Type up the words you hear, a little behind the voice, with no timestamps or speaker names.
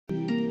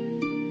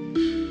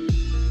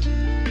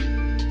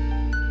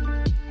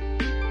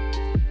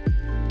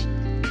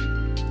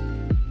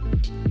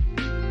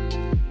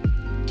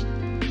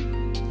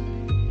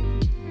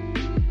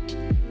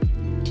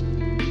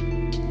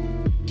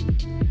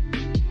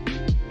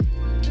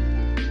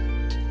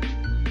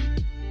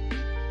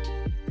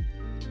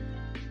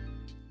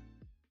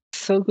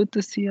so good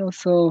to see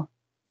also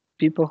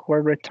people who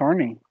are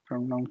returning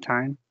from a long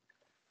time.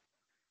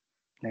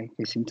 Like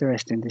it's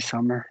interesting this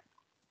summer.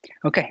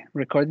 Okay,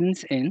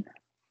 recordings in.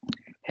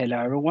 Hello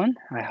everyone.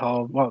 I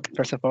hope. Well,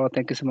 first of all,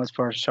 thank you so much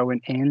for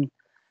showing in.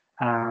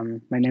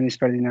 My name is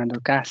Ferdinando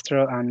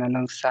Castro, and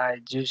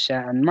alongside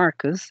Jusha and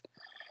Marcus,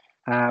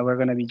 we're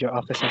gonna be your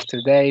officers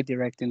today,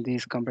 directing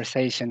this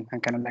conversation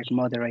and kind of like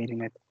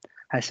moderating it.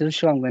 As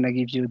usual, I'm gonna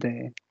give you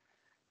the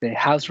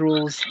house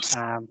rules.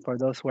 For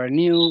those who are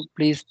new,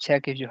 please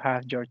check if you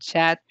have your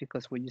chat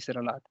because we use it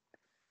a lot.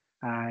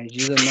 If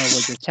you don't know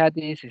what your chat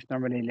is, it's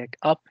normally like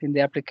up in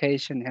the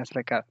application. It has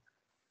like a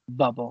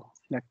bubble,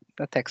 like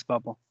a text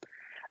bubble.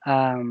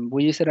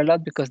 We use it a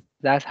lot because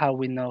that's how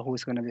we know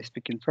who's going to be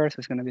speaking first,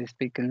 who's going to be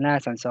speaking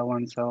last, and so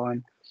on, so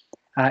on.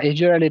 If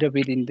you're a little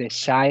bit in the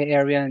shy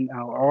area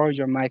or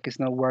your mic is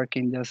not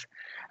working, just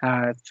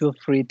feel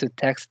free to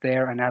text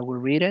there and I will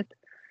read it.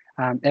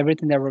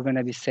 Everything that we're going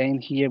to be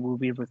saying here will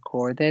be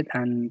recorded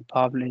and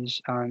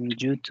published on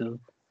YouTube.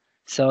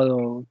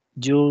 So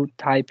you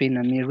typing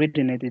and me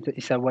reading it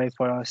is a way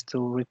for us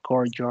to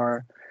record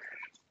your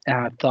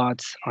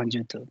thoughts on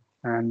YouTube.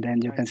 And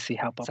then you can see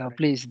how. So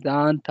please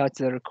don't touch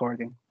the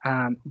recording.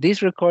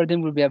 This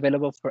recording will be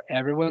available for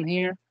everyone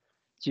here.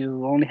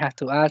 You only have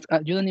to ask.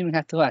 You don't even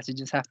have to ask. You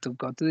just have to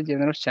go to the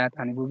general chat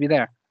and it will be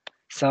there.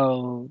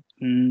 So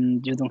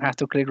you don't have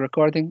to click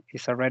recording.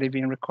 It's already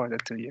being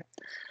recorded to you.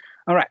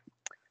 All right.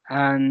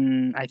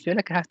 And I feel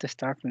like I have to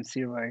start from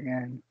zero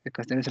again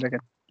because there's like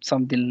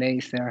some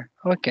delays there.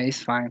 Okay,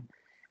 it's fine.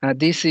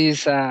 This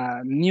is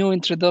a new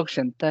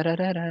introduction.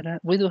 Da-da-da-da-da.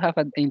 We do have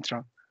an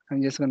intro.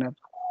 I'm just gonna.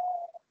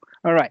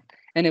 All right.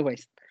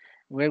 Anyways,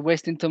 we're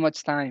wasting too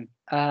much time.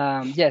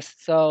 Yes.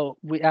 So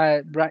we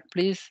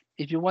please,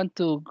 if you want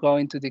to go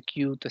into the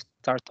queue to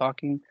start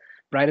talking,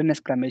 write an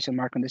exclamation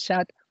mark on the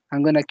chat.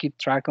 I'm gonna keep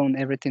track on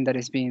everything that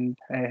is being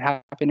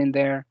happening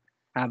there.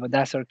 But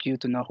that's our cue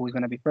to know who's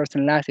gonna be first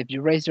and last. If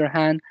you raise your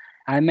hand,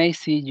 I may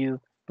see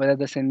you, but that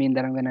doesn't mean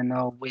that I'm gonna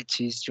know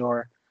which is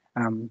your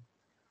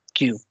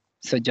queue.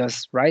 So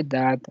just write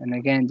that, and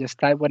again, just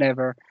type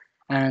whatever,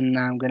 and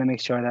I'm gonna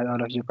make sure that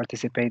all of you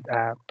participate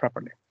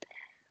properly.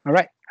 All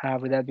right.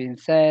 With that being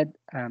said,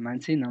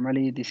 Nancy,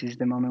 normally this is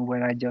the moment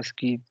where I just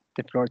give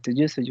the floor to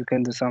you so you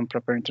can do some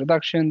proper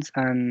introductions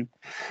and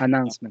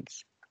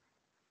announcements.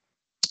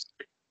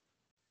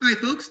 All right,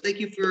 folks, thank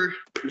you for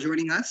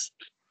joining us.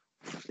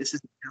 This is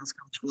the Dallas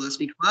College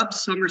Philosophy Club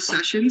Summer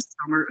Sessions,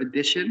 Summer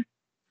Edition.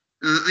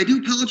 I do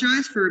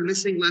apologize for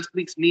missing last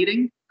week's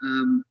meeting.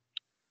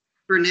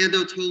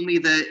 Fernando told me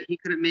that he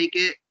couldn't make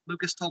it.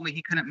 Lucas told me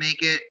he couldn't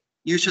make it.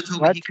 Yusha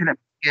told me he couldn't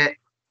make it.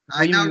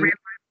 I now realize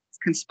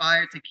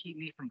conspired to keep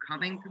me from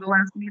coming to the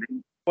last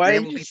meeting. What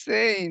are you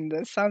saying?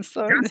 That sounds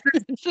so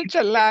such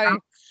a lie.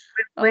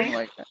 Oh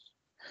my God.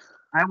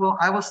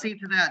 I will see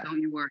to that,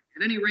 don't you worry.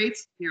 At any rate,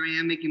 here I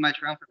am making my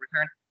triumphant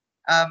return.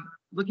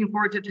 Looking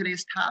forward to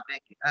today's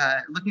topic.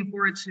 Looking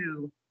forward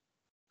to,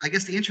 I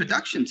guess, the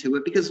introduction to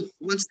it, because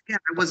once again,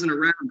 I wasn't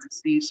around to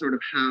see sort of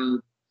how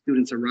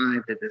students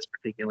arrived at this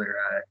particular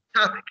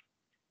topic,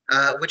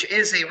 which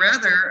is a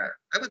rather,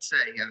 I would say,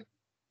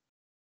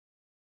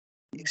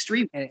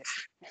 extreme.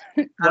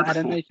 Well, I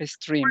don't know if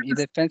extreme. It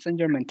depends on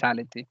your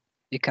mentality.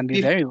 It can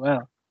be very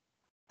well.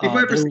 Before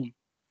I proceed,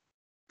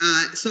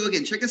 so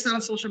again, check us out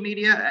on social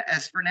media.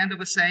 As Fernando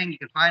was saying, you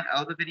can find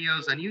all the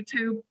videos on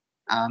YouTube.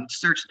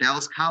 Search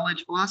Dallas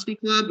College Philosophy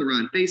Club. We're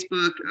on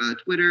Facebook,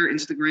 Twitter,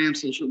 Instagram,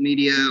 social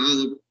media,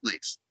 all over the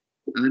place.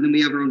 And then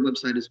we have our own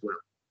website as well.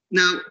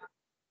 Now,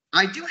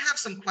 I do have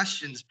some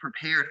questions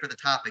prepared for the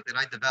topic that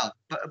I developed,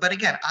 but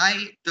again,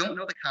 I don't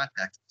know the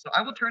context, so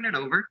I will turn it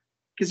over.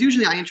 Because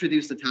usually I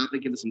introduce the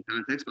topic, give us some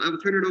context, but I will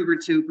turn it over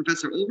to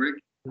Professor Ulrich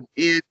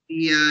and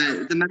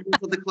the members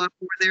of the club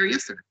who were there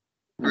yesterday.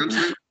 Or I'm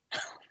sorry.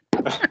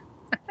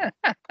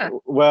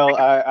 Well,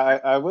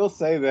 I will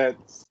say that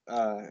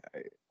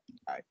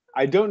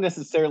I don't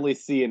necessarily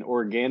see an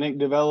organic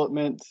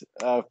development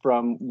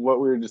from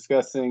what we were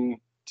discussing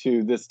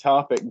to this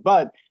topic,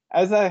 but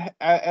as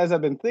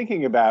I've been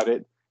thinking about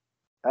it,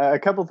 a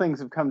couple things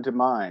have come to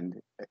mind,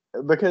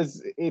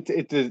 because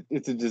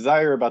it's a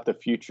desire about the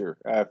future.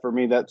 For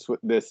me, that's what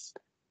this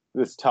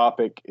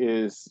topic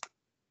is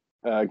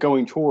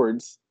going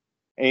towards,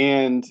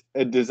 and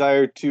a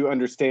desire to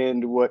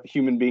understand what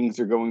human beings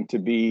are going to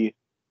be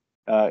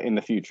in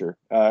the future,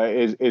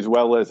 as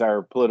well as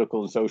our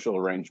political and social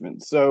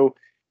arrangements. So,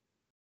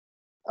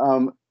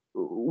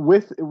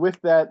 with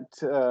that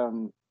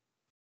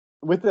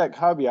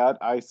caveat,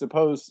 I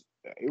suppose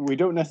we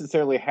don't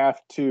necessarily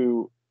have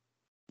to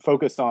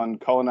focus on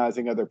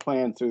colonizing other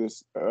planets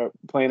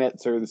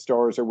or the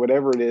stars or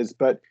whatever it is,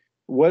 but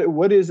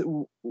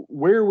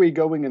where are we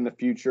going in the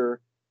future,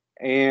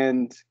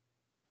 and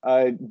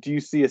do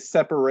you see a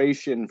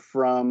separation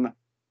from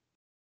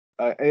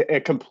a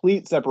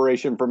complete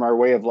separation from our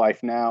way of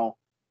life now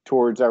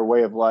towards our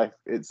way of life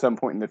at some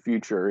point in the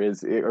future?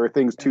 Are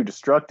things too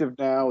destructive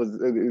now? Is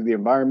the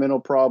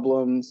environmental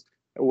problems,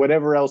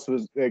 whatever else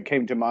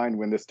came to mind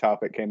when this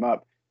topic came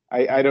up?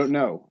 I don't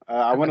know.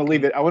 I want to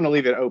leave it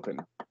open.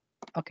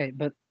 Okay,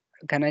 but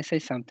can I say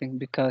something?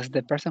 Because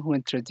the person who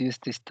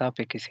introduced this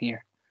topic is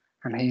here,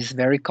 and he's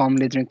very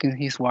calmly drinking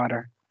his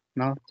water.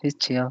 No, he's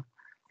chill.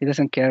 He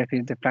doesn't care if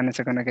the planets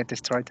are gonna get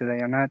destroyed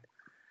today or not.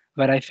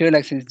 But I feel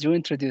like since you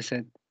introduced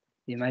it,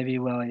 it might be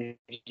well if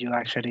you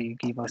actually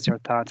give us your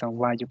thoughts on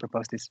why you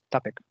proposed this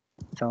topic.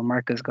 So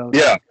Marcus, go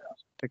Yeah.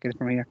 take it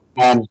from here.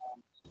 Um,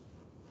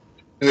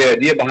 the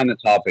idea behind the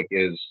topic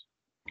is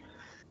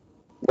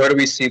where do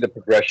we see the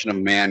progression of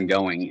man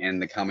going in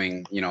the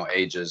coming,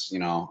 ages?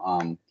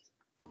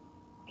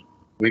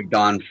 We've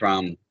gone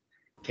from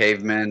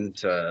cavemen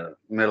to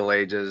Middle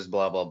Ages,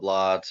 blah blah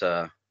blah,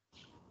 to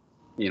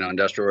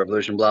Industrial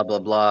Revolution, blah blah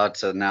blah,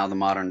 to now the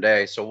modern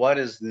day. So what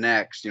is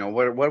next?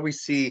 What do we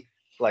see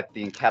like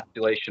the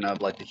encapsulation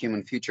of like the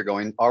human future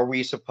going? Are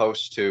we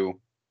supposed to,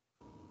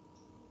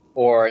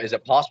 or is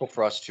it possible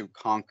for us to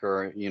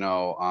conquer,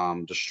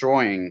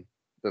 destroying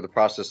the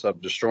process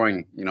of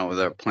destroying,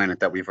 the planet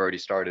that we've already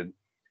started?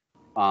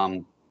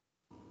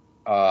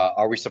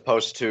 Are we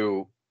supposed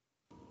to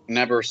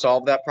never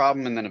solve that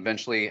problem and then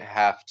eventually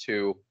have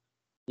to,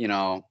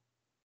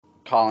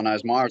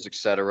 colonize Mars,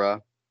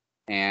 etc.,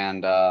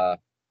 and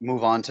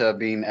move on to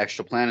being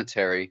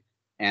extraplanetary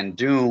and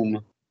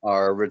doom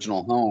our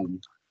original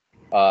home?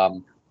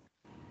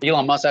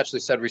 Elon Musk actually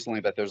said recently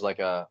that there's like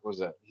what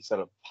was it? He said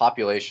a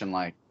population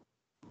like,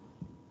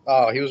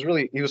 oh, he was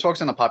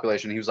focusing on the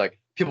population. He was like,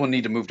 people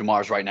need to move to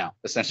Mars right now,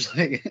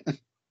 essentially.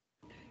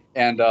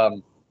 And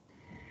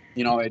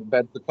it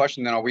begs the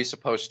question: then, are we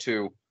supposed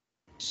to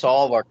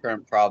solve our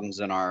current problems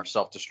in our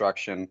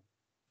self-destruction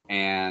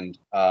and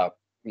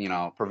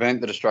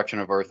prevent the destruction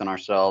of Earth and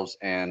ourselves,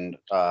 and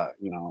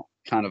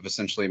kind of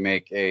essentially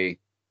make a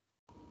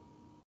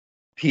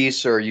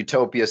peace or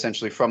utopia,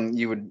 essentially from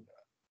you would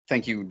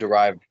think you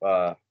derive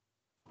a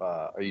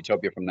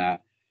utopia from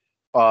that?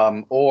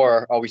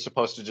 Or are we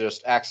supposed to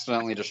just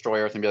accidentally destroy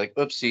Earth and be like,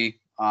 oopsie,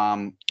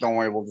 don't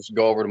worry, we'll just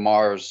go over to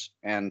Mars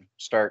and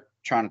start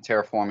trying to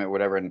terraform it,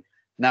 whatever. And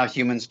now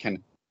humans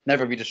can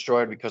never be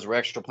destroyed because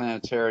we're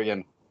extraplanetary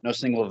and no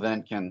single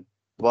event can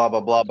blah, blah,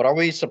 blah. But are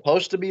we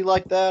supposed to be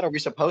like that? Are we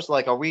supposed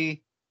to,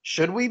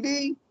 should we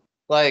be?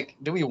 Like,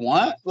 do we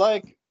want,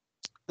 like,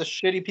 the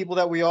shitty people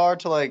that we are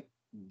to, like,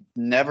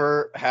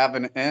 never have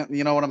an end?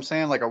 You know what I'm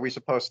saying? Like, are we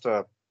supposed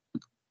to,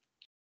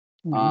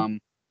 Mhm.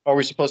 are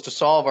we supposed to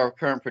solve our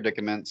current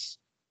predicaments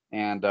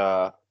and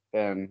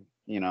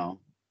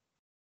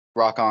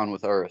rock on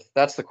with Earth?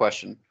 That's the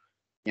question.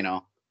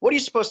 What are you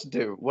supposed to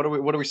do? What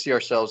do we see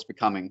ourselves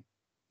becoming?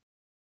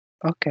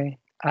 Okay.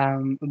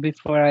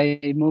 Before I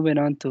move it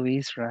on to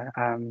Israel,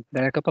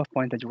 there are a couple of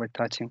points that you were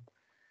touching.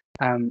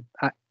 Um,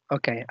 I,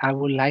 okay, I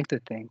would like to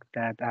think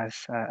that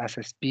as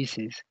a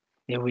species,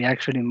 if we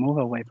actually move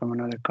away from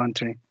another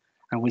country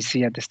and we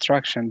see a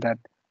destruction, that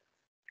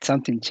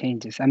something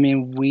changes. I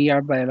mean, we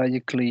are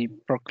biologically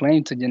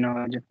proclaimed to,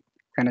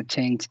 kind of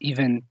change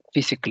even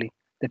physically,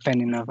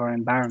 depending on our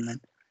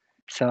environment.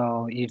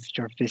 So if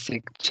your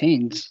physics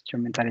change,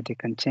 your mentality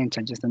can change.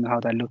 I just don't know how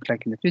that looks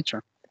like in the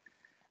future.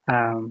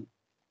 Um,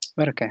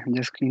 but okay, I'm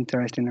just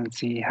interested in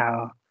see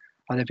how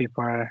other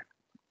people are.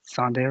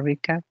 Sunday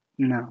recap?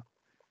 No.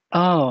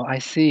 Oh, I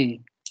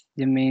see.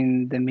 You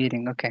mean the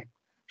meeting? Okay,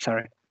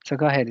 sorry. So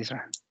go ahead,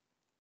 Isra.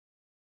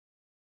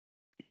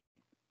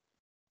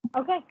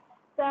 Okay,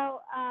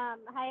 so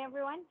hi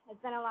everyone.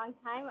 It's been a long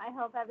time. I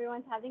hope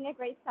everyone's having a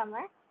great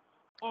summer,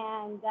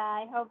 and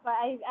I hope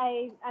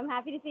I'm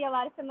happy to see a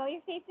lot of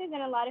familiar faces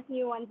and a lot of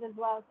new ones as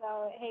well.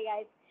 So hey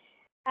guys.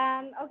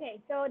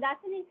 Okay, so that's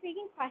an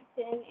intriguing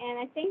question, and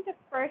I think the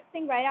first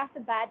thing right off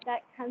the bat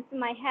that comes to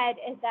my head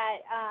is that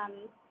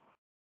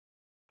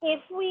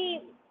if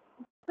we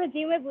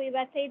presumably,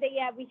 let's say that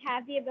yeah, we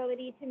have the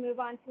ability to move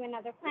on to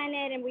another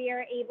planet, and we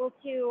are able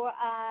to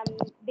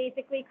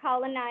basically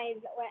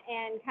colonize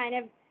and kind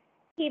of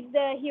keep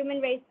the human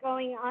race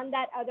going on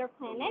that other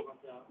planet.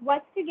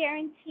 What's to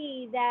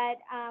guarantee that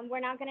we're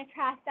not going to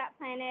trash that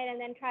planet and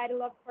then try to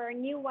look for a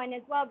new one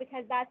as well?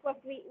 Because that's what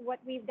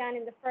we've done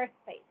in the first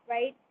place,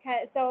 right?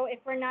 So if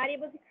we're not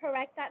able to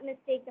correct that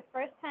mistake the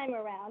first time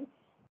around,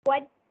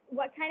 what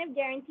kind of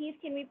guarantees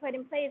can we put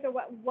in place, or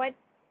what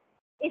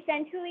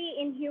essentially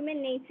in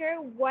human nature,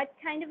 what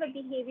kind of a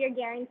behavior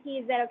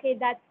guarantees that, okay,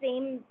 that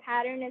same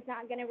pattern is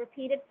not going to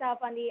repeat itself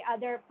on the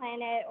other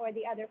planet or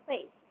the other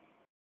place?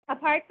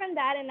 Apart from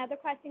that, another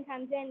question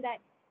comes in that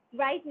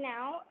right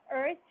now,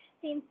 Earth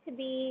seems to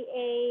be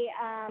a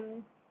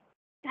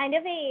kind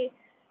of a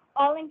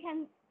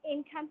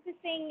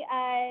all-encompassing,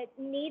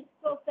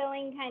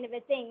 need-fulfilling kind of a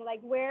thing.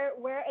 Like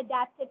we're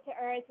adapted to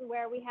Earth,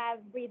 where we have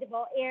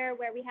breathable air,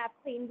 where we have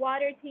clean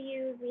water to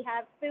use, we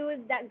have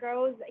food that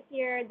grows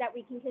here that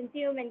we can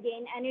consume and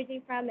gain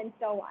energy from, and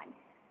so on.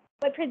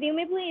 But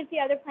presumably, if the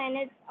other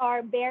planets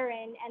are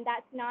barren and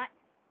that's not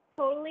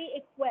totally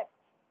equipped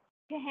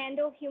to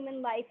handle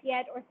human life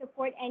yet or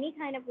support any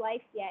kind of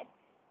life yet,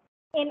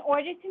 in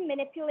order to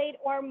manipulate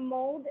or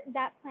mold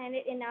that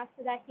planet enough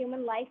so that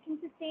human life can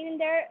sustain in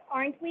there,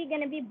 aren't we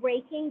going to be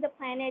breaking the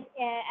planet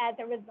as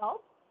a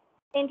result,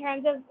 in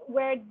terms of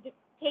we're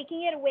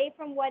taking it away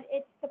from what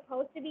it's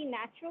supposed to be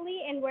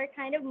naturally, and we're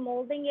kind of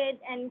molding it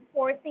and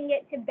forcing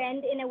it to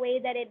bend in a way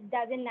that it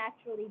doesn't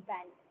naturally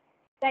bend.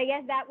 So I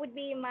guess that would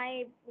be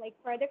my like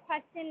further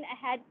question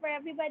ahead for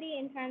everybody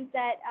in terms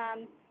that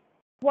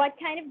what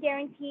kind of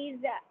guarantees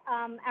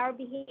our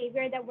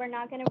behavior that we're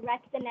not going to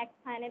wreck the next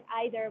planet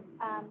either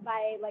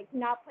by like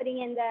not putting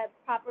in the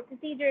proper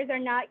procedures or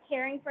not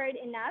caring for it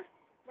enough,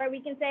 where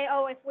we can say,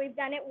 oh, if we've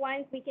done it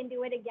once, we can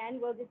do it again.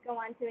 We'll just go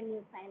on to a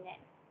new planet.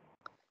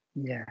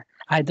 Yeah,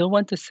 I do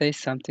want to say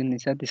something.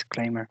 It's a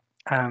disclaimer.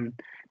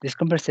 This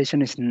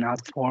conversation is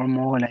not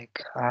formal.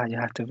 Like you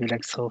have to be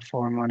like so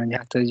formal, and you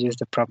have to use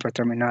the proper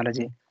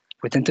terminology.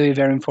 We tend to be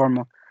very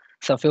informal,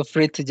 so feel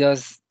free to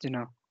just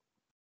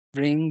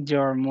bring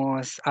your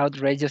most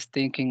outrageous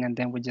thinking, and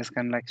then we just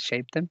kind of like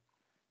shape them,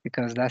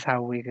 because that's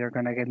how we are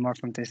gonna get more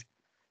from this.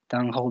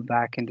 Don't hold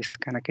back in these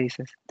kind of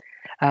cases.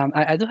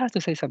 I do have to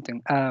say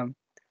something.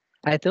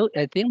 I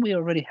think we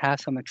already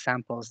have some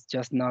examples,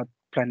 just not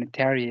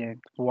planetary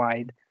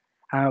wide,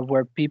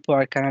 where people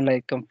are kind of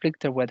like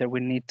conflicted whether we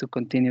need to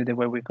continue the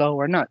way we go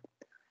or not.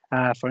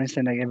 For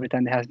instance, like every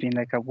time there has been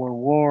like a world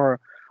war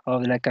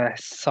or like a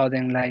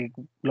sudden like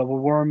global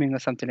warming or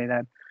something like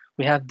that,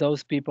 we have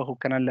those people who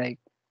kind of like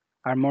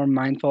are more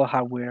mindful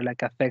how we're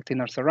like affecting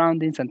our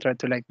surroundings and try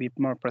to like be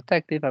more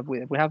protective. And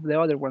we have the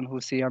other one who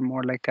see are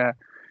more like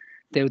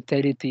the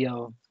utility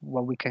of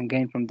what we can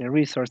gain from the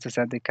resources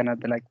that they kind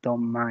of like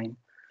don't mind.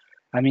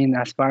 I mean,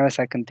 as far as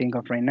I can think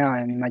of right now,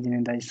 I'm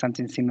imagining that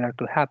something similar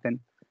could happen,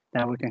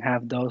 that we can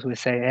have those who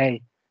say,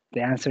 hey,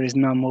 the answer is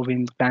not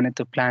moving planet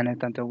to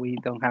planet until we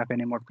don't have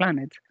any more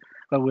planets.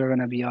 But we're going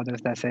to be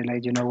others that say,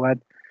 like, you know what?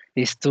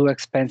 It's too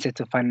expensive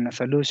to find a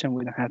solution.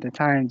 We don't have the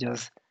time.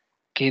 Just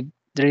keep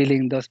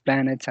drilling those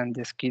planets and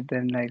just keep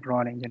them like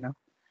rolling, you know?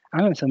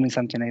 I'm assuming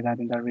something like that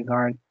in that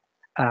regard,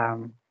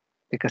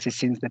 because it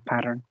seems the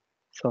pattern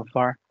so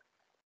far.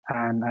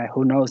 And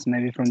who knows,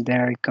 maybe from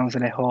there it comes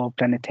a whole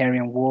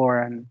planetarian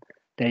war, and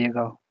there you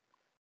go.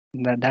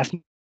 That's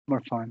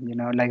more fun, you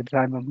know, like the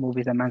type of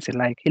movies that Mancy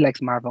like. He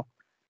likes Marvel.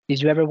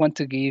 Did you ever want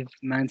to give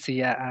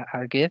Mancy a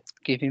gift?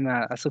 Give him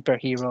a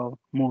superhero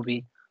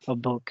movie or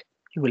book.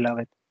 He will love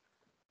it.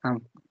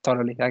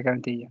 Totally, I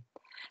guarantee you.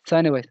 So,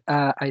 anyways,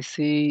 I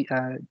see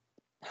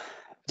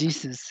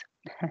Jesus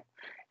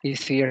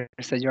is here.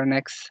 So you're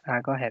next.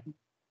 Go ahead.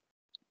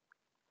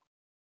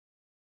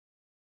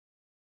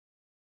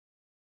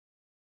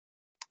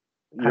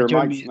 Your You're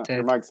your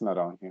muted. mic's not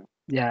on here.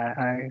 Yeah,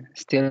 I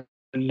still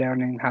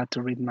learning how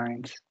to read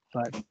minds,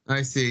 but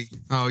I see.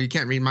 Oh, you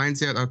can't read minds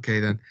yet?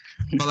 Okay, then.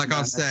 But like I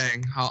was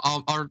saying,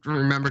 I'll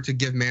remember to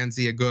give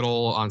Manzi a good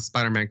old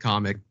Spider-Man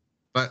comic.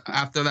 But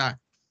after that,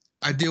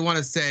 I do want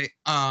to say,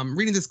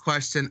 reading this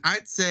question,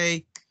 I'd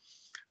say,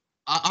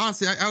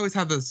 honestly, I always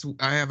have this.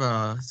 I have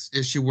a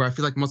issue where I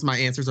feel like most of my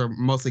answers are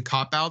mostly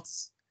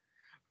cop-outs.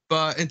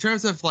 But in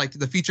terms of like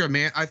the future of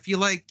man, I feel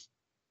like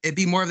it'd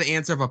be more of the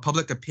answer of a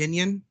public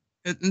opinion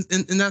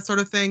in that sort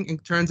of thing. In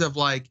terms of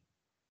like,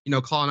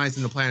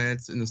 colonizing the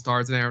planets and the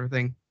stars and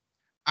everything.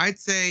 I'd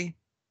say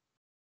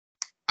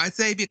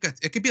because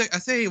it could be like, I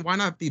say why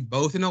not be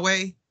both in a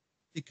way,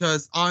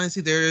 because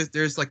honestly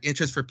there's like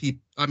interest for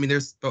people. I mean,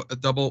 there's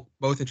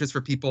both interest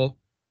for people,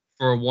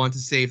 for one to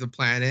save the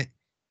planet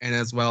and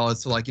as well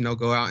as to like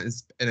go out and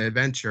an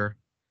adventure.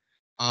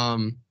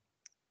 I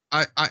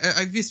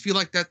just feel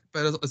like that,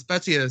 but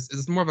especially as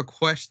it's more of a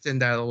question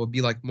that will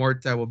be like more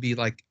that will be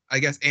like, I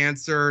guess,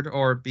 answered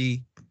or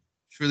be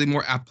truly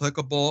more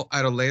applicable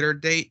at a later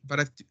date. But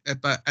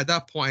at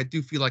that point, I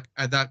do feel like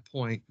at that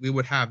point we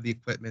would have the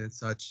equipment and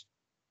such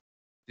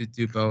to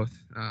do both.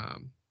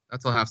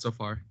 That's all I have so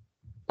far.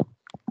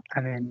 I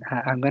mean,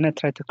 I'm gonna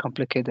try to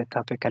complicate the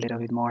topic a little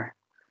bit more.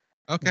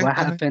 Okay. What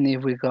happens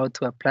if we go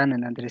to a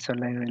planet and there is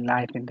already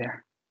life in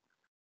there?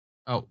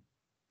 Oh,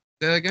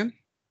 say that again.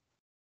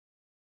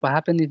 What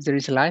happens if there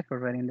is life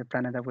already in the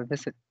planet that we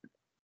visit?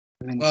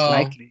 I mean, it's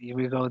likely if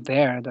we go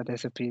there that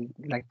there's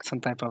like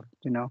some type of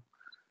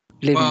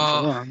living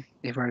form.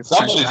 If we're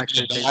somebody's going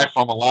to die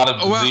from a lot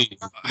of disease.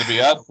 It's going to be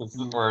us,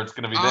 or it's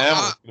going to be them,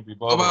 or it's going to be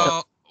both of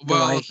us.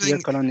 I hear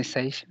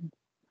colonization.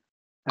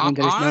 I mean,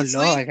 there is no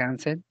law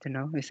against it.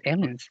 It's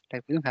aliens.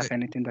 Like, we don't have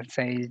anything that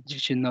says you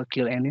should not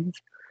kill aliens.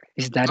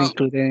 Is that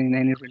included in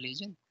any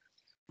religion?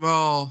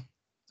 Well,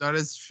 that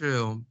is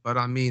true, but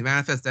I mean,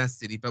 manifest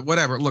destiny. But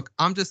whatever. Look,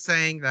 I'm just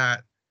saying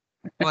that,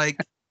 like,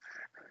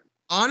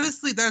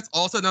 honestly, that's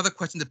also another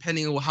question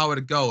depending on how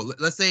it go.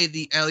 Let's say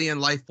the alien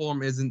life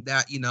form isn't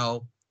that,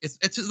 it's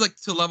just like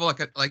to a level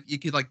like you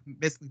could like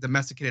basically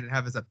domesticate it and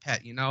have as a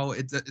pet.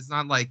 It's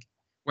not like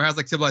whereas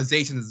like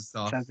civilizations and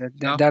stuff. So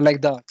they're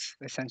like dogs,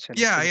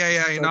 essentially.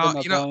 Yeah.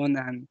 Bone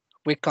and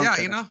we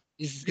conquer. Yeah,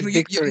 it's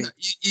victory.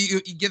 You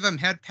give them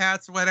head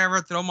pats or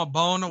whatever, throw them a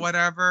bone or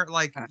whatever.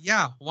 Like,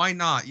 yeah, why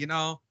not?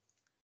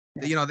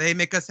 They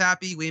make us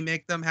happy, we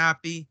make them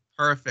happy.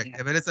 Perfect.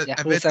 Yeah.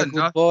 If it's a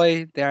good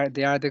boy, they are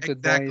the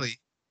good boys.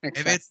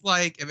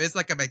 Exactly. If it's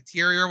like a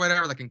bacteria or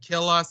whatever that can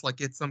kill us,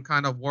 like it's some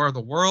kind of War of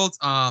the Worlds,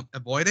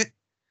 avoid it.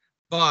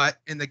 But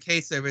in the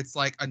case of it's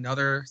like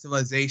another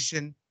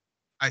civilization,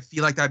 I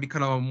feel like that'd be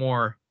kind of a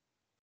more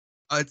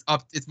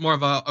it's more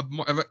of a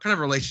kind of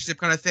relationship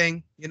kind of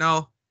thing, you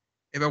know.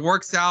 If it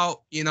works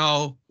out, you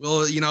know, we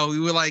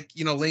will like,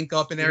 you know, link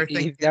up and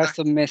everything. If they're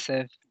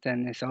submissive,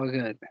 then it's all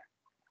good.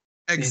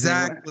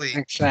 Exactly.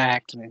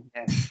 Exactly.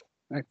 Yes.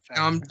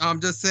 Exactly.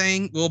 I'm just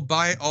saying we'll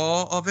buy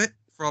all of it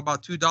for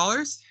about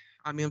 $2.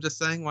 I mean, I'm just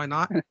saying, why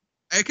not?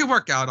 It could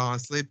work out,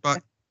 honestly,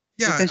 but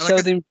yeah. You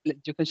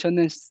can show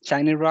them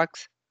shiny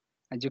rocks,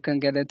 and you can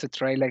get them to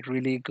try like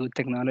really good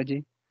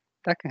technology.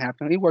 That can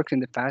happen. It worked in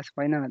the past.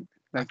 Why not?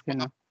 Like, you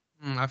know.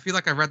 I feel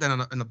like I read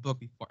that in a book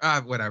before.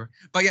 Whatever.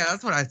 But yeah,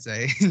 that's what I'd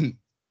say.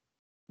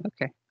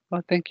 Okay.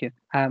 Well, thank you.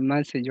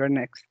 Nancy, you're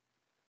next.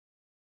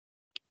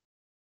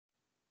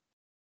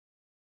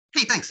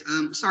 Hey, thanks.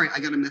 Sorry, I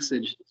got a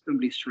message.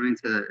 Somebody's trying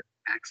to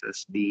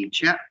access the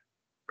chat,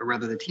 or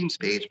rather the Teams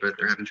page, but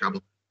they're having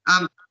trouble.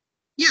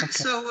 Yeah, okay.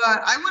 So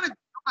I want to talk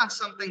on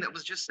something that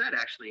was just said,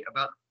 actually,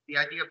 about the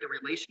idea of the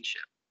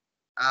relationship.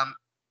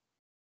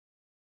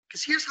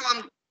 Because here's how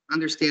I'm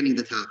understanding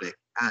the topic.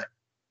 I'll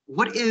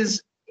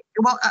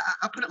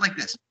put it like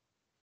this.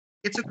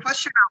 It's a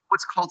question of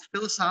what's called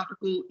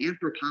philosophical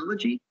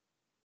anthropology.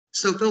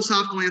 So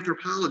philosophical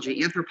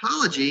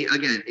anthropology,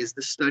 again, is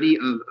the study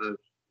of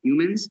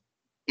humans.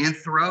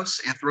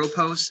 Anthropos,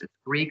 it's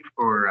Greek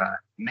for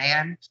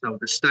man, so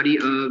the study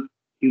of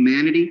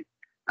humanity.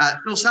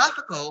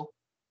 Philosophical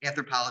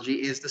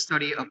anthropology is the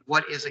study of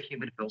what is a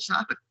human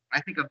philosophically.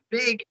 I think a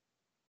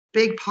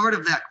big part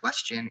of that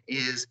question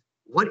is,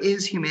 what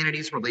is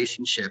humanity's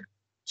relationship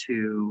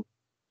to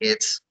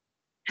its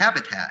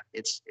habitat,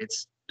 its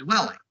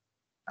dwelling,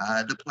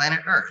 the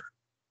planet Earth?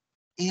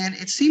 And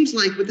it seems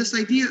like with this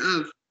idea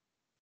of,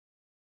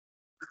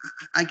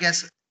 I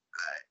guess,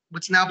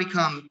 what's now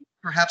become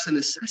perhaps a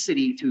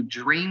necessity to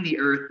drain the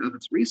Earth of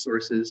its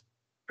resources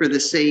for the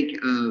sake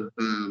of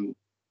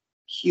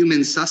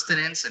human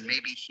sustenance and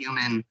maybe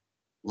human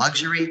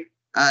luxury,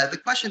 the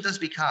question does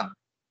become,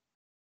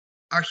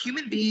 are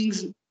human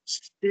beings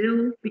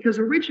still, because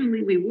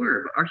originally we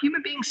were, but are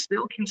human beings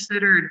still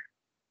considered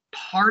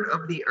part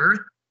of the Earth,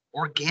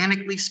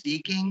 organically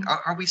speaking?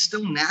 Are we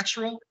still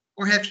natural?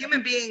 Or have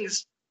human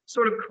beings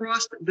sort of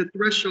crossed the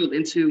threshold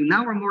into,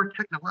 now we're more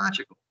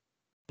technological?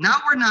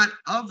 Now we're not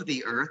of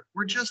the Earth,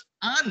 we're just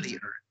on the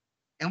Earth.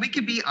 And we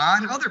could be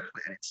on other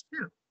planets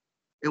too.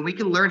 And we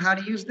can learn how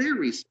to use their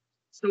resources.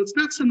 So it's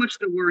not so much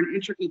that we're an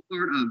integral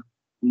part of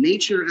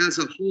nature as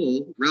a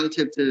whole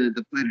relative to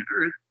the planet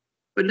Earth,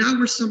 but now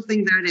we're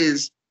something that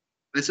is,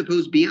 I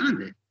suppose,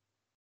 beyond it.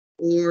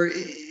 Or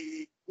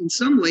in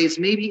some ways,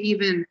 maybe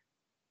even,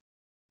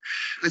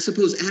 I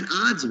suppose, at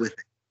odds with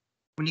it.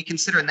 When you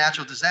consider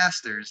natural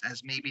disasters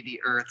as maybe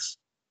the Earth's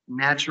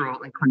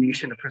natural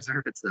inclination to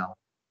preserve itself.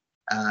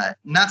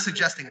 Not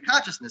suggesting a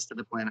consciousness to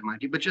the planet,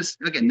 mind you, but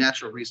just, again,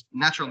 natural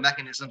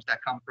mechanisms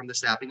that come from the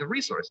sapping of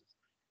resources.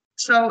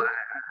 So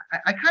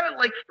I kind of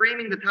like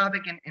framing the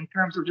topic in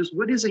terms of just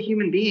what is a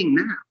human being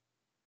now?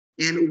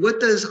 And what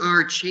does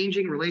our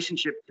changing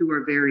relationship to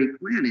our very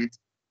planet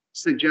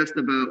suggest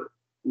about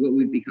what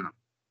we've become?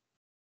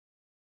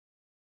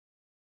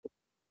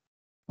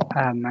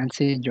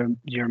 Nancy,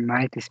 your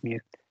mic is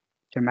muted.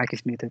 Your mic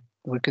is muted.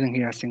 We couldn't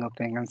hear a single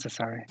thing. I'm so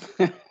sorry.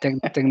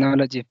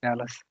 Technology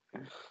failed us.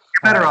 You're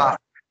better off.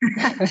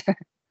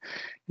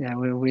 Yeah,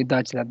 we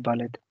dodged that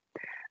bullet.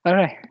 All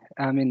right.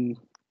 I mean,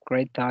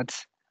 great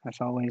thoughts as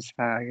always.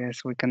 I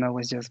guess we can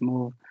always just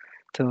move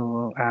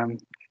to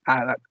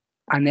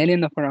an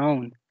alien of our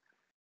own.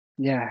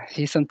 Yeah,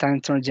 he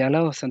sometimes turns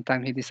yellow.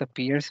 Sometimes he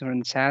disappears from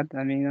the chat.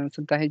 I mean,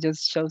 sometimes he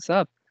just shows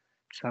up.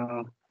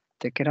 So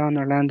take it on,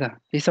 Orlando.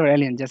 He's our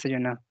alien, just so you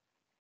know.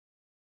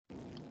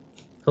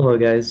 Hello,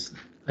 guys.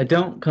 I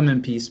don't come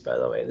in peace, by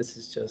the way. This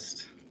is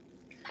just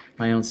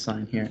my own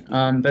sign here.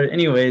 But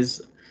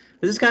anyways,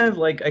 this is kind of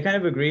like, I kind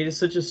of agree. It's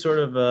such a sort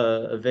of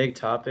a vague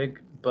topic,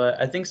 but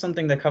I think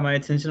something that caught my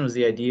attention was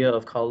the idea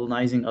of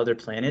colonizing other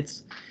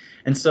planets.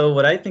 And so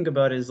what I think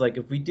about is, like,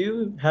 if we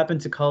do happen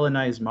to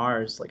colonize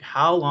Mars, like,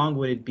 how long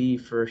would it be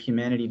for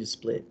humanity to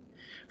split?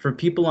 For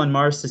people on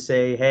Mars to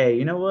say, hey,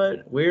 you know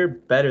what? We're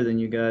better than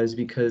you guys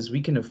because we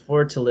can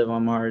afford to live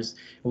on Mars.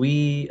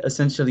 We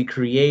essentially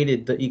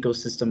created the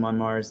ecosystem on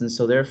Mars. And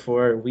so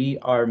therefore we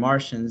are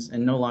Martians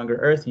and no longer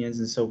Earthians.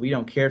 And so we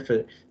don't care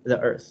for the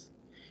Earth.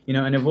 You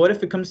know, and what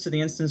if it comes to the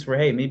instance where,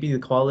 hey, maybe the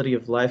quality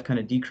of life kind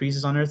of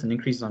decreases on Earth and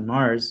increases on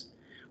Mars?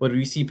 Would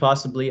we see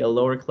possibly a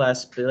lower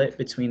class split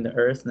between the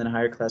Earth and then a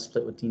higher class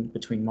split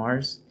between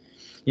Mars?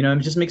 You know, it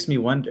just makes me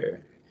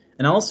wonder.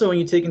 And also, when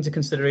you take into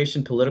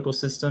consideration political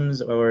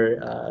systems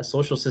or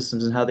social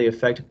systems and how they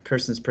affect a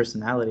person's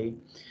personality,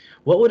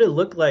 what would it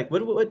look like?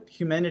 What would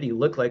humanity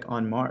look like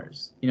on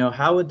Mars? You know,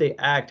 how would they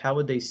act? How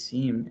would they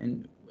seem?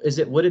 And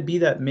would it be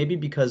that maybe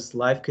because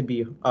life could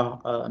be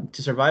to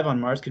survive on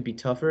Mars could be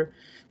tougher,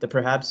 that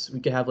perhaps we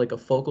could have like a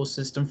focal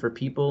system for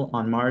people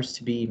on Mars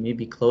to be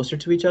maybe closer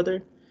to each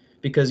other?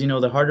 Because, you know,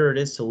 the harder it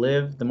is to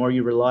live, the more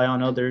you rely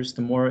on others,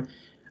 the more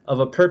of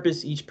a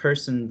purpose each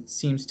person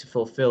seems to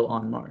fulfill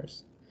on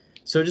Mars.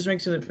 So it just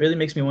really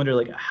makes me wonder,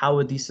 like, how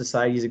would these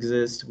societies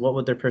exist? What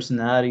would their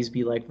personalities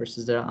be like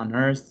versus they're on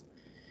Earth?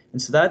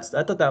 And so I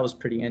thought that was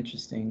pretty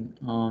interesting.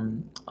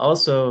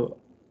 Also,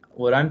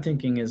 what I'm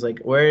thinking is like,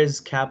 where is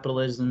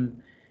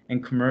capitalism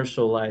and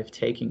commercial life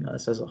taking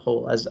us as a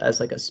whole, as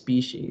like a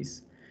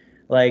species?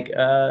 Like,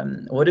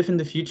 what if in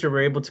the future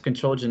we're able to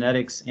control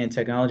genetics and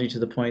technology to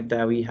the point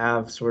that we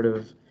have sort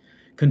of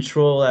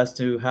control as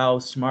to how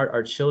smart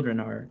our children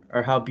are,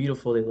 or how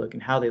beautiful they look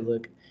and how they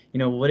look? You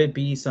know, would it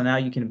be so now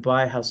you can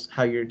buy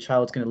how your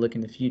child's going to look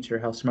in the future,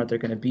 how smart they're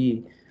going to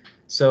be?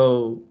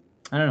 So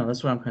I don't know.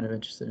 That's what I'm kind of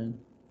interested in.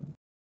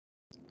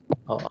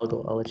 I'll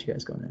go. I'll let you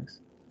guys go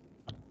next.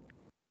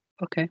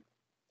 Okay.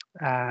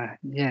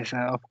 Yes,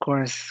 of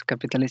course,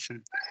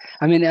 capitalism.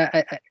 I mean,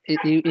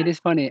 it is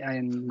funny,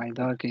 and my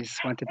dog is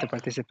wanted to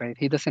participate.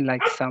 He doesn't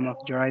like some of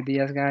your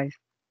ideas, guys.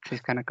 So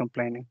he's kind of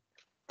complaining,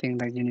 think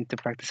that you need to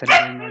practice a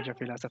little bit more your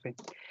philosophy.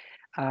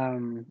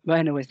 But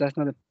anyways, that's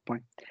not the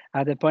point.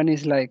 The point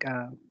is like,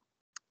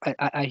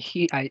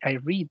 I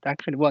read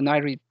actually. Well, no, I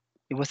read.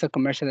 It was a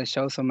commercial that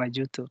shows on my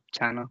YouTube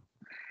channel.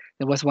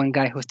 There was one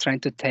guy who's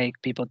trying to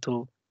take people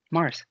to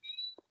Mars,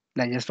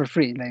 like just for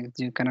free. Like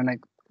you kind of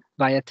like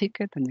buy a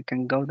ticket and you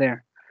can go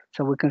there.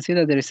 So we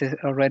consider there is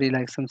already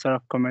like some sort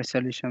of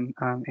commercialism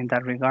in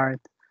that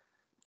regard.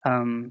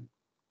 Um,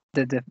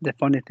 the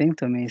funny thing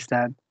to me is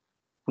that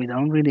we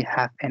don't really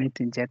have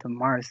anything yet on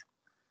Mars.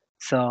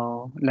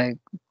 So like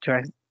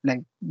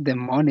like the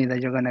money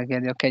that you're gonna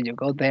get, okay, you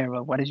go there,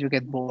 but what if you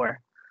get bored?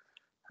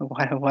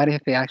 What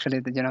if they actually,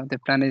 the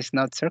planet is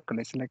not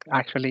circular, it's like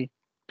actually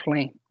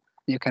plain.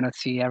 You cannot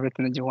see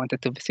everything that you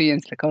wanted to see,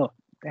 and it's like, oh,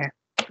 damn,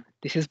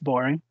 this is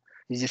boring.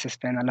 You just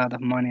spend a lot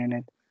of money on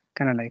it.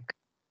 Kind of like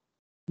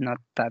not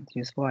that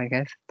useful, I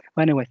guess.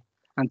 But anyway,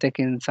 I'm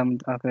taking some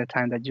of the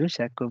time that you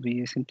said could be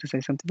using to say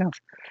something else.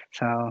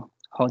 So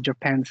hold your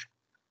pens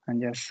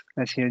and just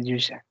let's hear you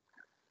share.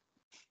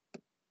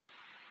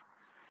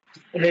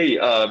 Hey,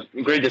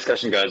 great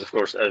discussion, guys. Of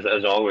course,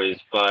 as always.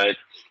 But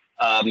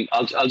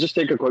I'll just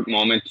take a quick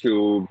moment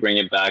to bring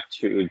it back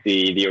to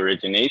the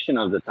origination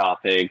of the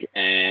topic.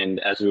 And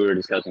as we were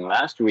discussing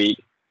last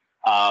week,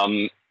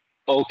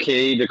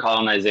 okay, the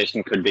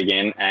colonization could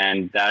begin,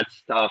 and that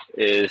stuff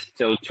is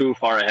still too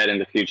far ahead in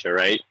the future,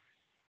 right?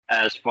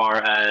 As far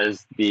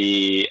as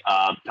the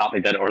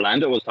topic that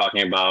Orlando was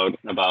talking about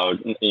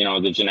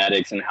the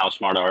genetics and how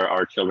smart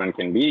our children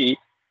can be.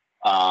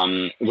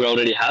 We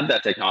already have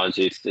that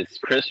technology. It's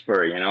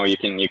CRISPR.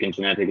 You can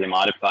genetically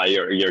modify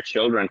your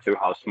children to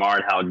how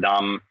smart, how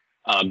dumb,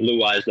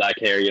 blue eyes, black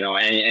hair.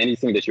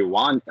 Anything that you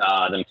want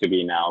them to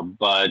be now.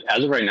 But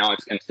as of right now,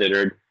 it's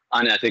considered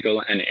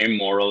unethical and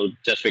immoral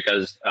just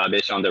because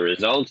based on the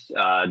results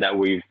that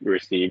we've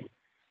received.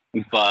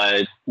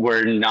 But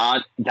we're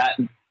not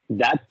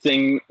that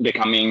thing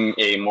becoming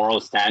a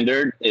moral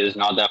standard is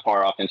not that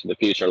far off into the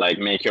future. Like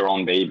make your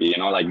own baby.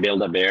 Like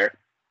build a bear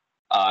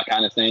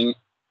kind of thing.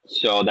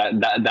 So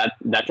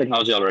that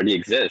technology already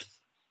exists.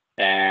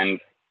 And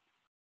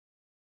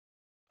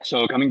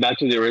so coming back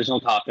to the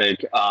original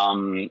topic,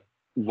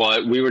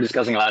 what we were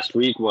discussing last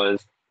week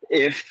was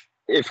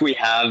if we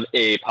have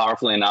a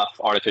powerful enough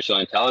artificial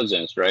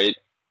intelligence, right?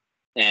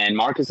 And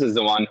Marcus is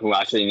the one who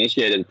actually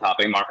initiated the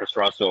topic. Marcus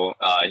Russell,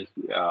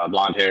 blonde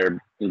long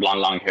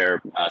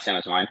hair, same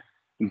as mine.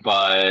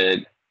 But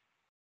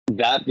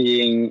that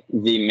being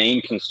the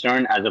main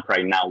concern as of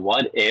right now,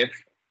 what if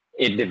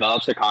it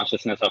develops a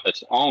consciousness of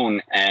its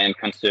own and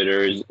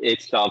considers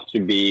itself to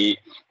be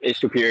a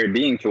superior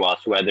being to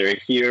us, whether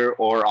here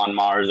or on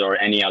Mars or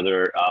any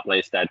other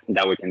place that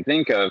we can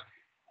think of.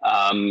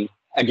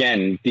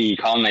 Again, the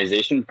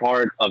colonization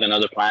part of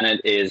another planet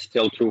is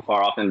still too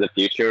far off in the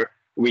future.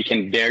 We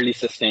can barely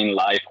sustain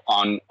life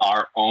on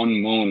our own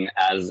moon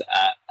as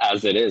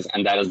it is,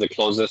 and that is the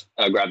closest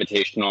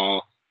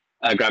gravitationally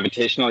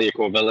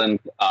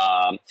equivalent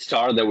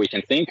star that we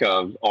can think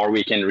of or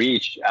we can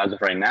reach as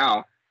of right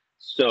now.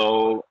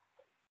 So,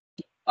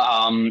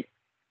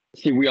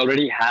 we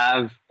already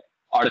have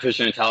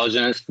artificial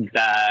intelligence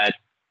that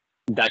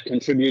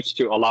contributes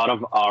to a lot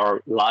of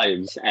our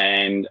lives,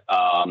 and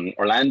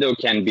Orlando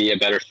can be a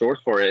better source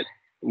for it,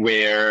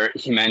 where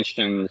he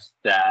mentions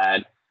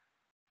that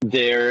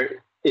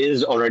there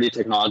is already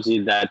technology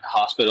that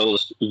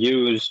hospitals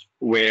use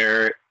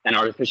where an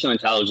artificial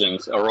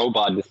intelligence, a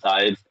robot,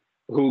 decides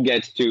who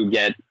gets to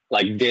get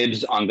like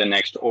dibs on the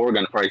next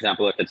organ. For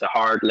example, if it's a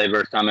heart,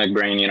 liver, stomach,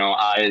 brain,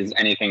 eyes,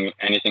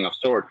 anything of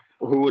sort,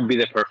 who would be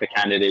the perfect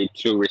candidate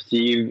to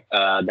receive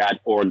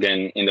that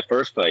organ in the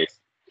first place?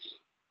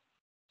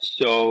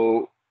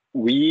 So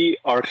we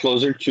are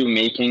closer to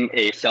making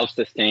a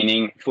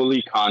self-sustaining,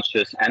 fully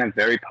conscious, and a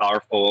very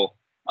powerful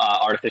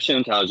artificial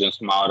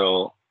intelligence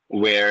model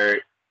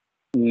where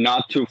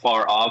not too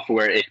far off,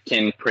 where it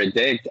can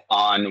predict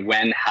on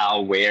when,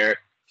 how, where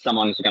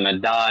someone's going to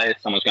die,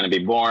 someone's going to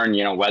be born,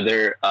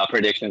 weather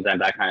predictions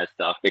and that kind of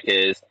stuff.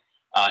 Because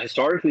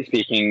historically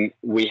speaking,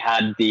 we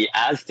had the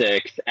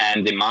Aztecs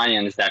and the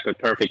Mayans that could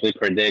perfectly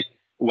predict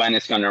when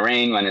it's going to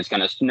rain, when it's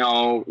going to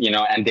snow,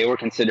 and they were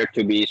considered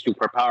to be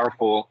super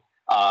powerful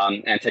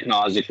and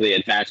technologically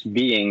advanced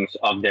beings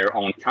of their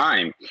own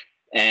time.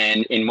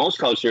 And in most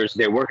cultures,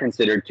 they were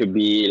considered to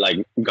be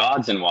like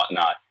gods and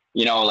whatnot.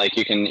 Like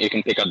you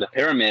can pick up the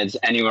pyramids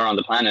anywhere on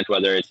the planet,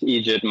 whether it's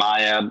Egypt,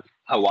 Maya,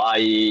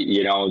 Hawaii,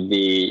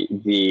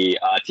 the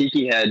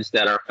tiki heads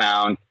that are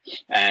found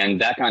and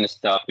that kind of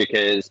stuff,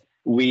 because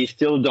we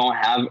still don't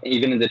have,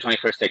 even in the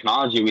 21st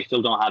technology, we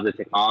still don't have the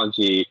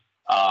technology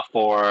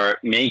for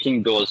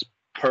making those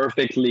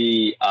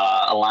perfectly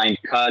aligned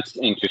cuts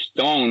into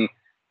stone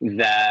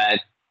that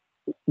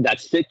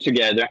stick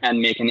together and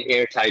make an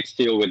airtight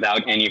steel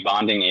without any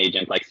bonding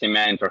agent like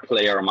cement or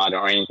clay or mud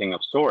or anything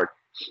of sort.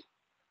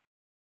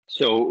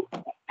 So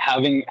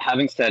having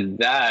said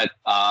that,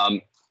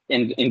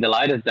 in the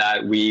light of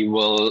that, we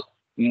will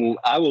move.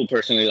 I will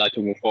personally like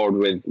to move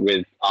forward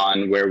with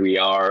on where we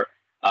are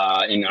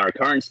in our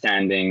current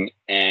standing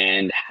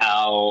and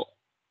how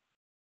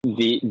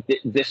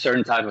this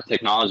certain type of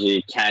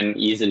technology can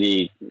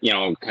easily,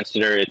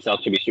 consider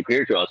itself to be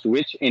superior to us,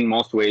 which in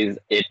most ways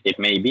it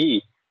may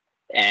be.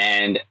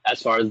 And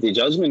as far as the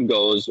judgment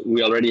goes,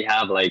 we already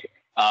have like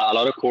a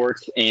lot of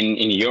courts in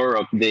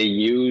Europe. They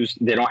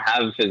don't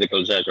have a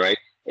physical judge, right?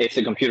 It's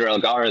a computer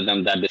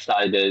algorithm that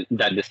decides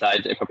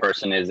if a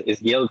person is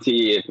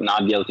guilty, if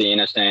not guilty,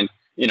 innocent,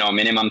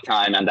 minimum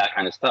time and that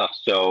kind of stuff.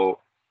 So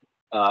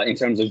in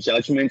terms of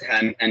judgment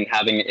and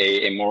having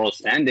a moral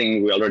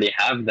standing, we already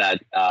have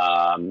that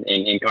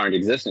in current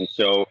existence.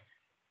 So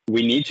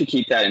we need to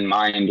keep that in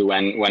mind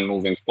when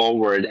moving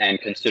forward and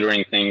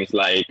considering things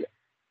like,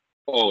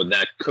 oh,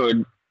 that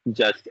could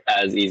just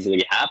as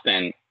easily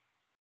happen.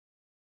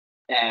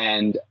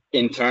 And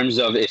in terms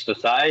of a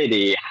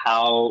society,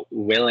 how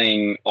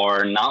willing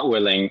or not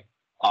willing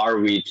are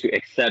we to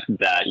accept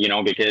that?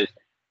 Because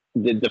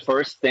the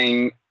first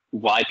thing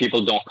why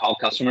people don't call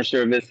customer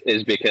service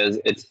is because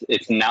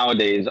it's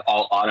nowadays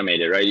all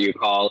automated, right? You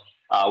call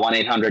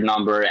 1-800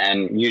 number,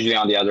 and usually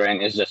on the other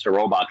end is just a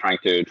robot trying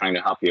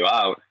to help you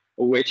out,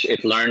 which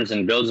it learns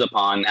and builds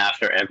upon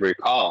after every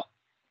call.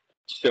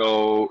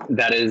 So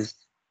that is,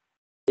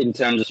 in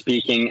terms of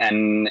speaking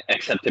and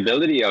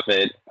acceptability of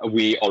it,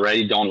 we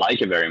already don't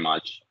like it very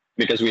much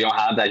because we don't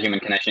have that human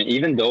connection.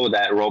 Even though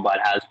that robot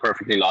has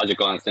perfectly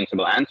logical and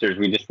sensible answers,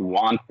 we just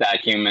want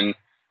that human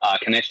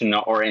connection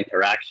or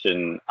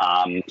interaction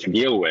to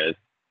deal with.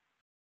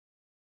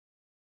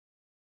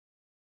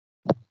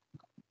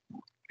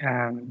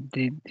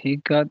 Did he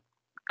got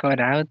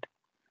out?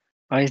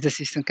 Or is the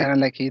system kind of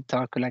like he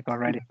talked like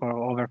already for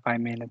over 5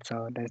 minutes?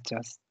 So let's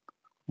just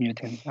mute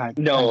him.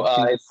 No,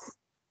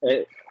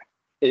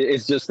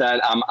 it's just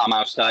that I'm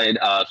outside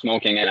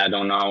smoking, and I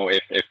don't know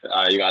if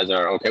you guys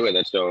are okay with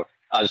it. So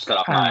I'll just cut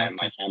off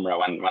my camera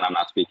when I'm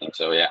not speaking.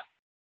 So yeah.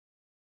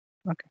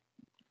 Okay.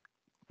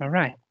 All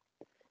right.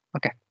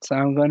 Okay. So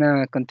I'm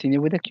gonna continue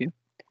with the queue.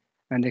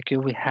 And the queue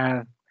we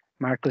have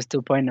Marcus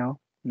 2.0,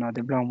 not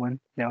the blonde one,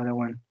 the other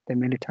one, the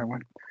military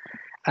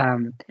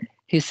one.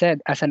 He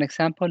said, as an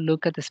example,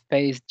 look at the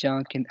space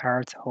junk in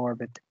Earth's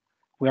orbit.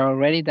 We are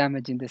already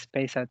damaging the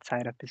space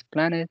outside of this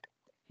planet.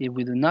 If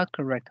we do not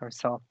correct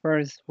ourselves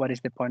first, what is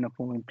the point of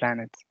moving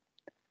planets?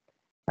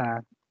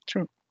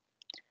 True.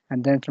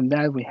 And then from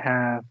that we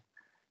have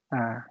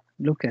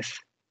Lucas.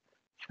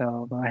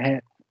 So go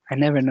ahead. I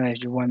never know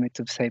if you want me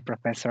to say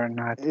professor or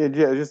not. Yeah,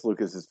 just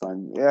Lucas is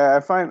fine. Yeah, I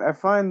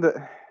find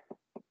that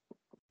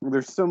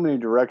there's so many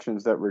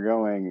directions that we're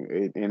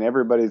going, and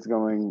everybody's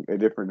going a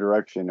different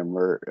direction,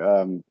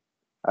 and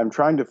I'm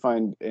trying to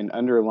find an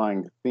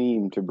underlying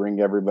theme to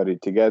bring everybody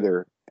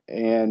together,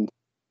 and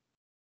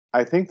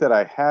I think that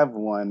I have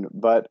one,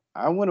 but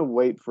I want to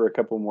wait for a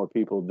couple more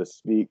people to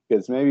speak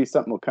because maybe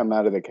something will come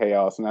out of the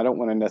chaos, and I don't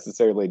want to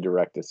necessarily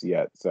direct us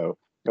yet. So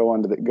go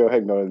ahead and go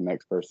to the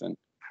next person.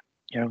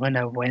 You're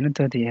gonna wait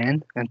until the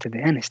end. Until the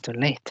end, it's too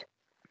late.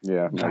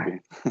 Yeah,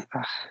 maybe.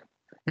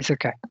 It's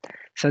okay.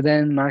 So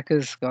then,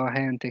 Marcus, go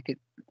ahead and take it.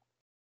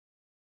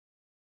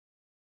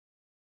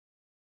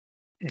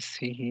 Is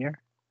he here?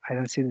 I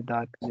don't see the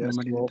dog. Yes,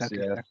 Normally the dog is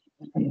there.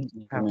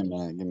 Give me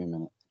a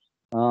minute.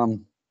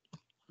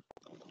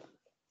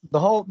 The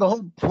whole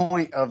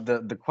point of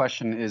the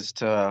question is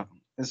to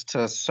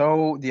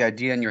sow the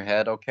idea in your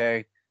head,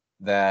 okay,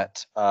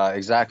 that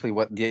exactly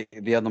what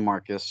the other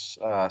Marcus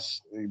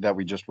that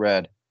we just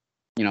read.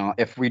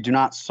 If we do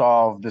not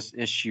solve this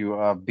issue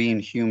of being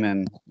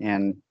human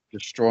and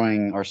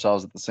destroying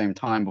ourselves at the same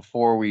time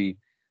before we,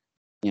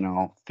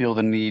 feel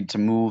the need to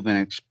move and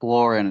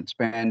explore and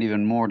expand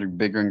even more to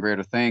bigger and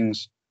greater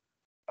things,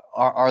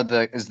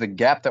 is the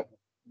gap that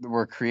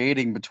we're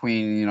creating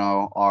between,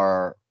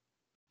 our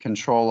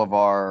control of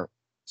our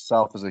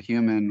self as a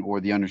human,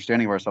 or the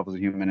understanding of ourself as a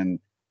human, and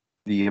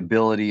the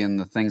ability and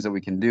the things that we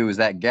can do, is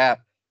that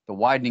gap, the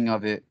widening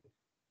of it,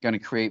 going to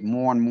create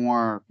more and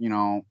more,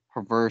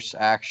 perverse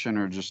action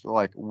or just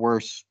like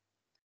worse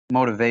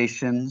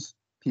motivations,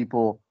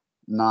 people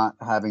not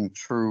having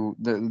true,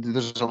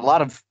 there's a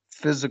lot of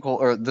physical,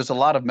 or there's a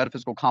lot of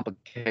metaphysical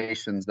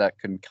complications that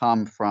can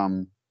come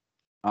from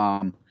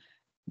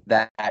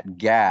that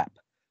gap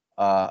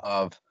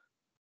of,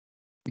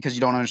 because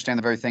you don't understand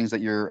the very things that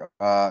you're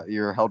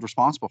held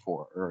responsible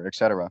for, or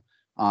etc.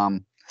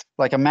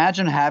 Like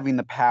imagine having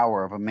the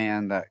power of a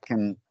man that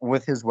can,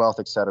 with his wealth,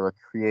 etc.,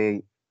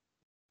 create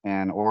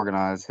and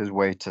organize his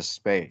way to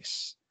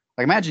space.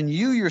 Like imagine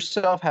you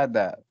yourself had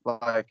that.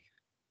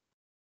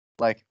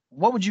 Like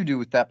what would you do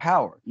with that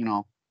power, you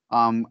know?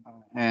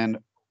 And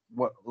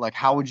what, like,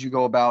 how would you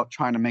go about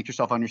trying to make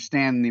yourself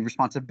understand the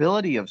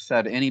responsibility of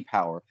said any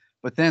power?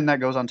 But then that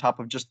goes on top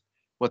of just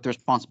what the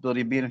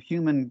responsibility of being a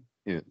human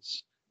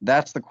is.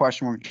 That's the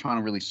question we're trying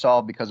to really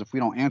solve, because if we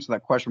don't answer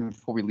that question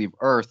before we leave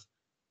Earth,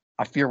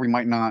 I fear we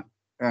might not,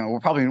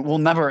 we'll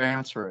never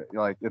answer it.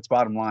 Like, it's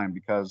bottom line,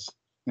 because,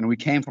 you know, we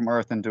came from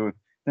Earth and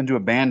then to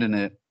abandon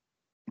it.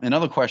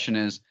 Another question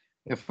is,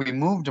 if we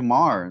move to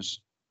Mars,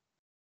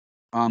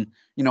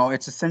 you know,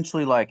 it's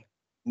essentially like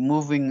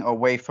moving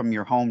away from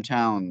your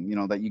hometown, you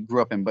know, that you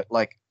grew up in, but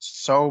like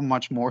so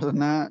much more than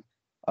that.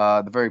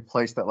 The very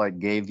place that like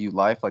gave you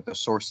life, like the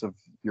source of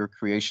your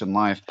creation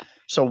life.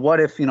 So what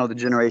if, you know, the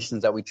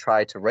generations that we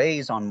try to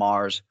raise on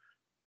Mars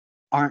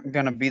aren't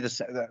going to be the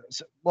same?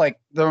 Like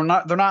they're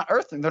not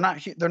earthling, they're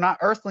not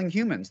earthling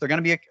humans. They're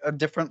going to be a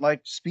different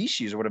like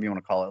species or whatever you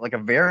want to call it, like a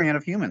variant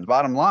of humans.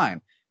 Bottom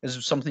line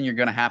is something you're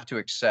going to have to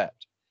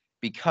accept,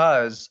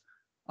 because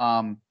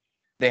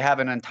they have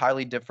an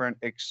entirely different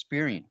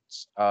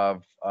experience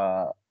of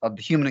the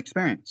human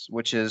experience,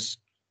 which is,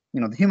 you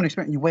know, the human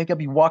experience. You wake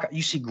up, you walk out,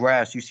 you see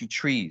grass, you see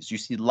trees, you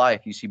see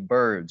life, you see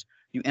birds,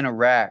 you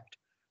interact,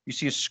 you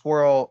see a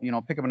squirrel, you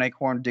know, pick up an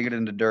acorn, dig it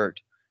into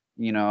dirt,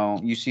 you know,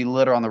 you see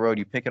litter on the road,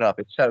 you pick it up.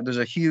 There's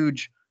a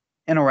huge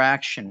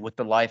interaction with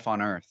the life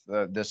on Earth.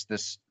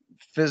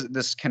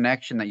 This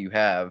connection that you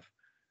have,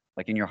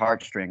 like in your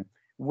heartstring.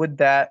 Would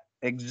that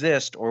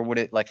exist, or would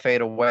it like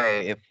fade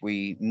away if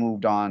we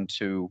moved on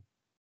to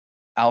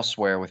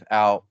elsewhere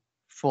without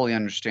fully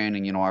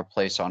understanding, you know, our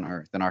place on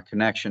Earth and our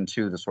connection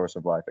to the source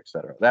of life,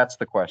 etc.? That's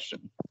the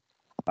question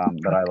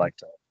that I like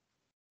to.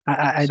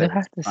 I do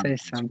have to say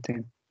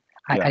something.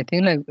 Yeah. I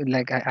think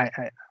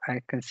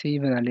I can see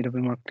even a little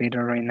bit more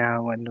clear right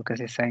now what Lucas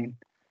is saying.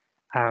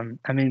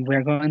 I mean,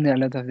 we're going in a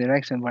lot of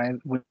direction, but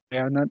we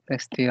are not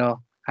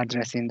still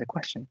addressing the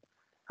question: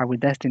 are we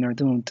destined or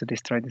doomed to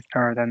destroy this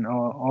Earth and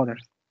all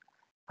others?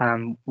 I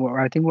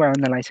think we're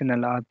analyzing a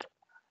lot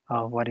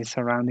of what is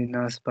surrounding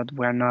us, but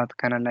we're not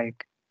kind of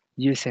like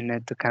using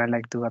it to kind of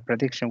like do a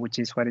prediction, which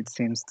is what it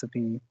seems to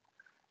be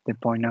the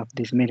point of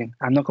this meeting.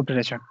 I'm not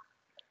completely sure,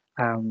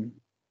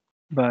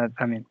 but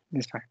I mean,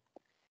 it's fine.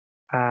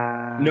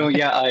 No,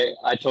 yeah,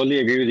 I totally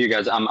agree with you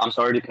guys. I'm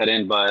sorry to cut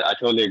in, but I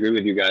totally agree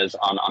with you guys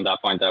on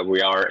that point, that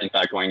we are in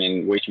fact going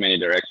in way too many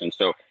directions.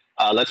 So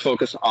let's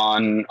focus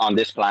on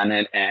this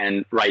planet,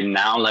 and right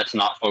now let's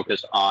not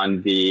focus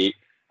on the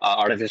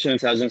artificial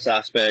intelligence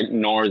aspect,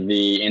 nor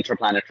the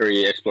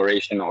interplanetary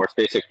exploration or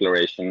space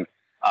exploration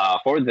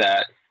for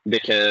that,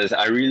 because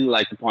I really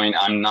like the point.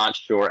 I'm not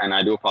sure, and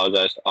I do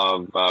apologize,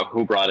 of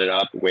who brought it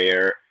up,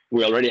 where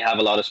we already have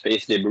a lot of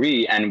space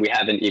debris and we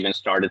haven't even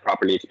started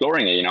properly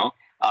exploring it, you know?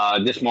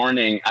 This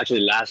morning, actually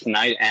last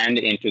night and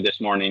into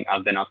this morning,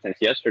 I've been up since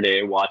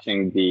yesterday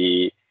watching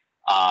the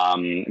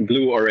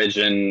Blue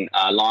Origin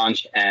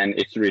launch and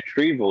its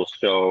retrieval.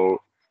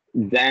 So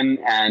them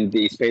and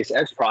the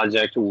SpaceX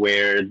project,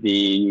 where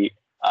the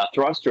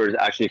thrusters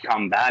actually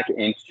come back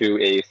into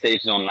a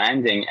safe zone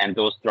landing, and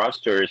those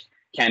thrusters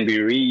can be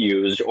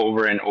reused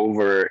over and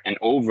over and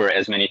over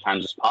as many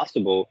times as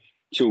possible,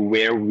 to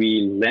where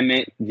we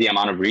limit the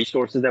amount of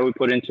resources that we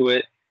put into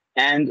it,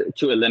 and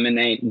to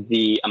eliminate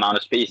the amount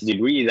of space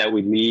debris that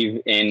we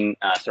leave in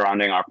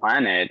surrounding our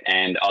planet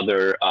and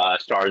other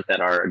stars that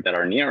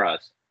are near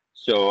us.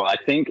 So I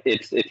think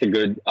it's a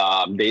good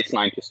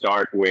baseline to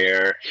start,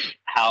 where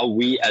how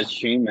we as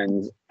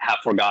humans have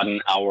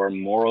forgotten our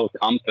moral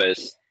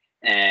compass,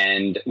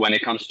 and when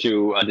it comes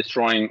to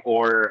destroying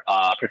or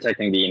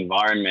protecting the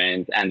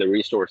environment and the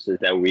resources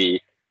that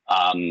we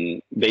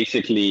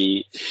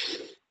basically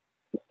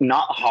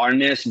not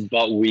harness,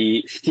 but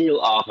we steal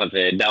off of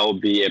it. That would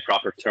be a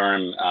proper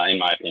term, in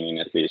my opinion,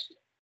 at least.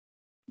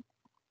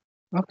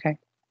 Okay.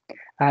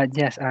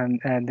 Yes, and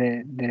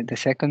the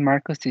second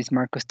Marcus is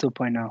Marcus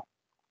 2.0.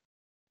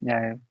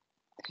 Yeah,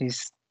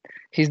 he's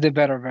the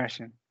better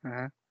version.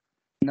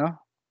 No,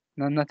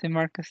 nothing,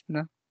 Marcus.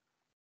 No.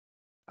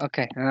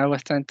 Okay, and I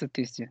was trying to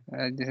teach you.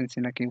 It didn't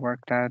seem like it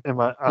worked out.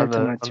 You're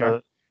too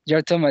mature.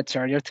 You're too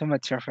mature. You're too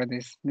mature for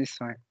this. This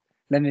one.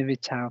 Let me be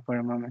child for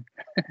a moment.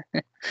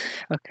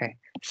 Okay,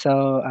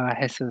 so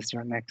Jesus,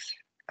 you're next,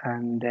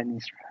 and then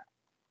Israel.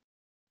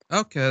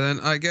 Okay, then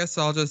I guess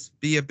I'll just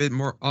be a bit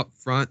more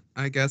upfront,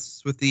 I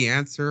guess, with the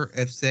answer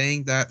of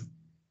saying that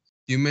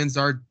humans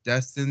are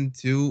destined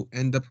to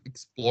end up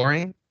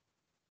exploring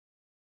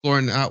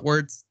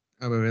outwards.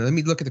 Oh, wait, let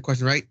me look at the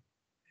question, right?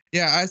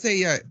 Yeah, I say,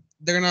 yeah,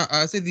 they're gonna,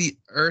 I say the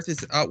Earth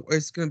is out,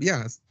 it's gonna be,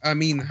 yeah, I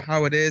mean,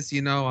 how it is,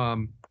 you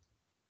know,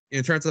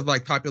 in terms of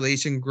like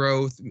population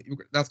growth,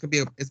 that's gonna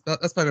be,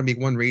 that's probably gonna be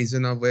one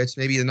reason, of which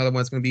maybe another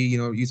one's gonna be, you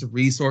know, use of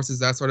resources,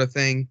 that sort of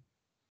thing.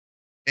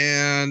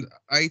 And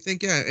I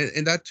think, yeah,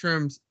 in that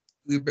terms,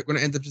 we're going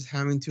to end up just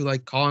having to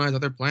like colonize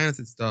other planets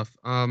and stuff.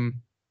 I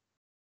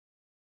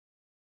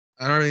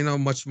don't really know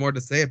much more to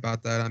say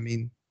about that. I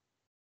mean,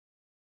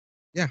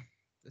 yeah.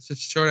 It's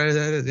just short as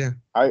that is, yeah.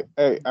 I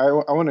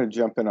want to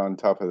jump in on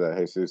top of that,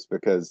 Jesus,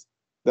 because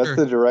that's Sure.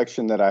 the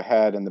direction that I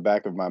had in the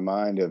back of my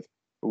mind of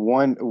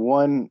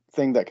one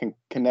thing that can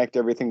connect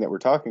everything that we're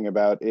talking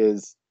about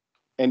is,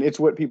 and it's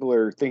what people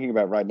are thinking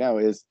about right now,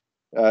 is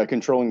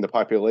controlling the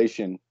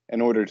population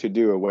in order to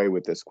do away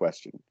with this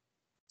question.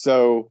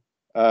 So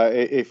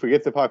if we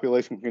get the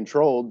population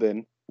controlled,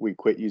 then we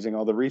quit using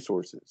all the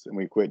resources and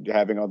we quit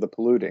having all the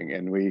polluting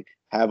and we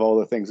have all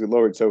the things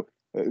lowered. So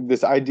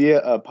this idea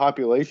of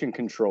population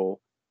control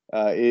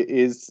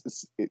is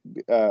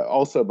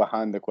also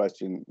behind the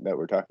question that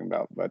we're talking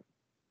about. But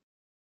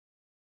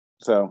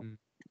so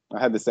I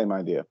had the same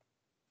idea.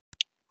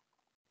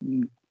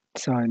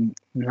 So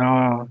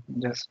no,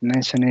 just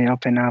mention it,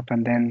 open up,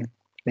 and then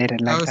leave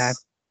it like that.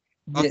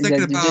 I was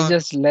thinking about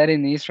Just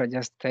letting Isra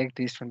just take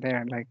this from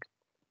there, like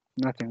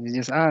nothing. You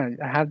just I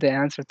have the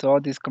answer to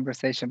all this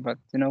conversation, but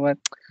you know what?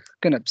 I'm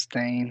gonna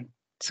abstain.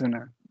 It's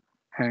gonna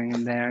hang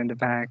in there in the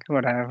back,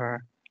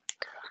 whatever.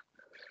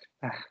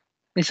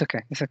 It's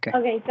okay. It's okay.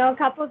 Okay, so a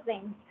couple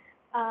things.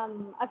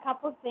 A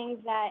couple things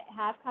that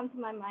have come to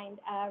my mind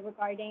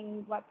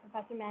regarding what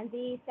Professor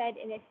Manzi said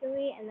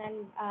initially, and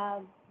then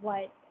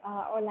what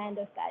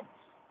Orlando said.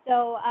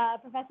 So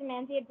Professor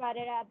Manzi had brought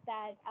it up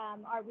that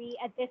are we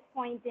at this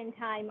point in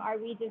time, are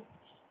we just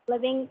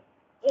living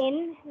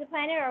in the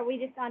planet, or are we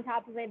just on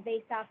top of it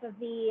based off of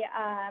the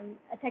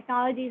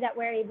technology that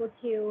we're able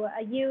to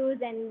use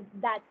and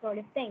that sort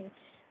of thing?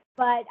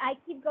 But I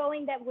keep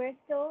going that we're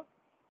still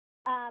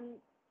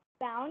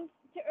bound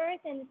to Earth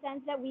in the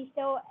sense that we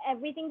still,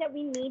 everything that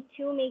we need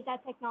to make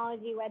that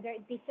technology, whether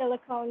it be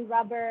silicone,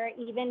 rubber,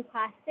 even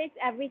plastics,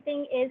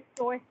 everything is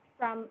sourced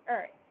from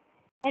Earth.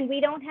 And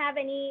we don't have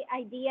any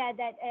idea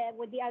that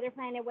with the other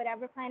planet,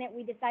 whatever planet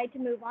we decide to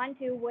move on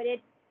to, would it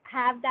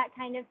have that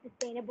kind of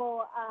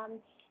sustainable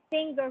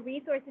things or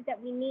resources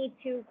that we need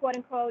to, quote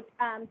unquote,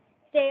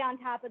 stay on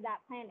top of that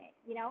planet,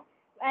 you know?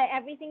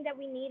 Everything that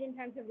we need in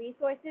terms of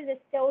resources is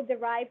still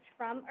derived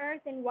from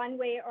Earth in one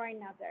way or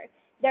another.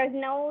 There's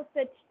no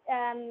such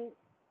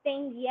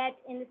thing yet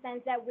in the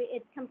sense that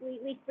it's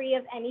completely free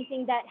of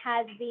anything that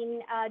has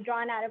been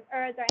drawn out of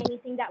Earth or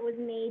anything that was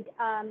made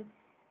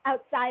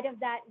outside of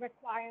that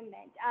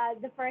requirement.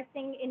 The first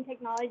thing in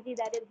technology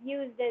that is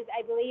used is,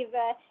 I believe,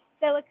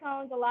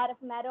 silicones, a lot of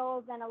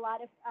metals, and a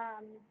lot of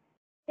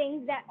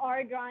things that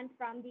are drawn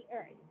from the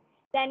Earth.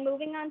 Then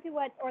moving on to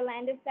what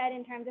Orlando said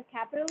in terms of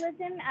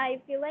capitalism, I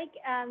feel like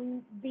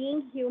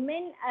being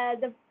human,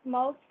 the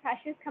most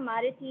precious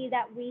commodity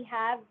that we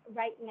have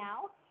right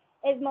now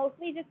is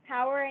mostly just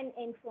power and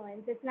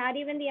influence. It's not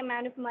even the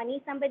amount of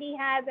money somebody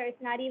has, or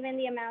it's not even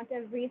the amount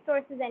of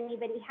resources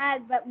anybody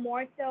has, but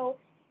more so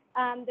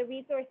the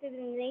resources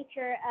and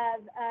nature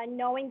of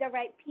knowing the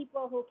right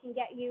people who can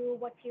get you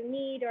what you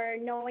need, or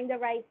knowing the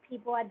right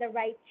people at the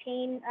right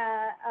chain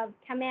of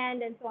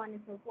command, and so on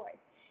and so forth.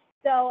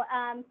 So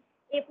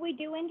if we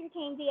do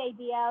entertain the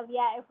idea of,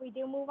 if we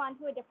do move on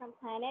to a different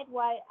planet,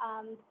 what,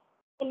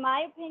 in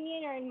my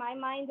opinion, or in my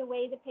mind, the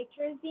way the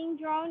picture is being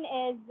drawn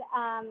is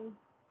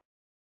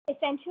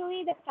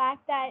essentially the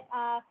fact that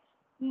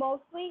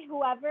mostly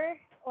whoever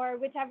or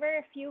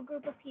whichever few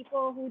group of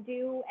people who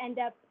do end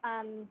up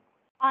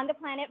on the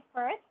planet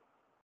first,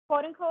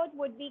 quote unquote,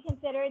 would be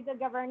considered the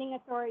governing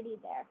authority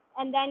there.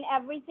 And then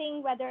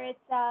everything, whether it's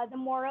the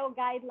moral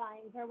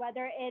guidelines, or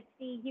whether it's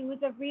the use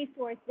of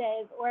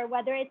resources, or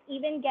whether it's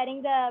even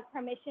getting the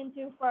permission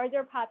to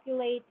further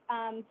populate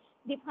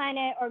the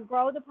planet or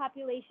grow the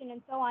population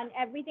and so on,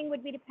 everything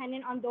would be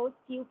dependent on those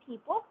few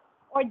people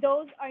or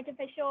those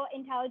artificial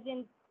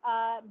intelligence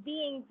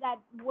beings that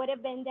would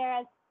have been there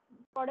as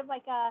sort of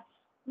like a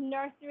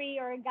nursery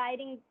or a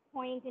guiding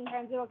point in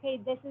terms of, okay,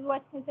 this is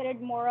what's considered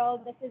moral,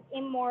 this is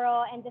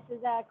immoral, and this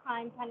is a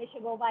crime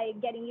punishable by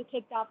getting you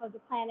kicked off of the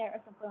planet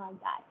or something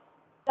like that.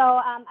 So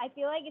I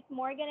feel like it's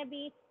more going to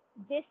be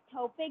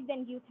dystopic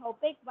than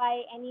utopic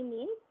by any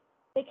means,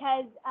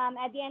 because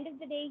at the end of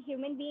the day,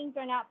 human beings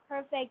are not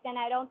perfect, and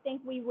I don't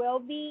think we will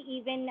be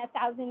even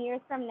 1,000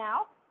 years from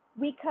now.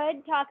 We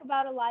could talk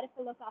about a lot of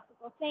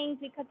philosophical things.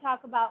 We could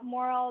talk about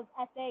morals,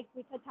 ethics.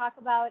 We could talk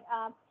about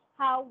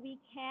how we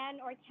can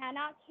or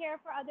cannot care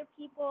for other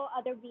people,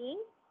 other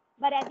beings.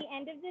 But at the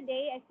end of the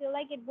day, I feel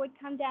like it would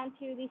come down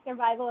to the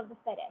survival of the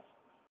fittest.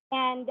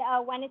 And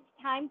when it's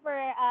time for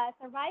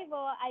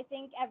survival, I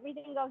think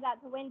everything goes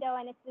out the window,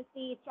 and it's just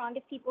the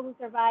strongest people who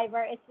survive,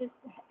 or it's just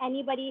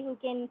anybody who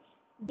can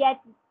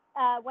get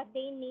what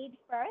they need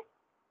first,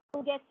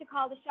 who gets to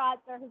call the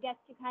shots, or who gets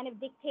to kind of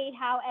dictate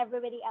how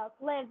everybody else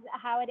lives,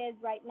 how it is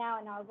right now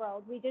in our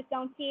world. We just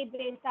don't see it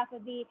based off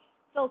of the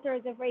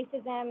filters of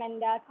racism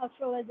and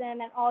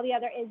culturalism and all the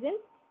other isms.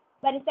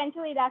 But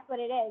essentially, that's what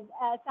it is.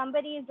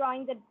 Somebody is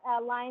drawing the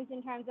lines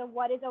in terms of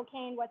what is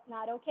okay and what's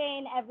not okay.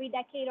 And every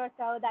decade or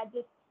so, that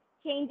just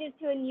changes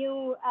to a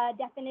new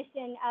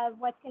definition of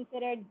what's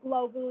considered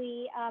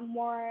globally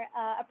more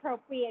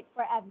appropriate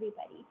for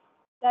everybody.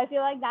 So I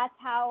feel like that's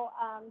how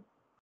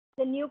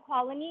the new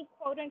colony,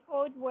 quote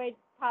unquote, would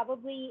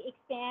probably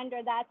expand,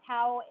 or that's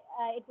how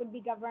it would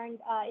be governed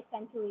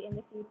essentially in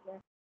the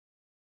future.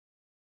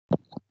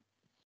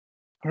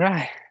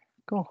 Right.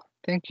 Cool.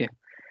 Thank you.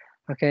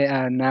 Okay,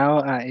 now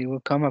it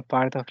will come a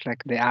part of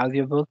like the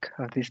audiobook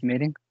of this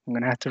meeting. I'm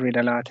gonna have to read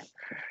a lot.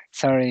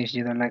 Sorry if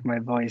you don't like my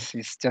voice.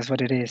 It's just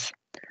what it is.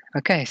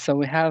 Okay, so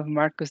we have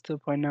Marcus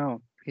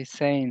 2.0. He's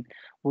saying,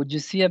 would you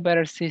see a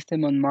better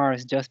system on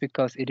Mars just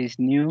because it is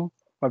new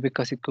or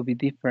because it could be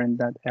different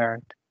than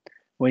Earth?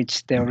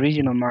 Which the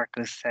original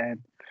Marcus said,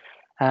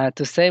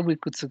 to say we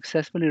could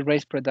successfully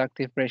raise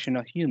productive ration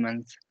of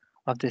humans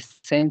of the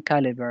same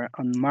caliber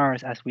on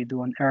Mars as we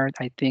do on Earth,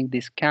 I think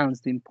discounts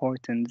the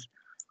importance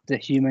of the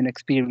human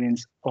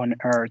experience on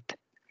Earth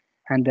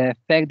and the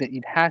effect that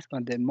it has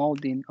on the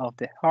molding of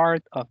the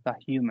heart of a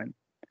human.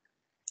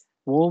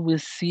 Will we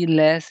see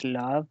less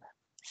love,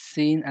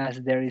 seeing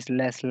as there is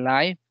less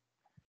life?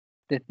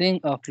 The thing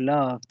of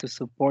love to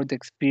support the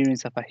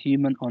experience of a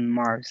human on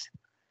Mars.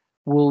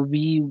 Will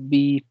we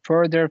be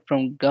further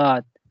from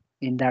God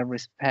in that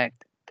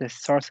respect, the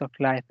source of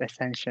life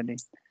essentially?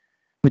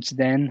 Which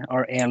then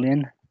our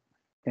alien,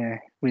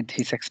 with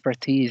his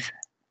expertise,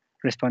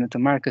 responded to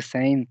Marcus,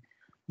 saying,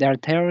 there are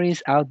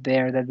theories out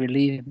there that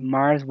believe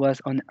Mars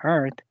was on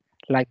Earth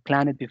like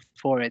planet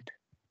before it,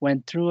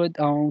 went through its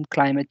own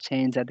climate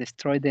change that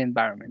destroyed the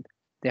environment.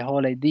 The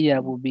whole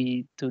idea would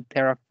be to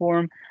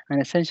terraform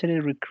and essentially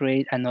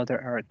recreate another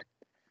Earth.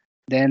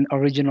 Then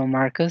original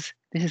Marcus,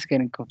 this is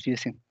getting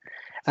confusing.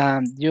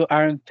 You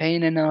aren't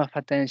paying enough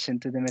attention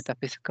to the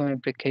metaphysical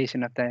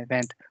implication of the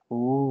event.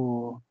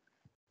 Ooh,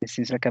 it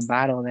seems like a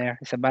battle there.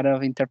 It's a battle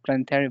of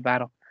interplanetary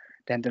battle.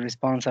 Then the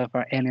response of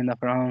our alien of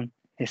our own,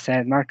 he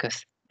said,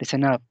 Marcus,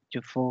 listen up,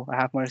 you fool. I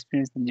have more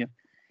experience than you.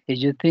 If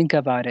you think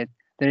about it,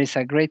 there is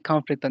a great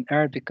conflict on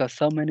Earth because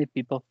so many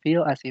people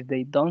feel as if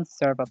they don't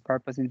serve a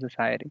purpose in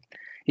society.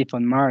 If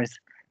on Mars,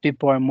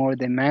 people are more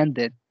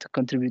demanded to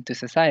contribute to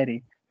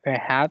society,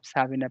 perhaps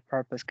having a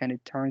purpose can in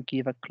turn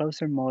give a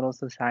closer model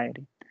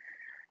society.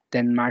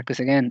 Then Marcus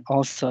again,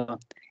 also,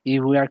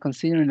 if we are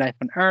considering life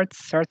on Earth,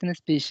 certain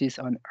species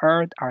on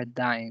Earth are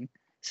dying.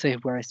 So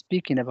if we're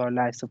speaking about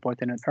life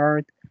supported on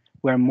Earth,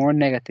 we're more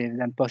negative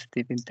than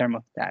positive in terms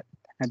of that.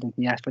 And then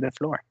he asked for the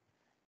floor.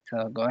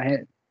 So go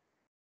ahead.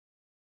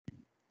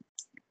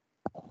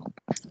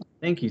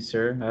 Thank you,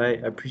 sir.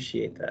 I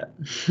appreciate that.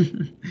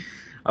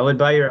 I would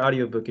buy your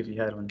audiobook if you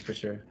had one for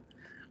sure.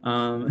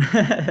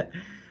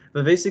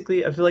 But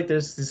basically, I feel like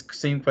there's this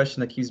same question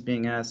that keeps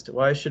being asked.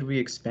 Why should we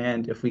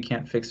expand if we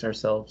can't fix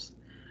ourselves?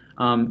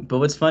 But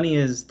what's funny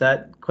is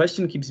that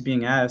question keeps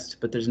being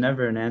asked, but there's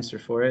never an answer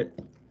for it.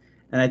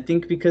 And I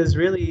think because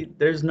really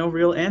there's no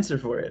real answer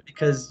for it.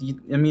 Because,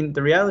 I mean,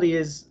 the reality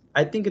is,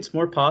 I think it's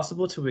more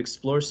possible to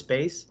explore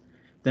space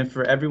than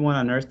for everyone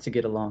on Earth to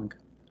get along.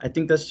 I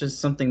think that's just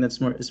something it's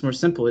more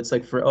simple. It's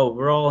like we're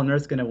all on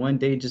Earth gonna one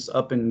day just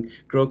up and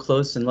grow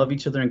close and love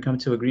each other and come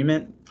to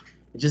agreement.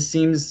 It just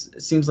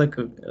seems like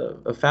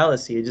a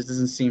fallacy. It just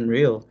doesn't seem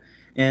real.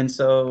 And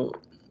so,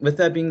 with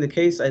that being the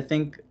case, I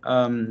think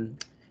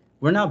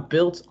we're not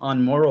built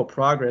on moral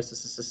progress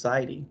as a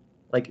society.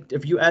 Like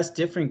if you ask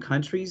different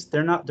countries,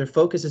 their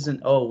focus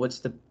isn't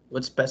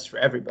what's best for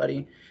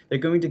everybody. They're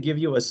going to give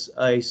you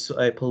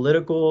a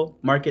political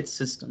market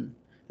system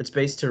that's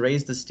based to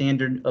raise the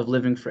standard of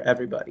living for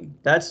everybody.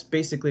 That's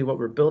basically what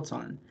we're built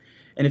on.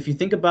 And if you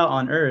think about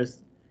on Earth,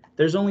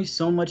 there's only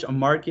so much a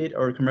market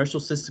or a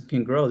commercial system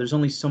can grow. There's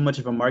only so much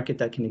of a market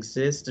that can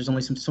exist. There's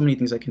only so many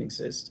things that can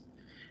exist.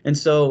 And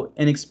so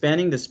in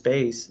expanding the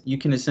space, you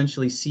can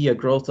essentially see a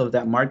growth of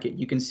that market.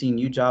 You can see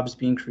new jobs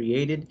being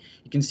created.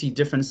 You can see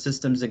different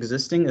systems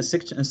existing.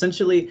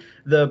 Essentially,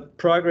 the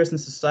progress in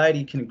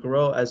society can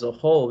grow as a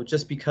whole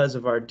just because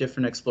of our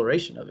different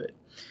exploration of it.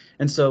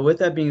 And so with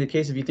that being the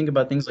case, if you think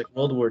about things like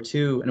World War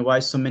II and why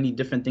so many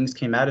different things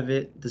came out of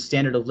it, the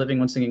standard of living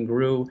once again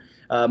grew.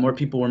 More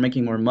people were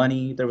making more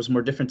money. There was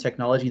more different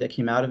technology that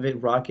came out of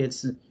it.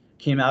 Rockets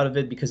came out of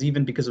it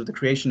because of the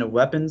creation of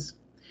weapons.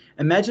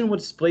 Imagine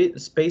what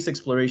space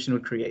exploration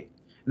would create.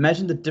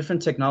 Imagine the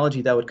different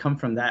technology that would come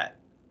from that.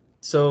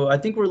 So I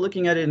think we're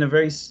looking at it in a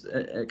very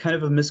kind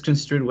of a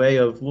misconstrued way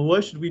of, well,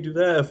 why should we do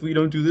that if we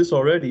don't do this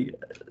already?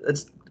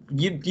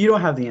 You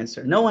don't have the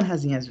answer. No one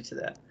has the answer to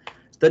that.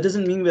 That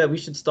doesn't mean that we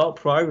should stop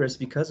progress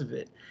because of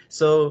it.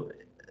 So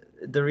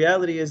the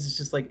reality is it's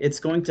just like it's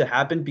going to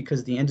happen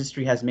because the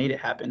industry has made it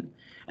happen.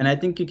 And I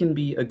think it can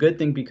be a good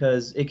thing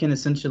because it can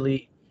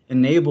essentially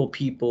enable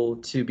people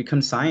to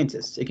become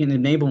scientists. It can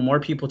enable more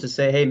people to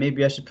say, hey,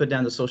 maybe I should put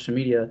down the social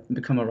media and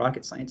become a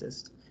rocket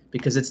scientist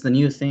because it's the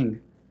new thing.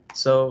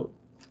 So,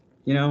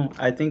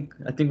 I think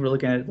we're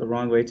looking at it the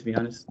wrong way, to be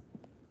honest.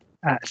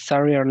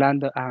 Sorry,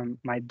 Orlando.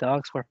 My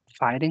dogs were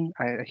fighting.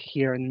 I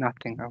hear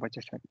nothing of what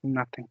you said.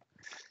 Nothing.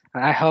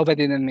 I hope I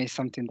didn't miss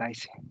something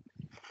dicey.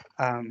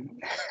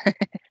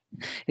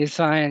 It's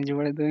fine. You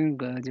were doing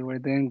good. You were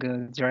doing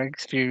good. You're an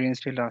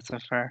experienced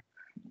philosopher.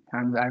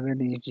 I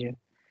believe you.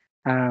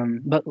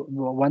 But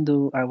one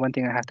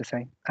thing I have to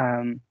say.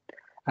 Uh,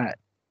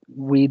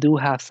 we do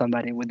have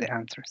somebody with the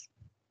answers,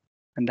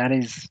 and that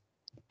is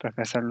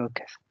Professor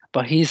Lucas.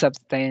 But he's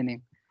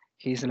abstaining.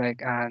 He's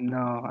like,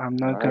 no, I'm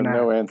not I have gonna.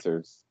 no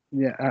answers.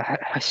 Yeah,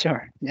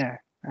 sure. Yeah.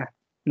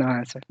 No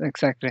answer.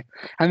 Exactly.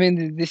 I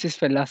mean, this is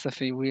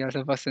philosophy. We are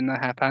supposed to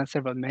not have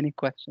answer, but many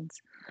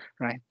questions,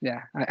 right?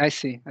 Yeah, I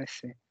see. I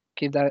see.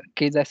 Keep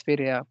that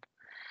spirit up.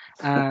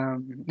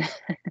 Um,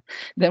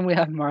 then we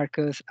have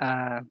Marcus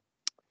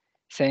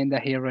saying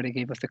that he already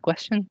gave us the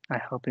question. I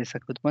hope it's a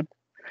good one.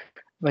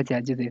 But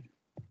yeah, you did.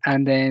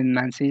 And then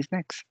Nancy is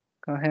next.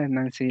 Go ahead,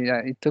 Nancy.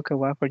 It took a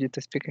while for you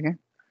to speak again.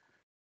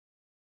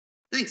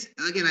 Thanks.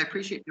 Again, I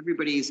appreciate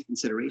everybody's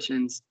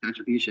considerations,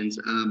 contributions.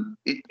 And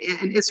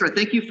Isra,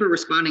 thank you for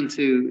responding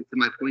to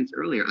my points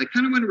earlier. I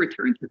kind of want to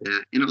return to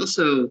that and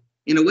also,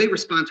 in a way,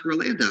 respond to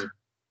Orlando.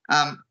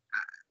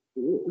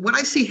 What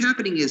I see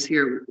happening is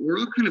here, we're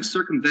all kind of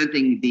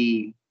circumventing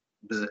the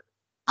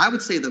I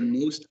would say the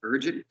most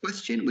urgent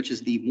question, which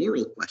is the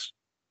moral question.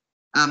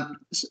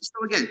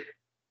 So again,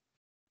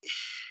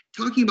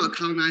 talking about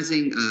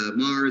colonizing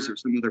Mars or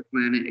some other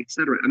planet, et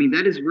cetera, I mean,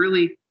 that is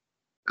really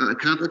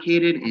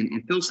complicated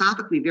and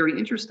philosophically very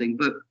interesting.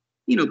 But,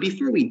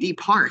 before we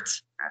depart,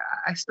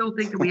 I still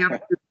think that we have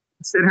to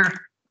consider,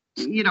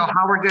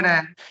 how we're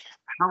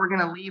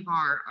gonna leave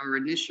our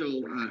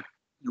initial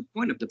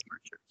point of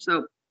departure.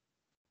 So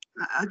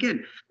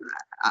again,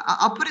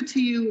 I'll put it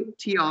to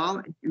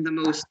y'all in the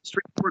most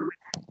straightforward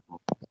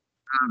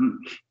way.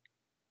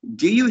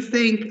 Do you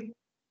think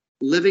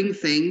living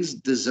things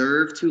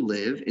deserve to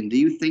live, and do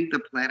you think the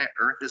planet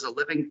Earth is a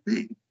living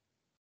thing?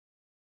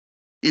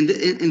 And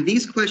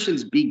these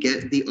questions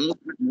beget the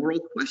ultimate moral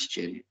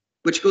question,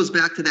 which goes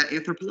back to that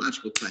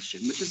anthropological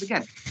question, which is,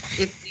 again,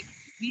 if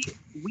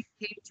we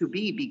came to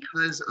be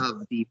because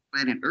of the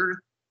planet Earth,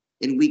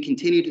 and we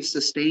continue to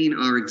sustain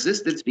our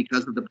existence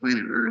because of the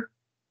planet Earth,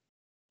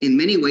 in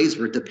many ways,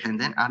 we're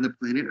dependent on the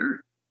planet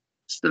Earth.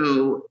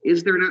 So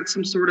is there not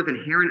some sort of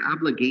inherent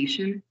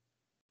obligation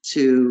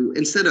to,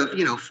 instead of,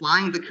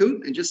 flying the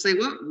coop and just say,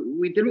 well,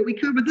 we did what we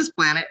could with this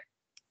planet,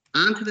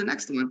 on to the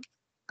next one,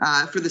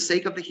 for the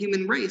sake of the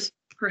human race,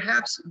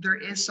 perhaps there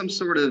is some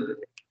sort of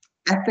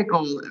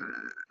ethical,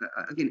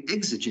 again,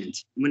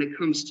 exigent when it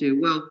comes to,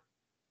 well,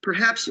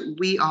 perhaps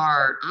we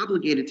are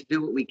obligated to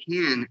do what we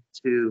can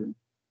to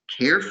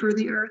care for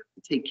the Earth,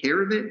 to take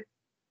care of it,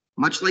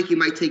 much like you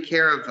might take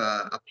care of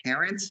a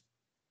parent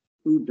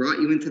who brought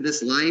you into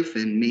this life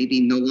and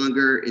maybe no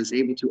longer is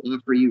able to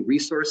offer you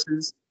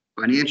resources,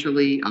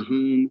 financially, a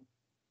home,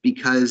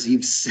 because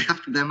you've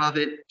sapped them of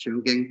it,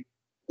 joking,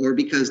 or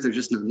because they're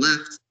just not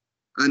left.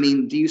 I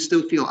mean, do you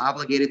still feel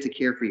obligated to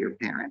care for your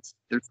parents?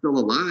 They're still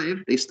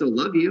alive. They still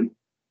love you.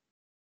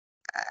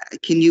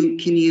 Can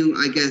you,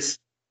 I guess,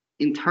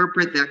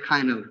 interpret that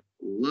kind of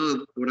love,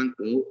 quote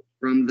unquote,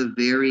 from the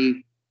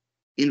very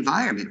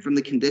environment, from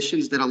the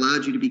conditions that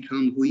allowed you to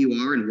become who you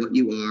are and what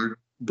you are,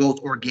 both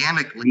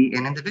organically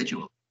and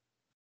individually?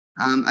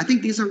 I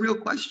think these are real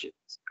questions.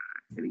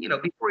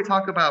 Before we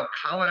talk about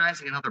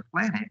colonizing another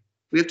planet,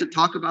 we have to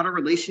talk about our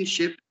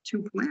relationship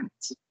to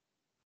planets,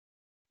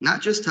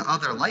 not just to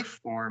other life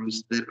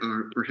forms that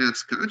are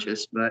perhaps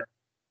conscious, but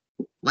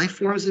life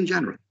forms in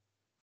general.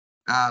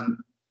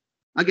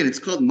 Again, it's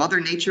called Mother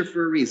Nature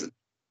for a reason.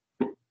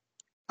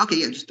 Okay,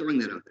 yeah, just throwing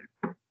that out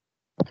there.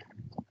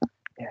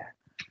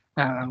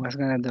 Yeah, I was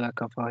gonna do a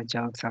couple of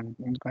jokes. I'm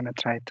gonna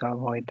try to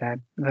avoid that,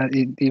 but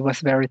it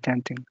was very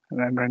tempting.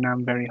 Right now,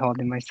 I'm very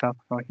holding myself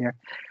over here.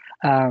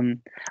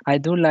 I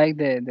do like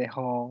the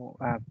whole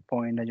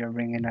point that you're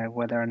bringing up,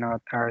 whether or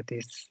not Earth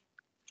is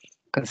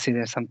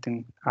considered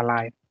something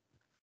alive.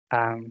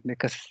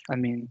 Because I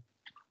mean,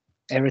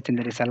 everything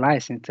that is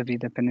alive seems to be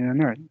dependent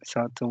on Earth.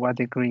 So to what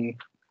degree?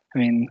 I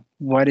mean,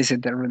 what is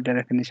it? The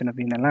definition of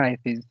being alive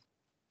is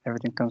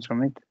everything comes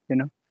from it,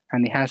 and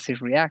it has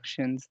its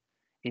reactions.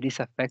 It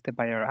is affected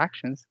by our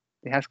actions.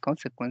 It has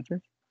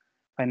consequences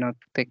by not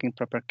taking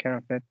proper care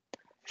of it.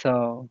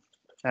 So,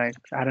 I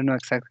don't know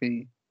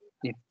exactly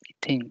if it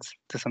thinks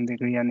to some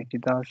degree, and if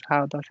it does,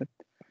 how does it?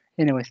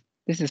 Anyways,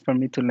 this is for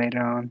me to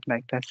later on,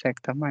 like that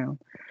sect of my own.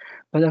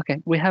 But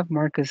okay, we have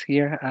Marcus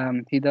here.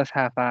 He does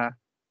have a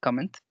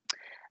comment,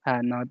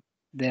 not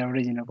the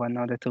original one,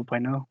 not the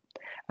 2.0.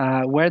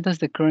 Where does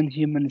the current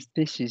human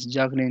species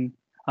juggling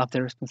of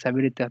the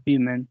responsibility of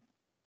human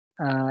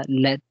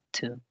led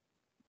to?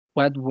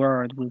 What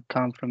word will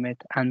come from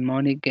it? And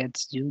money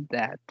gets you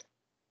that.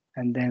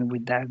 And then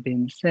with that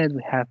being said,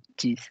 we have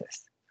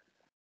Jesus.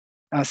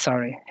 Oh,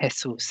 sorry,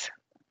 Jesus.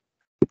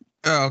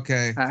 Oh,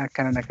 okay.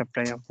 Kind of like a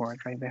play of word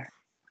right there.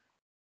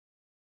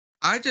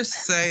 I just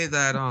say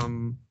that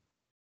in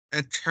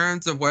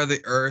terms of whether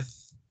the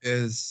Earth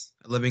is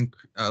a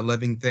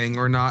living thing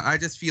or not, I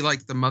just feel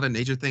like the Mother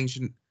Nature thing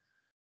shouldn't.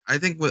 I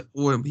think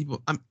when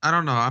people, I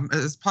don't know,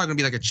 it's probably gonna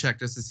be like a check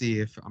just to see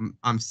if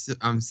I'm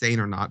sane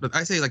or not. But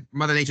I say like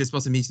Mother Nature is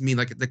supposed to mean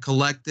like the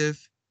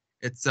collective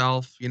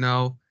itself,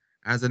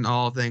 as in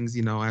all things,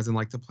 as in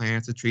like the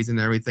plants, the trees, and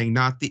everything,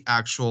 not the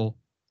actual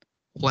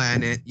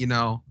planet,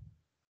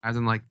 as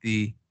in like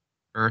the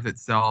Earth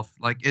itself.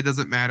 Like it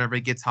doesn't matter if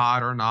it gets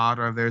hot or not,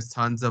 or if there's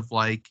tons of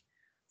like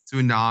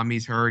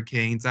tsunamis,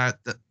 hurricanes. That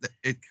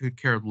it could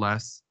care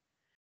less.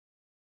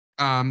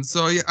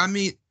 So yeah, I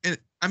mean,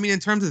 in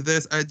terms of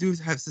this, I do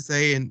have to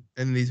say, in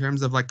the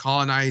terms of like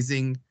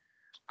colonizing,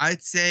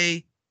 I'd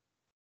say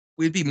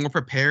we'd be more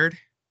prepared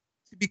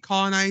to be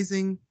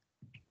colonizing.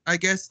 I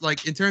guess,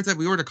 like, in terms of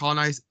we were to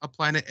colonize a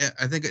planet,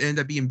 I think it ended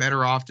up being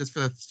better off just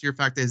for the sheer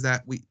fact is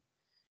that we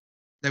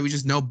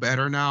just know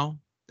better now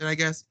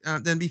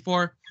than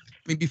before.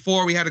 I mean,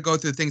 before we had to go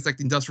through things like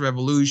the Industrial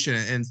Revolution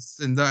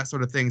and that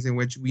sort of things in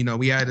which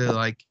we had to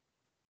like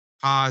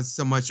cause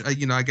so much, I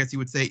guess you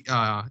would say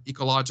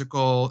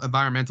ecological,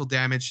 environmental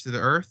damage to the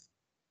Earth.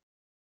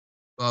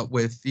 But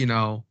with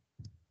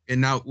and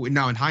now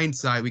in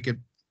hindsight, we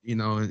could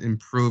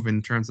improve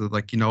in terms of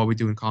like what we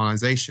do in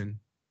colonization.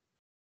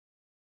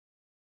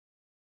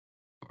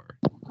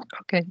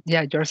 Okay,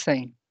 yeah, you're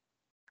saying.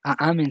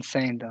 I'm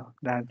insane though.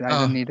 That I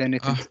don't need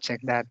anything to check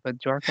that,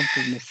 but you're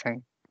completely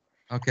sane.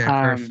 Okay,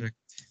 perfect.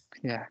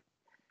 Yeah,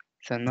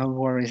 so no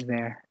worries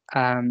there.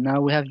 Now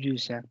we have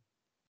Yusha.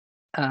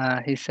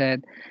 He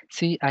said,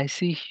 "See, I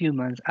see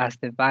humans as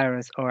the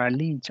virus or a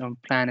leech on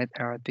planet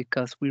Earth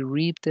because we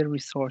reap the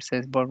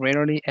resources but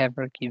rarely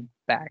ever give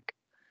back.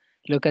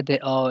 Look at the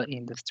oil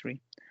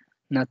industry,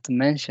 not to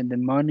mention the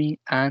money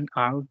and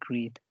our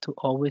greed to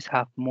always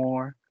have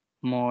more,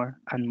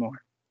 and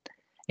more."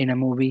 In a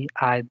movie,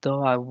 I'm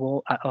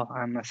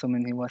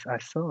assuming it was I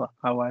saw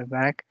a while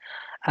back,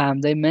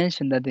 they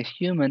mentioned that the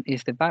human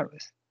is the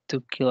virus.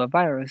 To kill a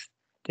virus,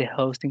 the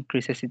host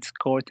increases its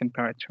core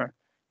temperature.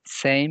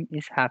 Same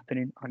is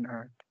happening on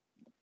Earth.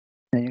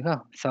 There you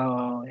go.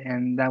 So,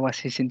 and that was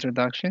his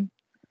introduction,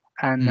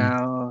 and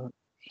now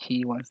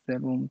he wants the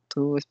room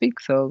to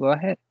speak. So go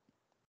ahead.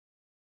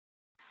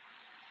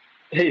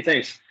 Hey,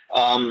 thanks.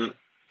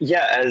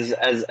 Yeah,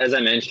 as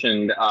I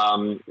mentioned,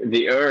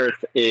 the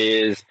Earth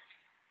is.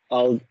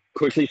 I'll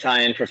quickly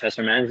tie in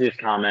Professor Manzi's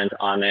comment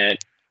on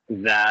it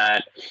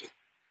that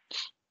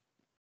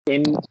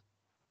in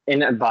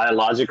a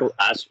biological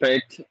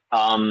aspect,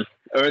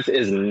 Earth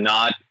is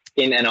not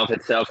in and of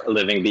itself a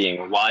living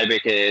being. Why?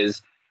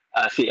 Because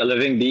see, a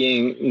living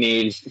being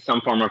needs some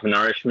form of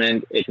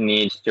nourishment. It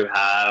needs to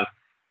have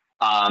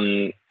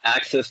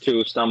access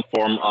to some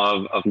form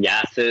of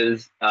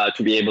gases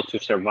to be able to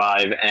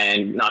survive,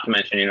 and not to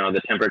mention,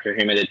 the temperature,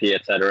 humidity,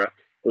 etc.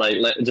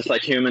 Just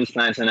like humans,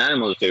 plants, and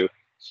animals do.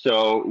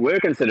 So we're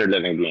considered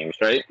living beings,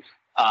 right?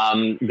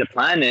 The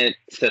planet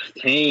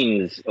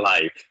sustains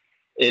life.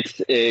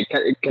 It's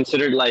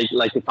considered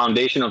like the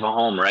foundation of a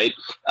home, right?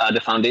 The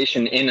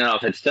foundation in and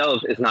of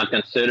itself is not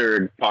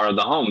considered part of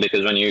the home,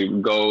 because when you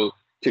go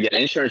to get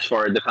insurance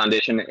for it, the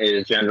foundation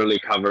is generally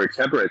covered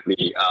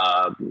separately,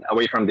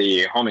 away from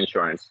the home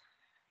insurance.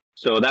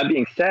 So that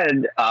being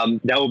said,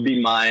 that would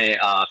be my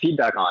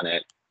feedback on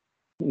it.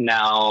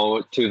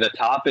 Now, to the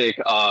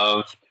topic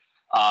of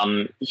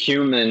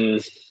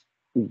humans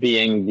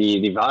being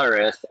the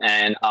virus,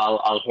 and I'll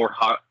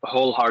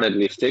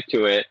wholeheartedly stick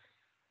to it,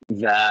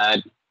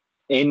 that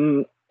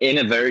in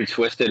a very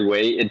twisted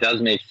way, it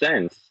does make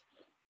sense.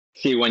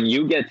 See, when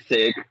you get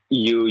sick,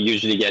 you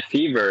usually get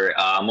fever.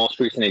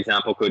 Most recent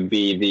example could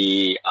be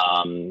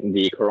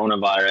the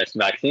coronavirus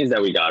vaccines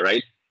that we got,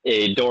 right?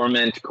 A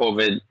dormant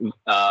COVID,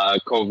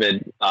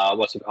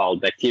 what's it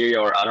called, bacteria,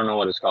 or I don't know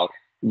what it's called.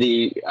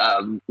 The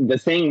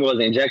thing was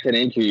injected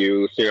into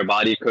you so your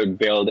body could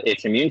build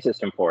its immune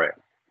system for it,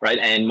 right?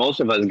 And most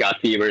of us got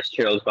fevers,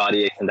 chills,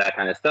 body aches, and that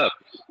kind of stuff.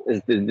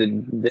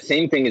 The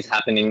same thing is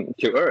happening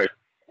to Earth,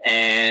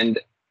 and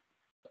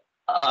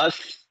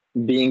us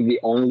being the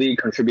only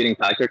contributing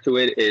factor to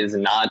it is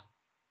not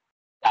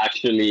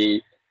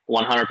actually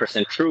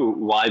 100% true.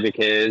 Why?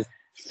 Because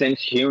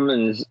since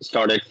humans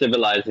started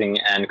civilizing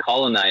and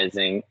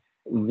colonizing,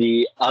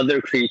 the other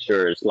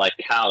creatures like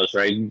cows,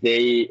 right?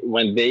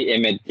 When they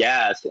emit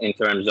gas in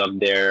terms of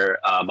their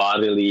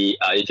bodily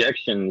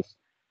ejections,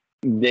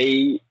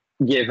 they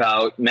give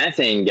out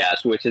methane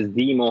gas, which is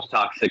the most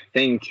toxic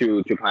thing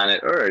to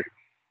planet Earth.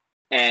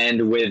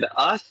 And with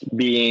us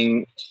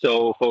being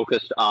so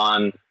focused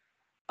on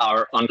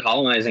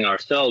colonizing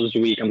ourselves,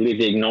 we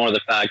completely ignore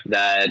the fact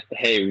that,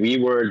 hey, we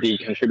were the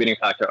contributing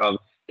factor of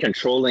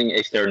controlling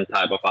a certain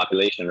type of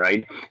population,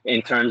 right?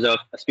 In terms of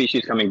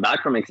species coming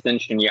back from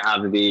extinction, you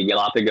have the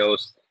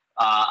Galapagos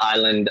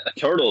island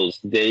turtles.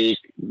 They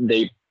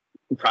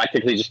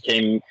practically just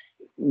came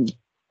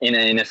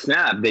in a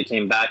snap. They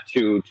came back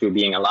to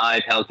being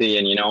alive, healthy,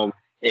 and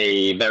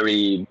a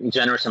very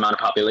generous amount of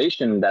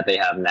population that they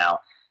have now.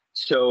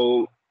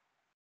 So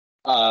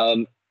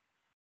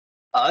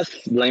us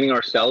blaming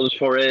ourselves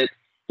for it,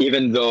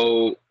 even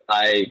though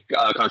I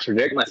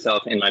contradict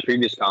myself in my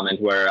previous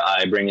comment where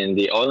I bring in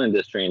the oil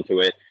industry into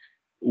it,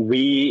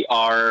 we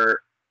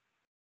are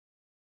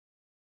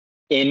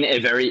in a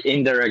very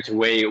indirect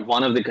way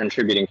one of the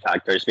contributing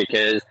factors,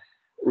 because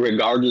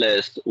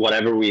regardless,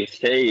 whatever we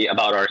say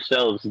about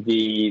ourselves,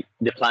 the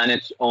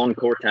planet's own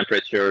core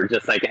temperature,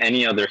 just like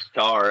any other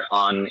star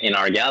in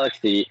our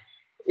galaxy,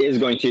 is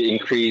going to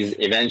increase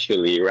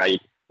eventually, right?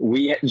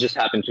 We just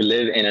happen to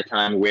live in a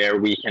time where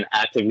we can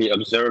actively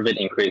observe it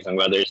increasing,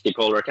 whether it's the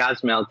polar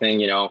caps melting,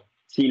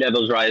 sea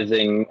levels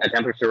rising,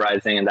 temperature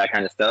rising, and that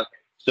kind of stuff.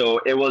 So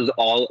it was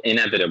all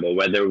inevitable,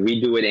 whether we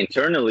do it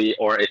internally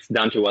or it's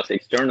done to us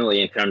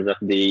externally, in terms of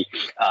the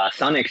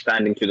sun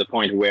expanding to the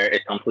point where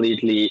it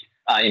completely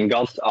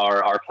engulfs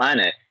our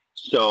planet.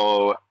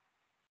 So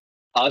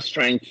us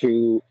trying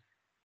to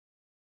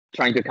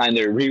kind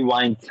of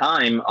rewind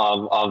time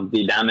of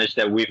the damage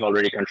that we've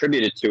already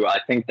contributed to, I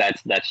think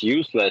that's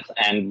useless.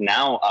 And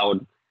now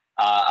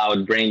I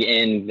would bring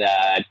in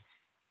that,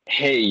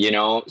 hey,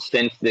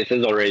 since this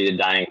is already a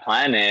dying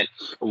planet,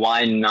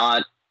 why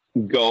not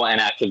go and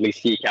actively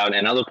seek out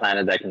another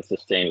planet that can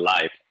sustain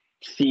life?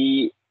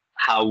 See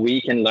how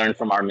we can learn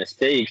from our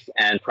mistakes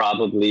and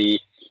probably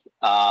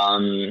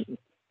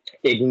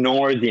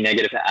ignore the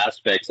negative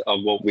aspects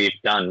of what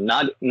we've done.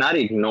 Not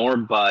ignore,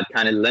 but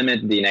kind of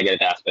limit the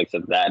negative aspects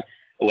of that.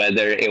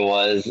 Whether it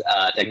was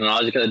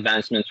technological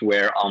advancements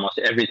where almost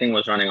everything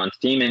was running on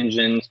steam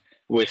engines,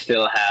 we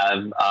still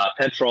have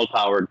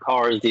petrol-powered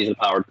cars,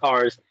 diesel-powered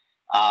cars,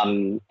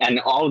 and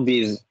all of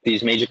these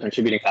major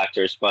contributing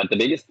factors. But the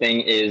biggest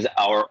thing is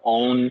our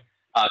own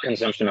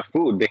consumption of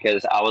food,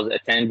 because I was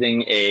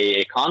attending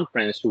a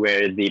conference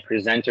where the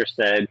presenter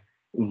said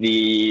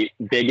the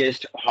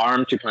biggest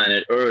harm to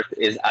planet Earth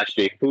is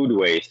actually food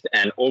waste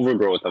and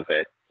overgrowth of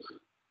it.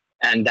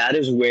 And that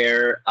is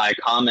where I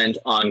comment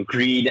on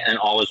greed and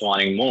always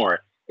wanting more.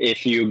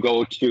 If you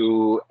go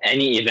to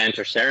any event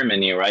or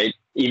ceremony, right,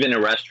 even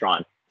a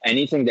restaurant,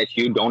 anything that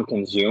you don't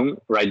consume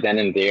right then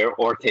and there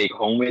or take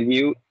home with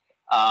you,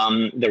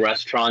 the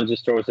restaurant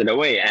just throws it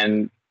away.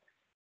 And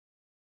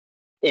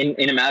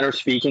in a matter of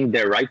speaking,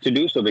 they're right to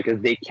do so,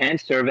 because they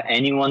can't serve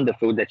anyone the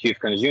food that you've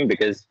consumed,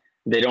 because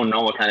they don't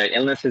know what kind of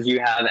illnesses you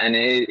have, and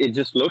it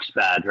just looks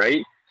bad,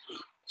 right?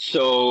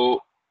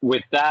 So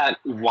with that,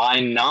 why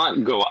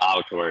not go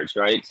outwards,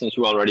 right? Since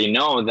you already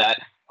know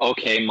that,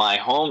 okay, my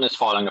home is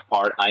falling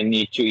apart, I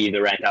need to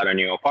either rent out a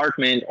new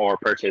apartment or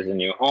purchase a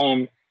new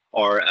home,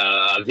 or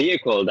a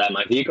vehicle, that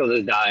my vehicle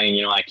is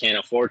dying, I can't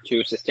afford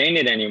to sustain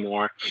it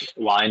anymore.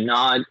 Why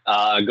not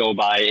go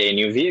buy a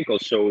new vehicle?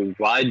 So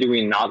why do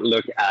we not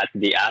look at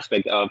the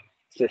aspect of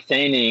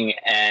sustaining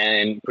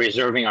and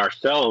preserving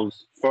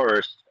ourselves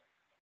first,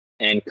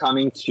 and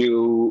coming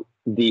to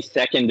the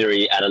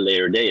secondary at a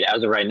later date?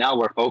 As of right now,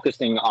 we're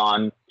focusing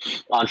on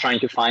trying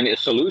to find a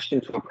solution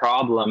to a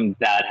problem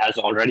that has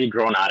already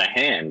grown out of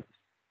hand.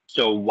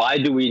 So why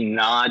do we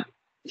not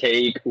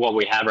take what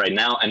we have right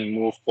now and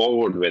move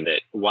forward with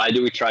it? Why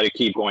do we try to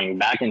keep going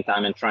back in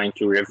time and trying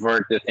to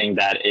revert the thing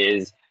that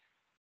is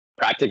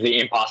practically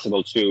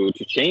impossible to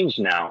change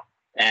now?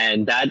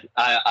 And that,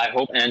 I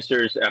hope,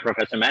 answers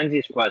Professor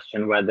Manzi's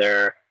question,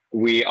 whether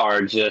we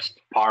are just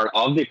part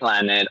of the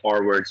planet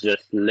or we're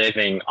just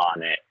living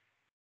on it.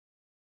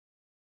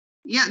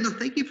 Yeah, no,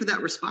 thank you for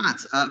that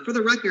response. For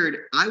the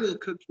record, I will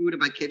cook food in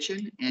my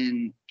kitchen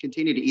and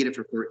continue to eat it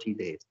for 14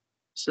 days.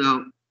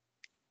 So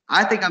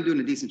I think I'm doing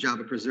a decent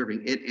job of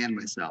preserving it and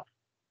myself,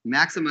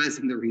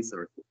 maximizing the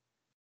resources.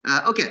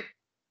 Okay.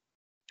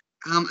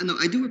 No,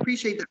 I do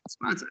appreciate that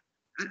response.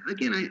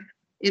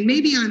 And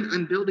maybe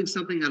I'm building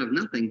something out of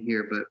nothing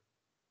here, but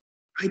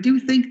I do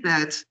think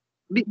that,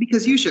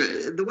 because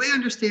Yusha, the way I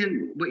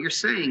understand what you're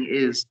saying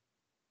is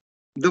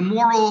the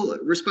moral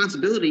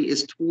responsibility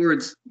is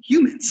towards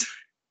humans.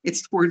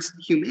 It's towards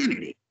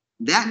humanity.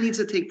 That needs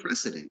to take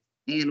precedent.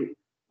 And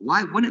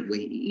why wouldn't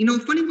we? A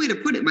funny way to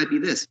put it might be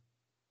this.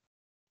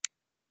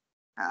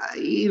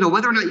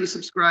 Whether or not you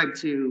subscribe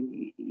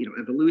to,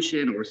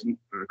 evolution or some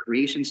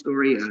creation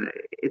story,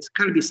 it's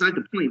kind of beside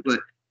the point. But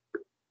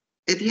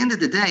at the end of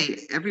the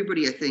day,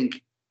 everybody, I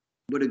think,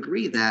 would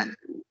agree that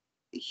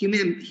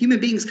human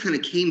beings kind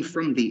of came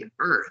from the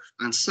earth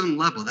on some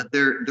level, that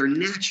they're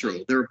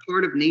natural, they're a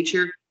part of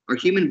nature. Our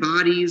human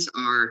bodies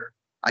are,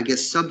 I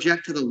guess,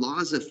 subject to the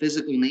laws of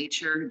physical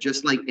nature,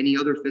 just like any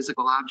other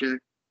physical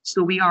object.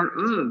 So we are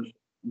of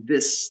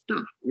this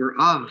stuff, we're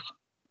of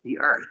the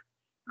earth.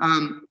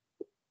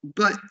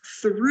 But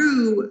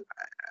through,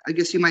 I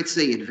guess you might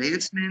say,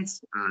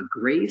 advancements,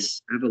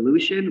 grace,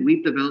 evolution,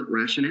 we've developed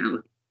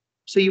rationality.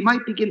 So you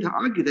might begin to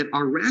argue that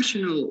our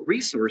rational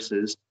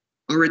resources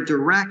are a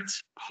direct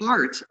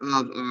part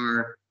of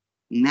our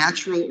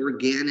natural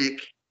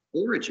organic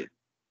origin.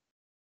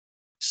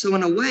 So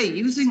in a way,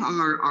 using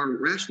our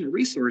rational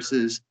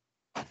resources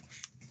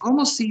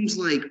almost seems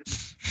like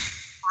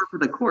par for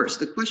the course.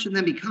 The question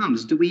then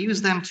becomes, do we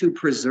use them to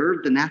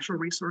preserve the natural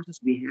resources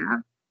we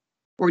have?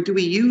 Or do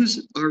we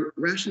use our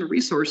rational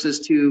resources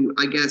to,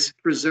 I guess,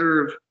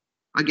 preserve,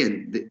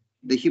 again,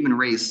 the human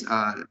race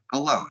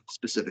alone,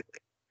 specifically?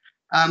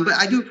 But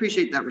I do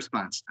appreciate that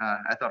response.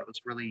 I thought it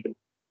was really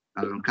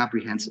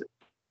comprehensive.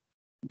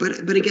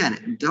 But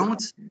again,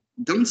 don't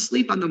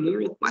sleep on the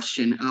moral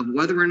question of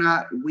whether or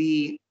not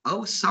we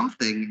owe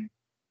something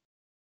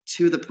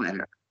to the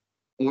planet,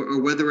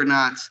 or whether or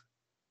not,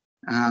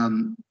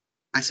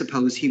 I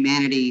suppose,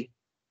 humanity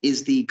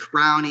is the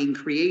crowning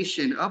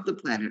creation of the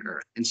planet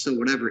Earth, and so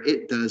whatever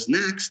it does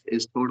next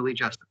is totally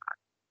justified.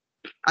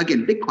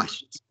 Again, big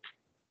questions.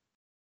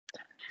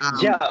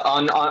 Yeah.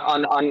 On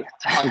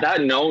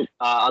that note,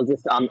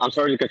 I'm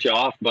sorry to cut you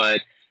off, but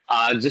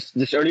just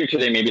earlier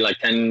today, maybe like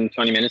 10,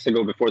 20 minutes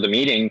ago before the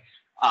meeting,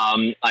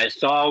 I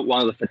saw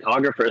one of the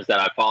photographers that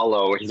I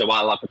follow. He's a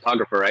wildlife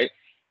photographer, right?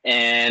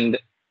 And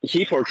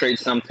he portrayed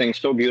something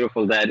so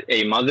beautiful that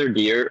a mother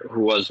deer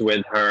who was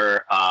with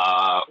her,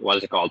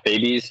 what's it called,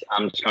 babies?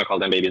 I'm just gonna call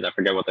them babies. I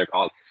forget what they're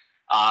called.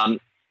 Um,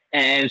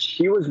 and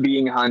she was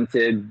being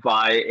hunted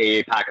by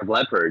a pack of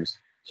leopards.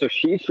 So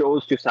she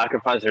chose to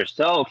sacrifice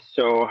herself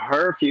so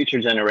her future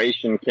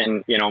generation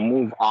can,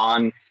 move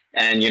on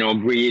and,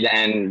 breed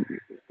and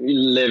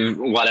live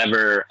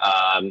whatever,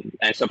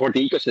 and support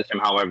the ecosystem,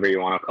 however you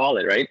want to call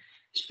it, right?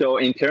 So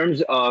in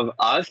terms of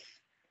us,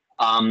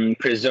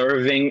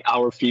 preserving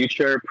our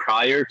future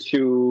prior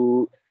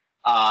to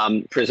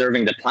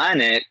preserving the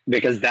planet,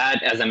 because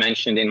that, as I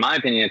mentioned, in my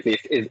opinion at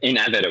least, is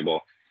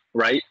inevitable,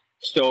 right?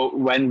 So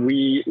when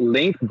we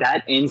link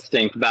that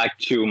instinct back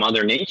to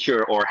Mother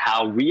Nature or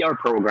how we are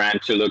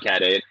programmed to look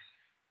at it,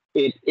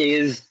 it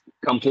is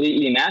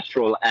completely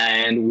natural,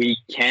 and we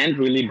can't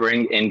really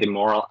bring in the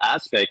moral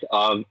aspect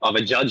of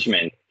a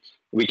judgment.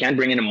 We can't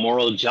bring in a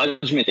moral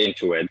judgment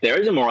into it. There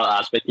is a moral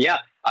aspect. Yeah,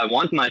 I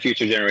want my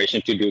future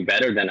generation to do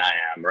better than I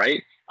am,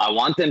 right? I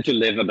want them to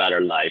live a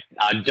better life.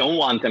 I don't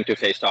want them to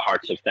face the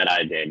hardships that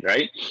I did,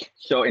 right?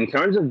 So in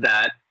terms of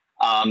that,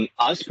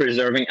 us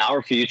preserving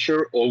our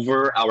future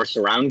over our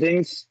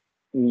surroundings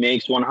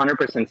makes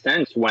 100%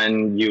 sense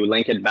when you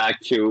link it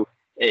back to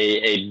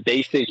a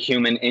basic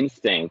human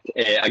instinct.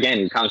 Again,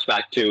 it comes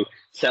back to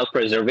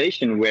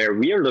self-preservation, where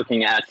we are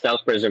looking at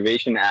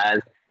self-preservation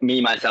as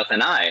me, myself,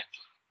 and I.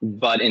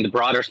 But in the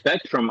broader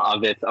spectrum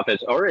of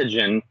its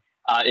origin,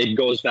 it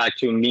goes back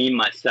to me,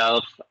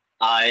 myself,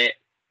 I,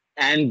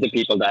 and the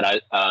people that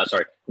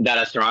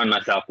I surround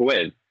myself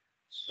with.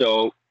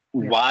 So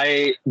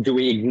why do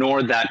we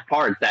ignore that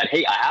part? That,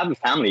 hey, I have a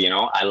family,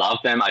 I love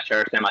them, I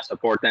cherish them, I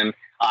support them,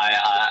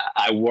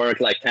 I work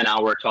like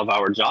 10-hour,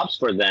 12-hour jobs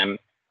for them.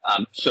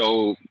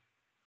 So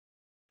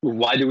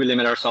why do we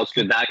limit ourselves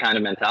to that kind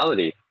of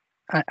mentality?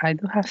 I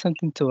do have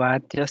something to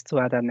add, just to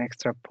add an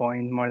extra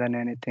point more than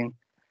anything.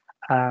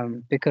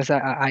 Because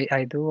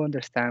I do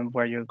understand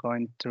where you're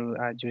going through,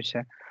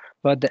 Yusha,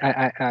 but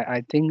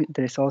I think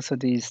there's also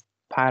this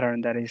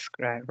pattern that is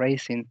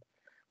raising,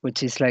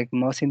 which is like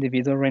most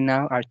individuals right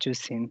now are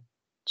choosing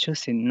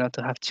not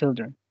to have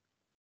children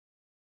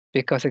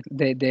because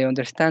they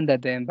understand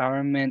that the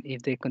environment,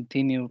 if they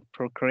continue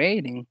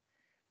procreating,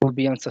 will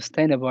be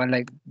unsustainable, and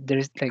like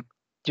there's like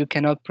you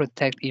cannot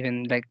protect,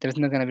 even like there's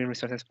not gonna be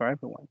resources for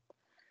everyone.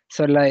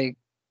 So like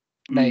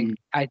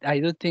I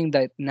do think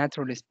that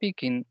naturally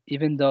speaking,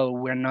 even though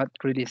we're not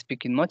really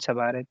speaking much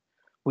about it,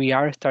 we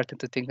are starting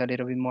to think a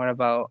little bit more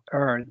about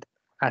Earth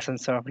as some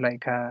sort of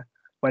like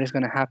what is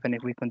going to happen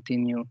if we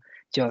continue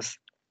just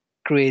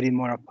creating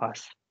more of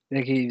us.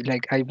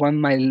 Like I want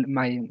my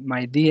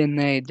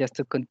DNA just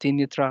to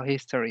continue throughout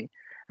history,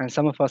 and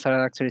some of us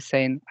are actually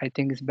saying I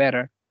think it's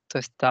better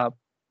to stop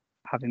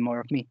having more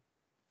of me,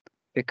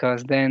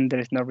 because then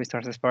there's no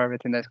resources for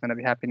everything that's going to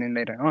be happening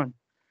later on.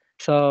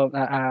 So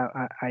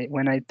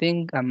when I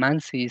think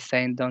Mansi is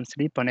saying don't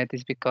sleep on it,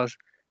 is because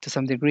to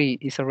some degree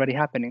it's already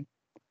happening,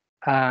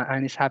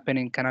 and it's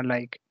happening kind of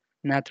like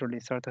naturally,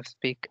 sort of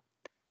speak,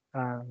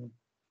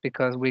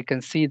 because we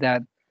can see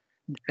that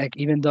like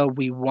even though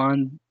we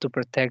want to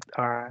protect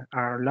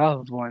our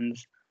loved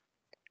ones,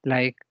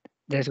 like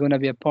there's gonna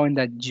be a point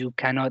that you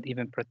cannot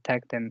even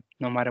protect them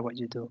no matter what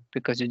you do,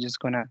 because you're just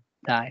gonna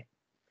die.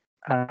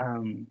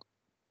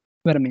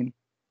 But I mean,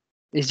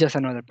 it's just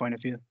another point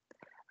of view.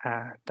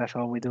 That's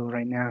all we do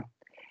right now.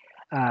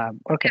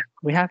 Okay,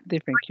 we have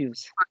different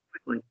cues.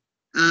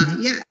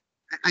 Yeah,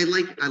 I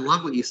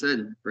love what you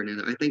said,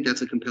 Fernando. I think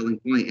that's a compelling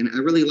point, and I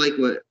really like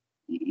what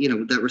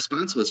that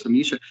response was from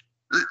Yusha.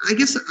 I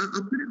guess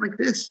I'll put it like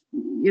this.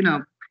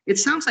 It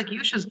sounds like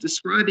Yusha's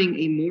describing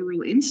a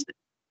moral instinct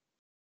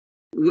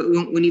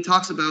when he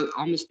talks about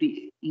almost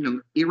the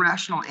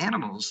irrational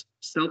animals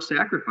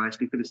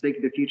self-sacrificing for the sake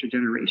of the future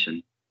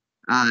generation.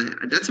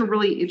 That's a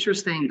really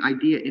interesting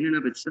idea in and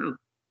of itself.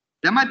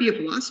 That might be a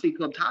philosophy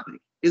club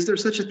topic. Is there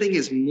such a thing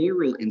as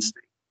moral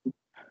instinct?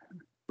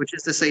 Which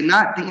is to say,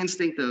 not the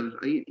instinct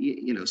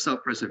of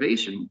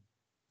self-preservation,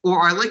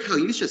 or I like how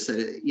you just said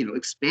it,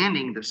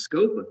 expanding the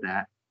scope of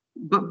that,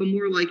 but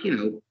more like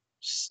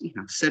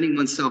setting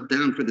oneself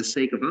down for the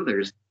sake of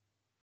others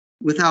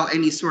without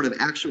any sort of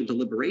actual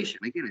deliberation.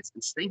 Again, it's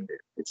instinctive;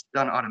 it's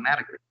done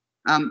automatically.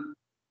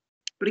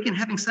 But again,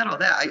 having said all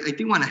that, I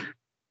do want to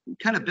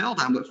kind of build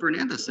on what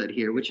Fernando said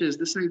here, which is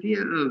this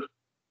idea of,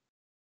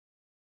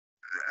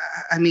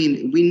 I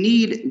mean, we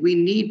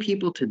need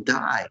people to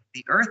die.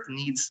 The Earth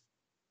needs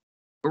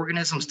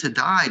organisms to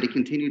die to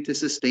continue to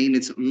sustain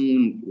its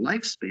own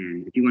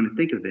lifespan, if you want to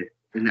think of it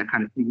in that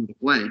kind of figurative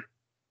way.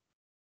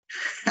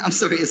 I'm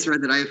sorry,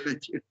 Isra, that I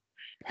offend you.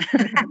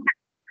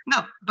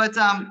 No, but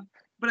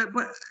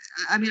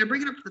I mean, I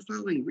bring it up for the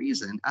following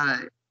reason.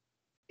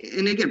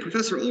 And again,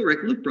 Professor Ulrich,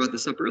 Luke brought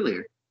this up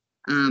earlier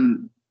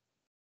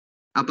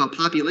about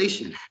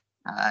population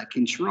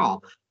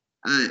control.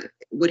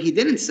 What he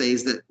didn't say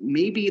is that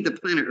maybe the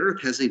planet Earth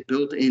has a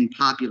built-in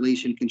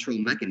population control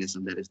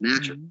mechanism that is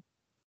natural.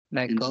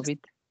 Like COVID?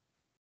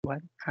 What?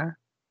 Huh?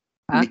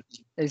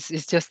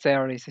 It's just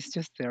theories. It's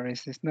just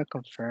theories. It's not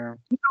confirmed.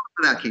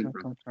 Where that came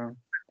from. Confirmed.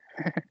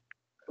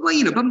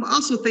 well, but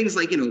also things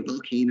like,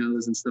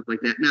 volcanoes and stuff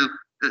like that. Now,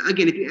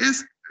 again, if you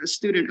ask a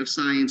student of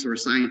science or a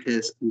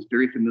scientist who's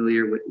very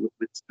familiar with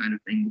this kind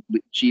of thing,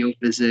 with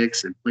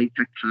geophysics and plate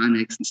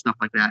tectonics and stuff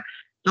like that,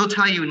 they'll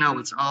tell you, no,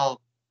 it's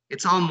all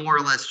more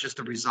or less just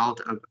a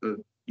result of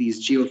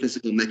these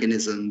geophysical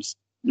mechanisms.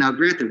 Now,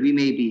 granted, we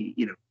may be,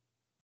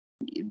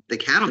 the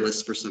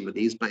catalyst for some of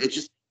these, but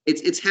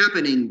it's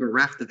happening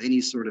bereft of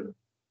any sort of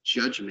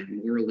judgment,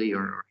 morally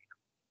or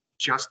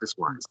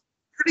justice-wise.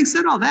 Having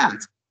said all that,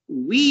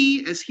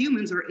 we as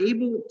humans are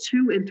able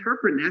to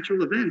interpret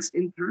natural events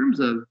in terms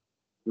of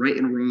right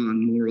and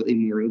wrong, moral,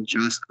 immoral,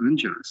 just,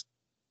 unjust.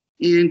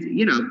 And,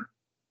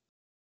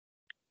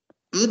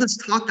 all this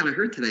talk that I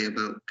heard today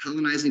about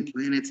colonizing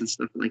planets and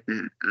stuff like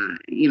that,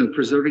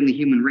 preserving the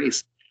human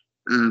race,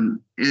 and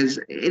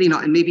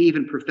maybe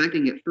even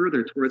perfecting it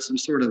further towards some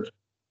sort of,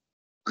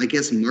 I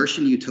guess,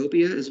 Martian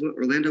utopia is what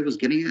Orlando was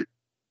getting at.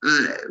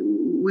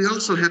 We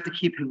also have to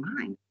keep in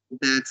mind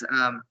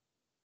that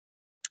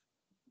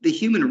the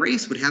human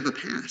race would have a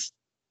past.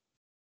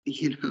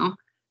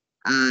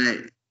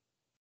 The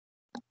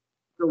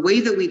way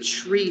that we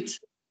treat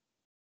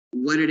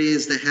what it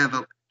is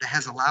that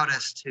has allowed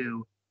us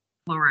to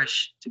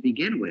flourish to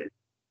begin with,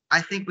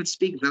 I think would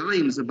speak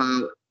volumes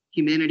about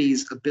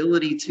humanity's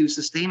ability to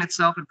sustain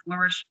itself and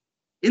flourish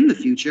in the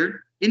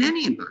future in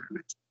any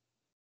environment.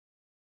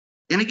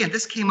 And again,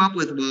 this came up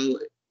with, we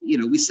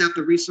sap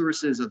the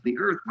resources of the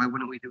earth, why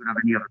wouldn't we do it on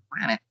any other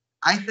planet?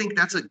 I think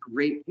that's a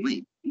great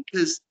point,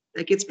 because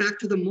that gets back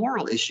to the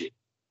moral issue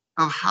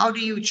of how do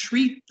you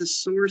treat the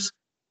source?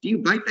 Do you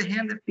bite the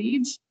hand that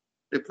feeds?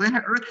 The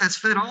planet Earth has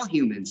fed all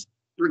humans,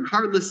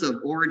 regardless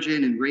of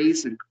origin and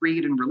race and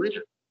creed and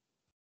religion.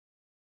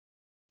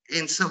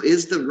 And so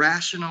is the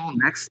rational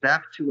next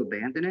step to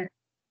abandon it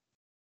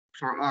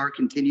for our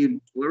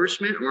continued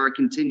flourishment or our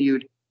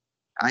continued,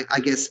 I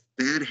guess,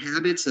 bad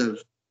habits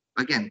of,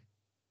 again,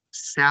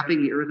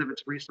 sapping the earth of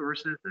its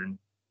resources? And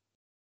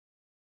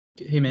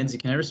hey, Manzi,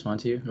 can I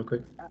respond to you real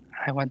quick?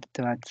 I wanted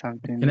to add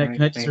something.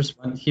 Can I just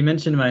respond? He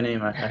mentioned my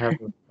name. I have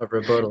a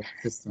rebuttal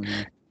system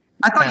here.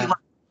 I thought you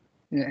liked.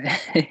 What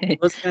I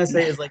was going to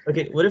say is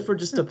okay, what if we're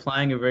just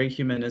applying a very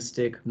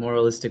humanistic,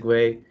 moralistic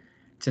way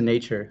to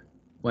nature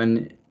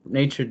when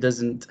nature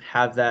doesn't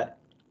have that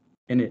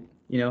in it?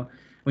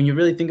 When you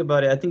really think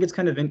about it, I think it's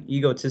kind of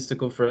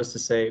egotistical for us to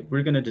say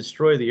we're going to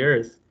destroy the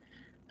earth.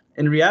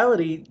 In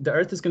reality, the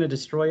earth is going to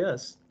destroy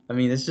us. I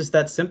mean, it's just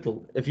that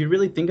simple. If you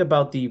really think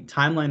about the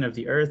timeline of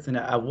the earth, and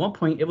at one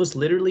point it was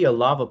literally a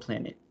lava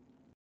planet.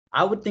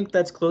 I would think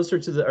that's closer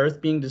to the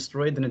earth being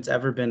destroyed than it's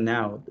ever been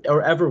now,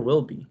 or ever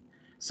will be.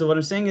 So what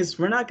I'm saying is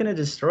we're not going to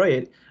destroy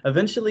it.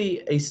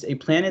 Eventually, a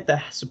planet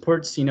that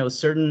supports,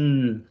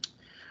 certain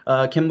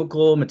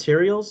chemical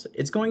materials,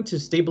 it's going to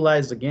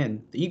stabilize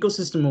again. The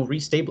ecosystem will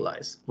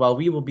restabilize while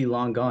we will be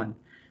long gone.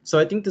 So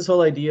I think this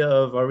whole idea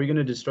of are we going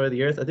to destroy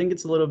the earth? I think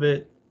it's a little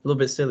bit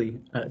silly,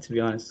 to be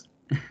honest.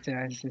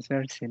 Yeah, it's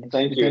very silly.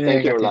 Thank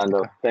you,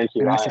 Orlando. Thank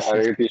you. I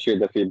really appreciate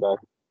the feedback.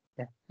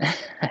 Yeah.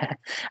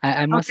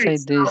 I must say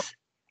this,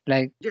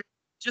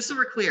 just so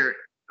we're clear.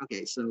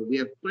 Okay, so we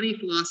have plenty of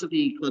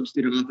philosophy club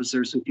student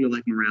officers who feel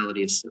like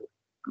morality is silly.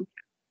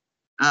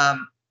 Okay.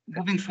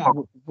 Moving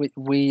forward.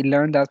 We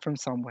learned that from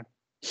someone.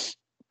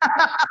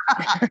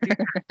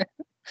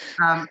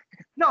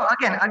 No,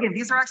 again,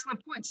 these are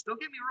excellent points. Don't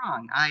get me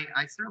wrong. I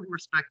certainly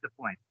respect the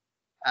point.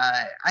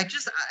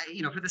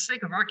 For the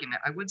sake of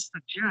argument, I would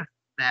suggest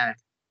that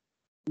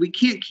we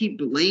can't keep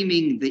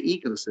blaming the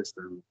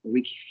ecosystem.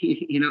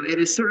 At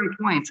a certain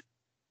point,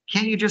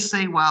 can't you just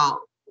say,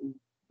 well,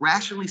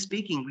 rationally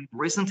speaking, we've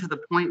risen to the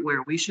point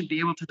where we should be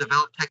able to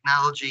develop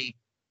technology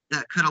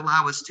that could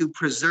allow us to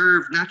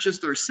preserve not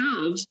just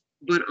ourselves,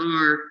 but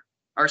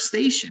our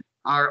station,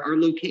 our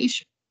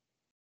location,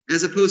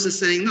 as opposed to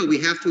saying, no, we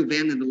have to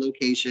abandon the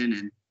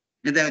location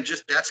and then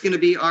that's going to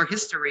be our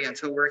history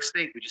until we're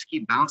extinct. We just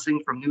keep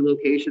bouncing from new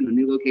location to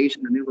new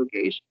location to new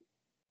location.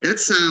 That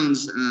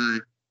sounds, I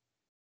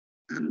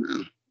don't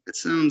know, that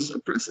sounds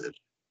oppressive.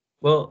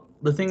 Well,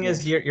 the thing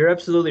is, you're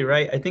absolutely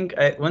right. I think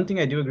one thing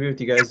I do agree with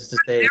you guys is to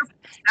say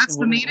that's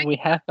the meaning. We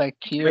have a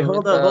queue. Wait,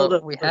 hold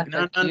up. We have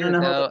a queue.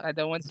 No, I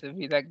don't want to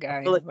be that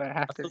guy.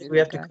 We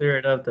have to clear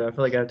it up, though. I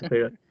feel like I have to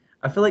clear it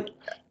up.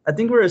 I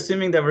think we're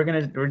assuming that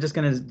we're just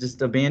gonna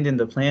abandon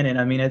the planet.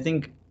 I mean, I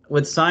think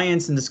with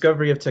science and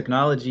discovery of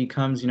technology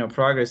comes,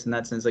 progress in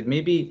that sense. Like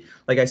maybe,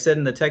 like I said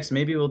in the text,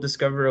 maybe we'll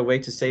discover a way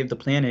to save the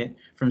planet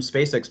from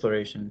space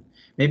exploration.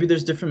 Maybe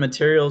there's different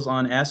materials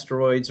on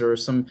asteroids or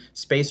some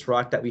space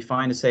rock that we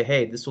find to say,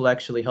 hey, this will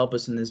actually help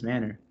us in this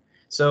manner.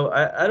 So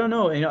I don't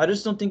know. I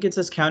just don't think it's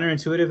as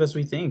counterintuitive as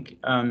we think.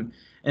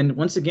 And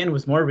once again,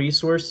 with more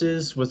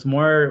resources, with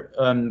more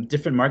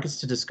different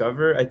markets to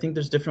discover, I think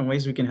there's different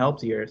ways we can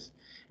help the Earth.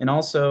 And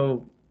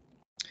also,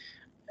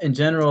 in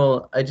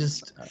general, I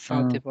just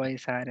salty boy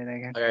is at it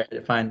again. All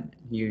right, fine.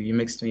 You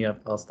mixed me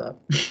up. I'll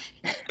stop.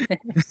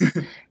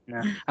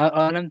 No,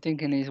 all I'm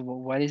thinking is,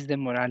 what is the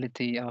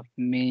morality of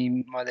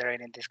me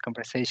moderating this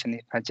conversation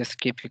if I just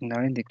keep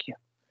ignoring the queue?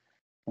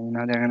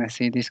 They're gonna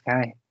see this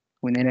guy.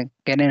 We need to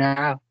get him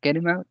out. Get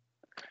him out.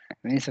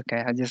 It's okay.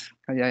 I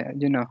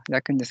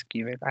can just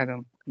give it. I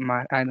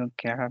don't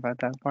care about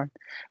that part.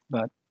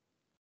 But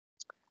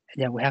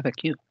yeah, we have a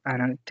queue,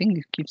 and I think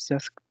it keeps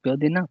just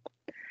building up.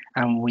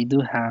 And we do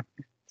have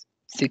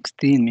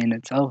 16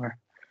 minutes over.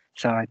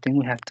 So I think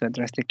we have to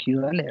address the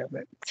queue a little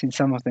bit, since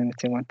some of them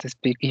still want to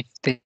speak, if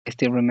they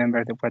still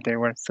remember what they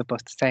were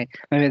supposed to say.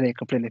 Maybe they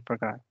completely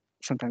forgot.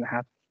 Sometimes that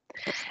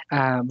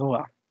happens. But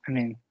well, I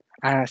mean,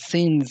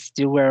 since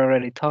you were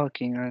already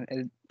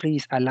talking,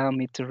 please allow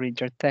me to read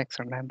your text,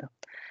 Orlando,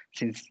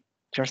 since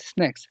yours is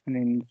next. I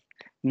mean,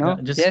 no,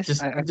 No, just yes,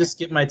 just okay. just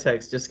skip my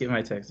text. Just skip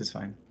my text. It's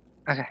fine.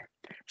 Okay.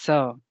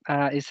 So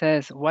it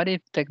says, what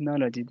if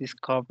technology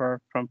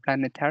discovered from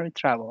planetary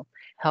travel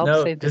helps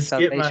No, save the just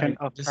skip salvation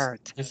mine. of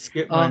Earth? Just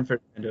skip Oh, mine,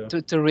 Fernando.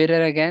 to read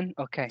it again?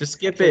 Okay. Just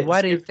skip So it.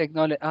 what if Skip.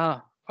 technology?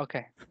 Oh,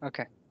 okay,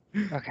 okay,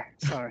 okay.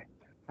 Sorry,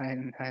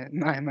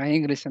 my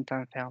English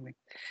sometimes fail me.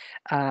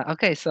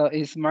 Okay. So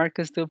is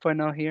Marcus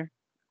 2.0 here?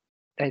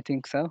 I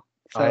think so.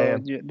 I So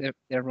am.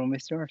 the room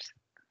is yours.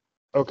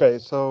 Okay,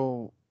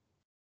 so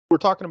we're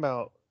talking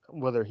about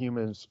whether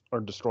humans are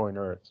destroying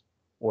Earth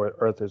or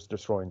Earth is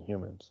destroying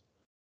humans.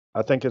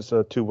 I think it's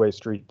a two-way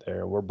street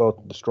there. We're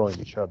both destroying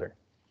each other.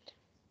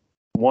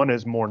 One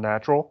is more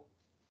natural,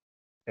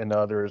 and the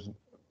other is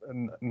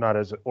not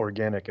as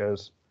organic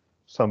as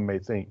some may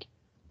think.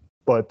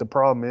 But the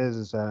problem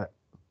is that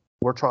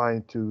we're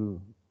trying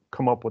to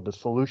come up with a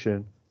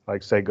solution,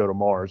 like say go to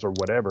Mars or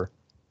whatever.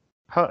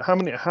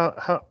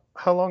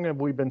 How long have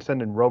we been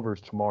sending rovers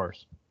to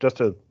Mars just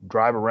to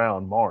drive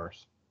around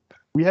Mars?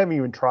 We haven't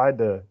even tried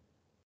to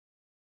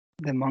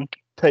The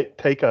monkey.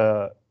 take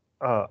a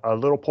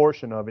little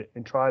portion of it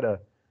and try to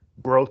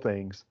grow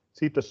things.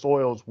 See if the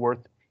soil is worth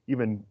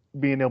even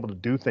being able to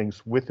do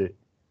things with it.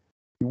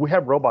 We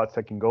have robots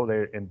that can go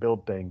there and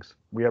build things.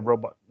 We have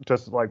robots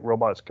just like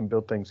robots can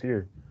build things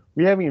here.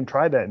 We haven't even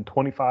tried that in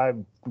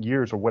 25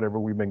 years or whatever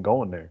we've been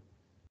going there.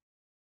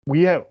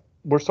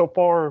 We're so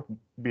far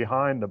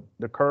behind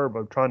the curve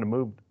of trying to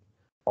move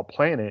a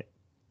planet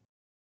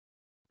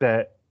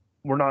that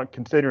we're not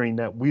considering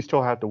that we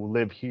still have to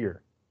live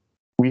here.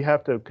 We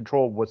have to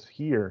control what's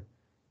here.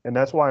 And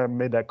that's why I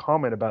made that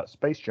comment about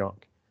space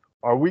junk.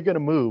 Are we going to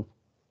move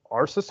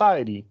our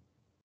society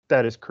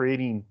that is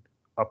creating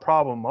a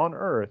problem on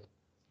Earth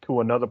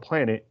to another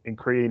planet and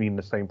creating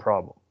the same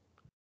problem?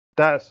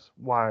 That's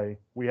why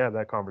we have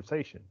that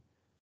conversation.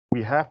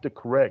 We have to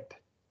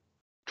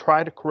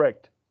try to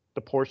correct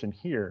the portion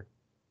here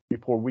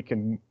before we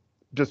can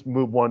just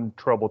move one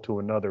trouble to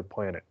another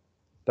planet.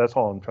 That's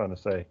all I'm trying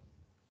to say.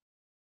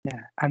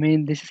 Yeah. I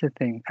mean, this is the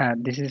thing.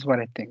 This is what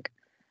I think.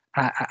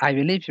 I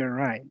believe you're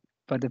right,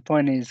 but the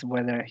point is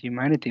whether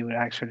humanity will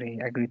actually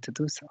agree to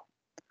do so.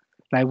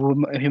 Like, will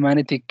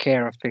humanity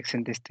care of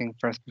fixing this thing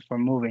first before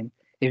moving?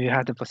 If you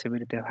have the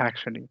possibility of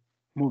actually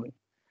moving.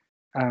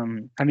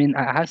 I mean,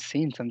 I have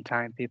seen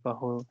sometimes people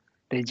who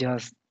they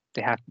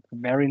have a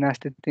very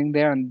nasty thing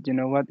there, and you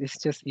know what? It's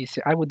just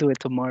easy. I would do it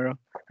tomorrow,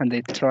 and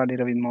they throw a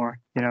little bit more,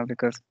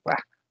 because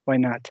why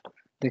not?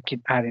 They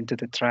keep adding to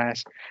the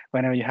trash.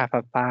 Whenever you have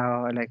a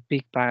pile, like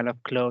big pile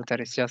of clothes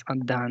that is just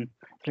undone,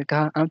 it's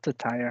like, I'm too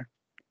tired.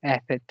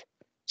 F it.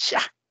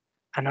 Sha!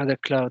 Another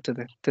cloth to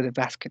the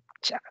basket.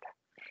 Sha!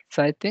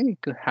 So I think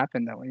it could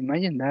happen that way.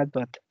 Imagine that,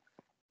 but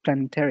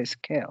planetary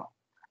scale.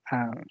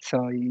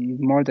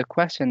 More the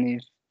question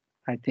is,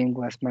 I think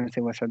what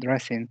Marcy was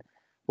addressing,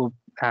 will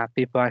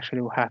people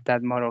actually will have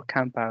that moral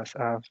compass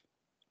of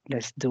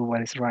let's do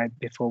what is right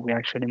before we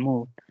actually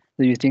move?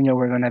 Do you think that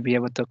we're going to be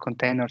able to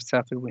contain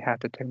ourselves if we have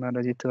the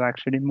technology to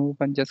actually move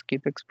and just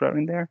keep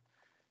exploring there?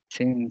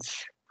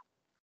 Seems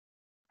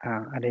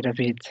a little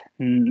bit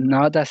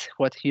not as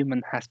what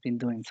human has been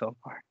doing so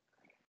far.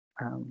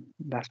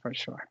 That's for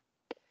sure.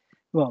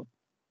 Well,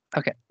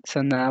 okay,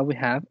 so now we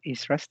have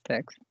Isra's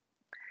text.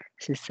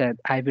 She said,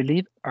 I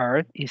believe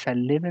Earth is a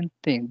living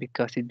thing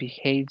because it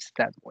behaves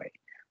that way,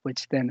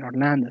 which then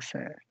Orlando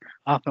said.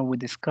 Often we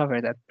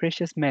discover that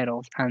precious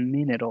metals and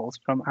minerals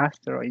from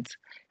asteroids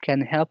can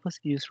help us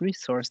use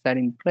resources that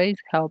in place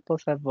help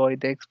us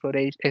avoid the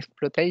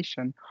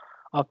exploitation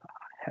of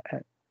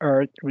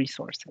Earth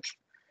resources.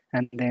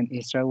 And then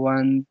Isra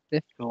won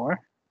the floor,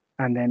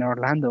 and then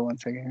Orlando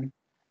once again.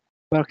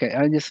 But okay,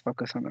 I'll just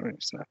focus on the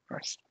Isra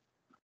first.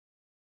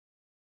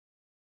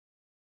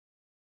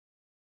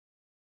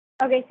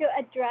 Okay, to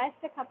address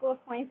a couple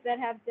of points that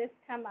have just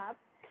come up,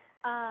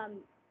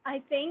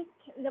 I think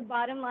the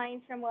bottom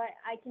line, from what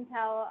I can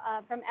tell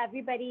from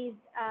everybody's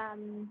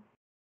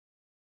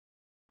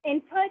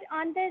input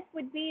on this,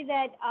 would be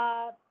that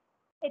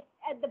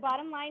the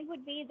bottom line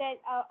would be that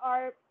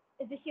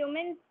the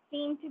humans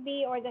seem to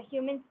be, or the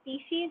human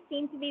species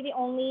seem to be the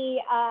only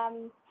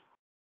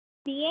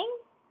being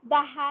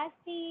that has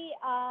the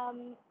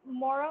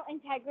moral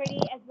integrity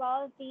as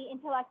well as the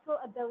intellectual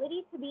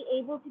ability to be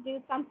able to do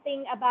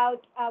something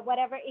about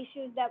whatever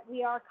issues that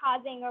we are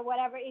causing, or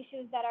whatever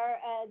issues that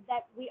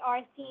we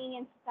are seeing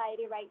in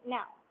society right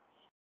now.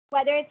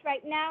 Whether it's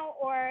right now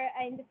or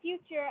in the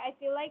future, I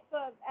feel like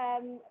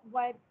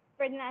what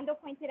Fernando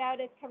pointed out,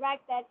 is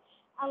correct that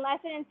unless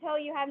and until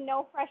you have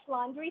no fresh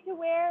laundry to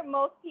wear,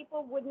 most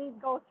people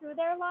wouldn't go through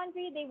their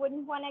laundry. They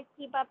wouldn't want to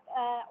keep up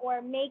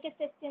or make a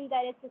system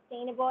that is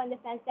sustainable in the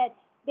sense that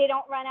they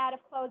don't run out of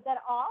clothes at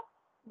all.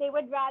 They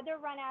would rather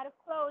run out of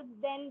clothes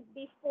than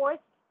be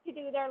forced to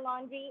do their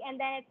laundry, and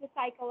then it's a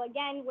cycle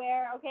again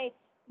where, okay,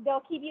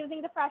 they'll keep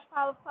using the fresh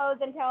pile of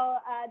clothes until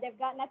they've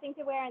got nothing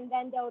to wear, and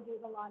then they'll do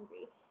the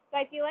laundry. So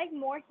I feel like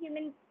more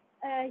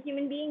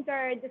human beings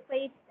are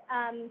displaced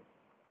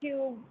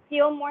to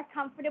feel more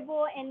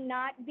comfortable and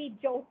not be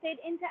jolted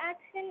into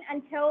action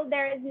until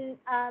there is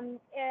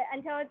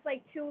until it's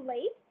like too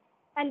late.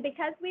 And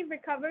because we've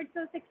recovered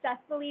so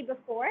successfully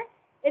before,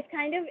 it's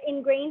kind of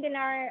ingrained in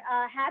our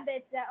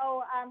habits that,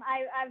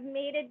 I've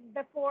made it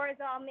before,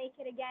 so I'll make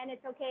it again.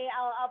 It's okay.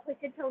 I'll push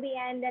it till the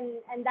end,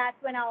 and that's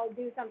when I'll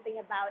do something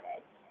about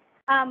it.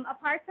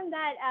 Apart from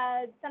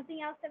that,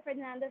 something else that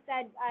Fernando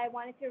said, I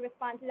wanted to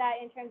respond to that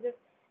in terms of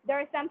there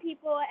are some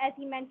people, as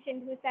he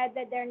mentioned, who said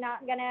that they're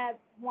not going to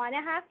want to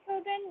have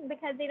children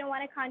because they don't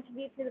want to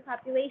contribute to the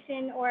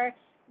population, or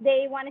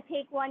they want to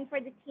take one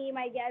for the team,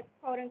 I guess,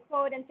 quote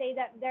unquote, and say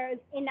that there's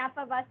enough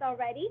of us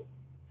already.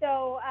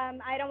 So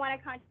I don't want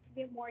to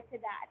contribute more to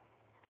that.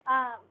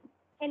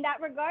 In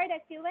that regard, I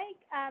feel like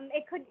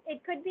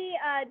it could be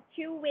a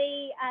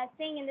two-way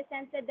thing in the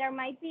sense that there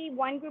might be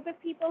one group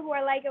of people who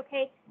are like,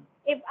 okay,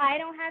 if I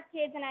don't have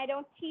kids and I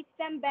don't teach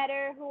them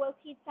better, who will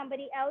teach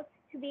somebody else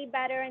to be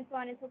better, and so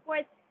on and so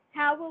forth?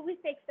 How will we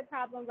fix the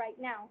problem right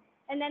now?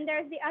 And then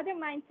there's the other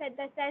mindset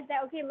that says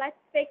that, okay, let's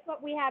fix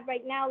what we have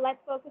right now. Let's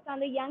focus on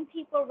the young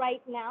people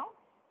right now,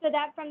 so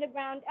that from the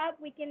ground up,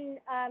 we can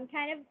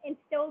kind of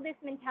instill this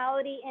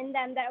mentality in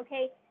them that,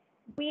 okay,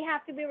 we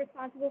have to be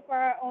responsible for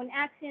our own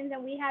actions,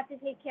 and we have to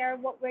take care of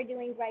what we're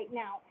doing right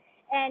now.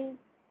 And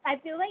I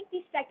feel like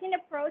the second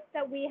approach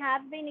that we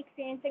have been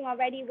experiencing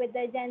already with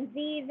the Gen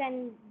Zs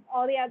and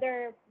all the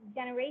other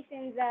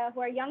generations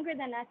who are younger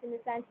than us, in the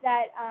sense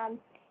that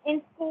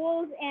in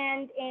schools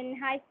and in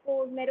high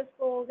schools, middle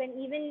schools, and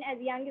even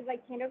as young as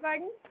like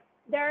kindergarten,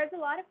 there is a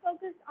lot of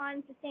focus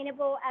on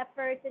sustainable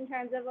efforts in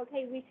terms of,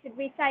 okay, we should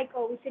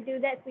recycle, we should do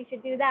this, we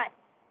should do that.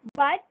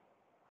 But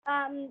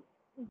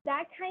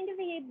that kind of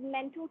a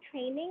mental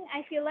training,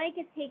 I feel like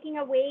it's taking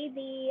away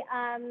the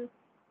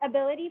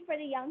ability for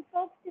the young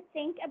folks to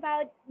think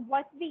about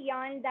what's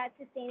beyond that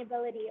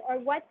sustainability, or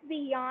what's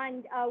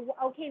beyond,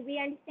 okay, we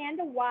understand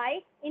the why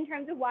in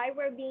terms of why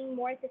we're being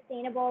more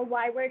sustainable,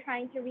 why we're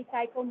trying to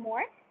recycle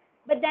more,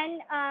 but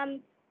then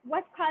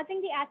what's causing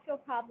the actual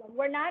problem?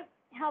 We're not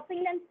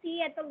helping them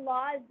see at the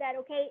laws that,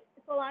 okay,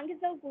 so long as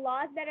those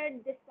laws that are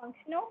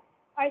dysfunctional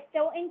are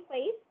still in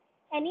place,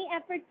 any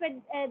efforts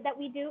that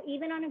we do,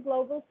 even on a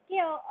global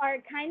scale, are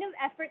kind of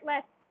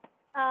effortless,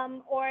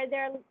 or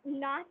they're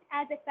not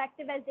as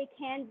effective as they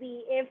can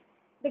be if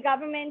the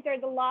government or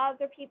the laws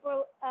or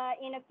people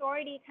in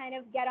authority kind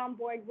of get on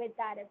board with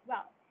that as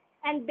well.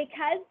 And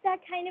because that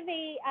kind of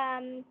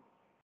a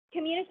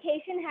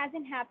communication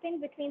hasn't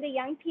happened between the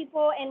young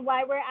people and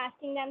why we're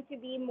asking them to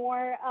be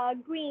more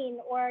green,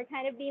 or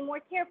kind of be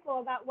more careful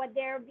about what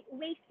they're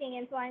wasting,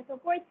 and so on and so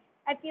forth,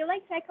 I feel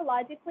like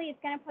psychologically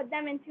it's going to put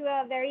them into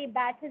a very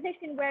bad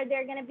position where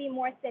they're going to be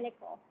more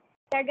cynical.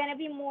 They're going to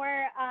be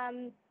more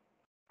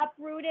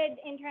uprooted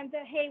in terms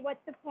of, hey,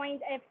 what's the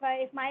point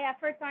if my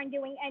efforts aren't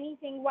doing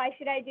anything? Why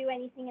should I do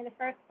anything in the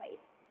first place?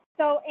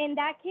 So in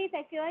that case,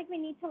 I feel like we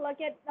need to look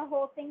at the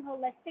whole thing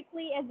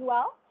holistically as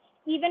well.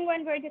 Even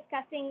when we're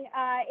discussing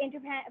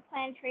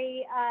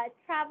interplanetary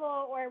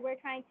travel, or we're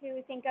trying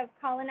to think of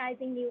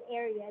colonizing new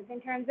areas,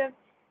 in terms of,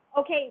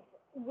 okay,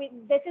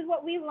 this is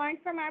what we learned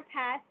from our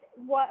past.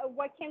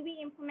 What can we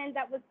implement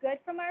that was good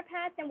from our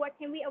past, and what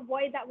can we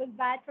avoid that was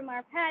bad from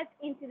our past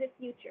into the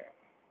future?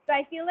 So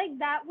I feel like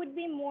that would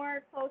be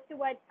more close to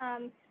what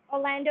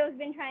Orlando's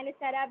been trying to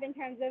set up in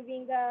terms of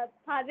being the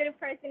positive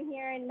person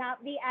here and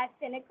not be as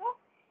cynical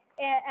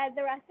as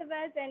the rest of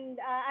us. And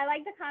I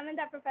like the comment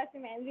that Professor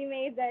Manzi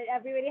made, that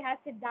everybody has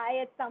to die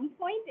at some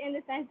point, in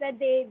the sense that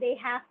they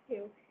have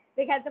to,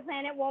 because the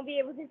planet won't be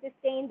able to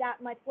sustain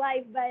that much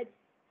life. But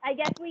I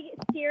guess we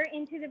steer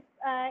into the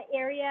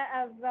area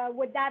of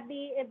would that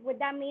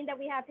mean that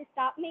we have to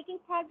stop making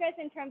progress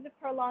in terms of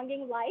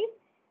prolonging life,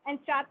 and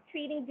stop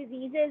treating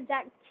diseases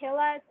that kill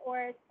us,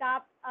 or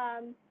stop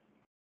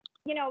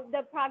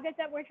the progress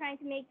that we're trying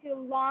to make to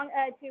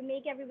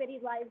make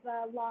everybody's life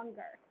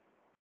longer.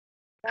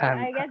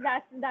 I guess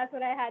that's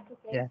what I had to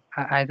say. Yeah,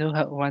 I do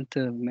want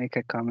to make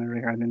a comment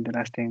regarding the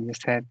last thing you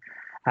said.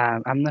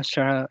 I'm not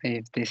sure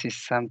if this is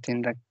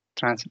something that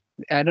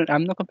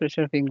I'm not completely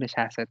sure if English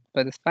has it,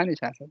 but the Spanish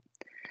has it.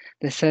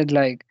 They said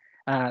like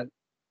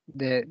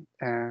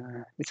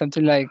it's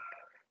something like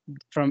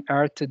from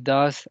earth to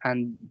dust,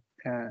 and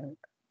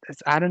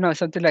I don't know,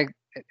 something like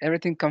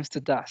everything comes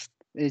to dust.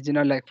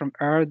 Like from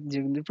earth,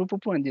 you do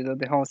and you do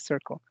the whole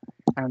circle.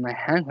 And my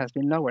hand has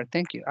been lowered.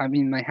 Thank you. I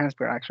mean, my hands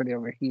were actually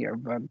over here,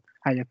 but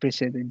I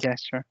appreciate the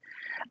gesture.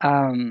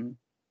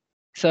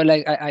 So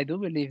like I do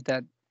believe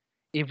that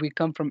if we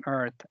come from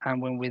earth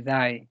and when we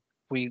die,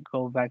 we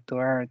go back to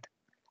earth.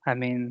 I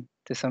mean,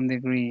 to some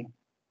degree,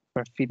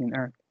 We're feeding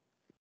Earth.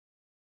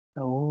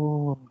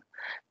 Oh,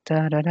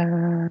 da da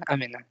da. I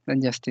mean,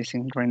 I'm just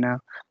teasing right now,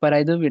 but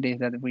I do believe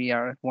that we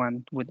are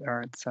one with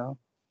Earth. So,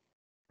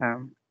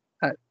 um,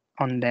 uh,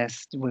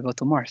 unless we go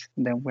to Mars,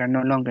 then we're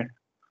no longer.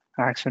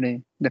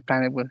 Actually, the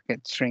planet will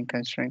get shrink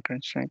and shrink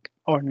and shrink,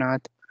 or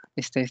not.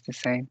 It stays the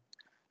same.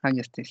 I'm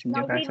just teasing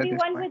No, you guys we'd at be this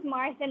one point. with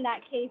Mars in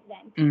that case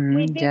then. Mm-hmm,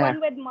 We'd be yeah,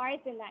 one with Mars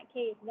in that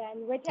case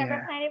then. Whichever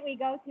yeah. planet we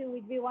go to,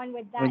 we'd be one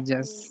with We that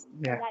just,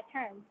 in yeah. that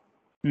term.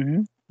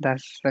 Mm-hmm.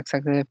 That's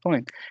exactly the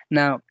point.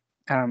 Now,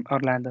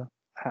 Orlando,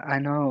 I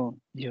know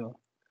you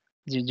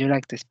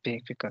like to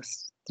speak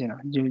because you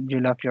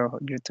love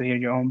you to hear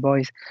your own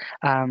voice.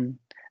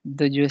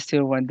 Do you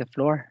still want the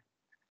floor?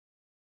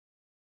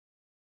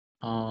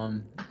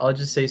 I'll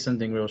just say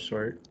something real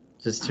short,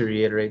 just to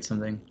reiterate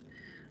something.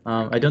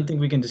 I don't think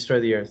we can destroy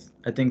the Earth.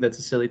 I think that's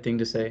a silly thing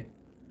to say,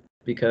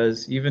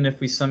 because even if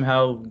we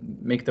somehow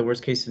make the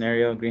worst case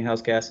scenario,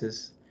 greenhouse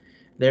gases,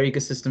 their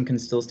ecosystem can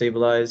still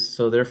stabilize.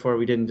 So therefore,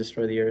 we didn't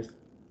destroy the Earth.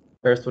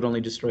 Earth would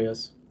only destroy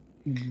us.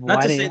 Not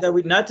What to say if?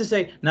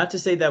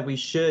 that we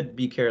should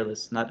be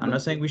careless. I'm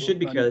not saying we should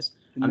be careless.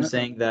 I'm No,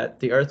 saying that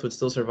the Earth would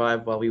still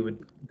survive while we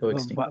would go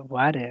extinct.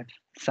 what if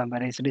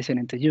somebody's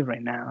listening to you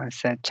right now and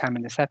said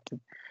 "Chime Decepted,"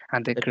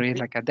 and they That'd be create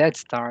great. like a Death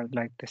Star,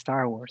 like the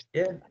Star Wars,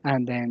 Yeah,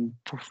 and then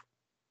poof,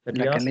 that'd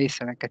be like a awesome.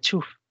 laser, like a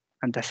choof,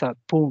 and that's it.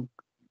 Boom,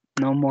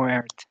 no more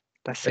Earth.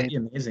 That's That'd it,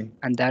 be amazing.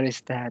 and that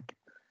is that.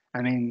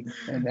 I mean,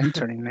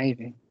 eventually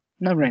maybe.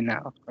 Not right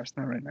now, of course,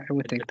 not right now. It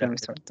would take the Definitely.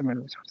 resource, the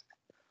resources.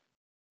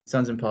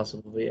 Sounds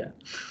impossible, but yeah.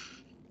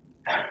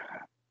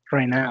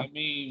 Right now. I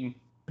mean,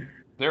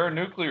 there are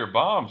nuclear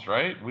bombs,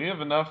 right? We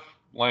have enough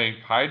like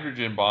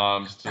hydrogen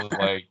bombs to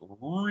like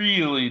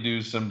really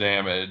do some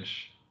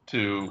damage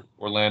to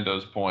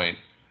Orlando's point.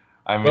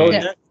 I Well, in mean,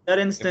 Yeah. that if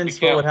we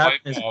instance, what would can't wipe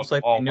happen is out most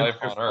likely all life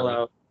on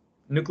Earth,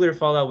 nuclear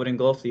fallout would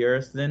engulf the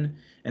Earth then,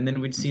 and then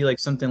we'd see like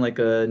something like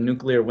a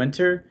nuclear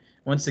winter.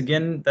 Once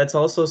again, that's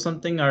also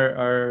something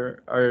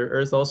our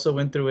Earth also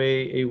went through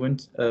a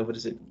winter. What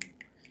is it?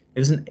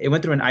 It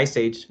went through an ice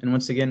age, and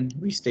once again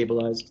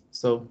restabilized.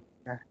 So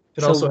Yeah.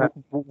 could So also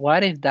happen.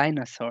 what if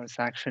dinosaurs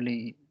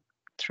actually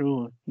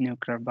threw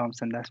nuclear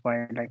bombs and that's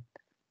why like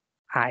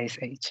ice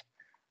age?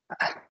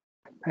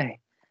 Hey,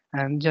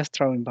 I'm just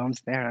throwing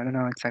bombs there. I don't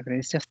know exactly.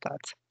 It's just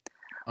thoughts.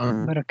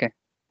 But okay.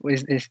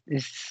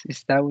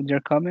 Is that what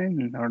you're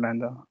coming,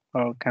 Orlando?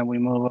 Or can we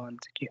move on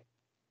to Q?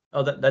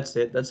 Oh, that's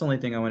it. That's the only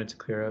thing I wanted to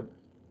clear up.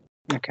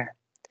 Okay.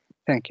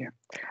 Thank you.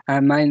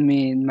 Mind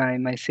me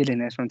my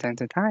silliness from time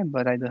to time,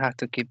 but I do have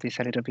to keep this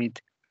a little bit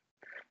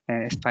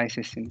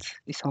spicy since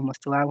it's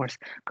almost 2 hours.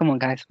 Come on,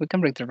 guys, we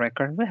can break the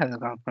record. We have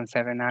gone from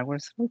 7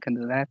 hours. We can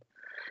do that.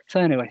 So,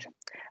 anyways,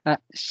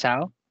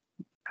 Xiao,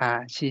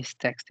 she's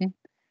texting.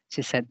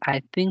 She said,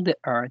 "I think the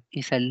Earth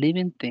is a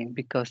living thing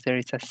because there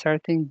is a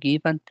certain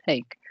give and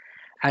take,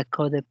 a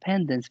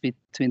codependence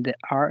between the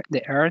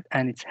Earth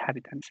and its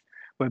inhabitants,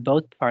 where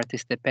both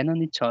parties depend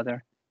on each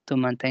other to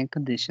maintain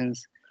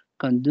conditions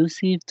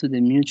conducive to the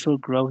mutual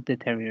growth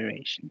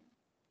deterioration."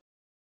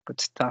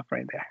 Good stuff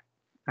right there.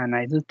 And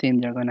I do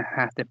think they're going to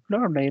have the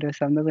floor later,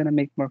 so I'm not going to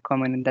make more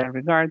comment in that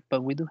regard,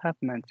 but we do have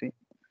Nancy.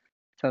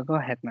 So go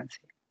ahead, Nancy.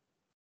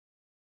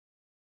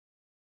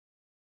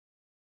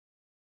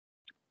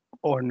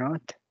 Or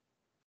not.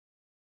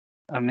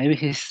 Or maybe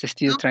he's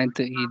still trying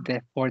to eat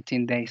the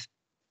 14 days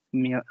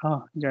meal.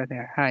 Oh, you're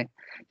there. Hi.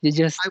 You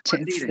just,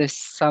 there's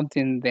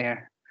something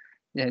there.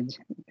 Yeah.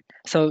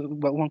 So,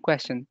 but one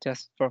question,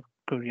 just for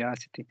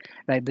curiosity.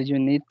 Like, do you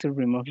need to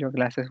remove your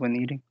glasses when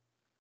eating?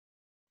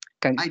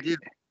 I do. You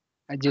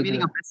I'm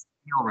eating a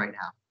meal right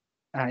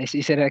now.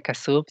 Is it like a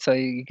soup, so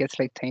it gets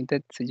like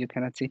tainted, so you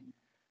cannot see?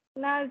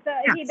 No, so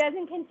he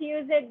doesn't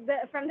confuse it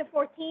from the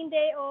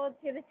 14-day-old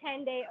to the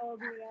 10-day-old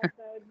meal.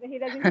 So he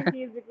doesn't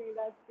confuse between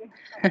those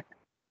two.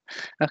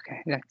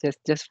 Okay, yeah,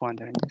 just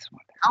wondering,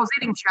 I was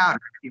eating chowder,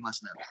 if you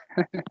must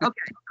know.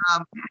 Okay.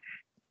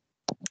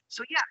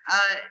 So yeah,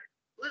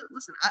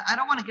 listen, I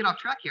don't want to get off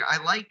track here. I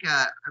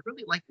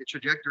really like the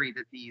trajectory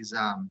that these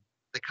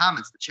the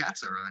comments, the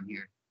chats are on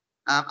here.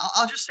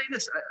 I'll just say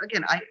this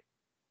again.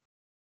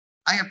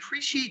 I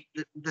appreciate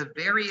the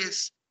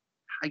various,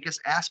 I guess,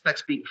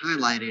 aspects being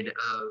highlighted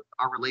of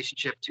our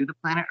relationship to the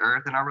planet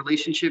Earth and our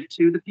relationship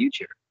to the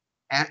future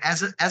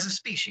as a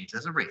species,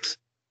 as a race.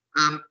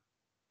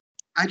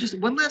 I just,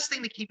 one last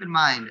thing to keep in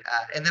mind,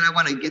 and then I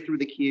want to get through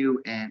the queue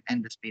and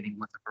end this meeting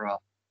once and for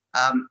all.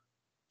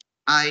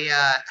 I'm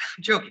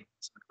joking.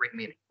 It's a great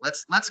meeting.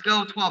 Let's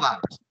go 12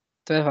 hours.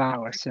 12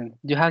 hours.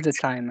 You have the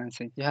time,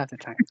 Nancy. You have the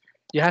time.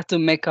 You have to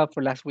make up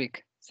for last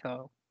week.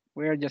 So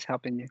we're just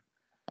helping you.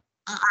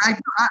 I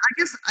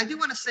guess I do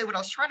want to say what I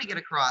was trying to get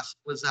across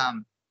was,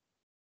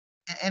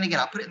 and again,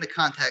 I'll put it in the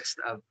context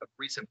of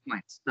recent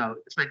points. So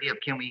this idea of,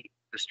 can we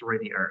destroy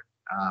the Earth?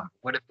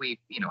 What if we,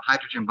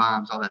 hydrogen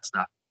bombs, all that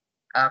stuff.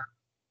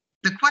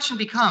 The question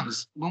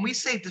becomes, when we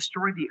say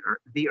destroy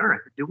the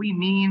Earth, do we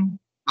mean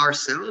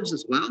ourselves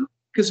as well?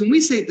 Because when we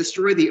say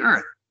destroy the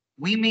Earth,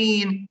 we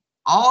mean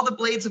all the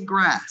blades of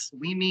grass.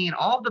 We mean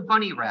all the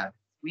bunny rabbits.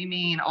 We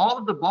mean all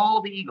of the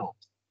bald eagles.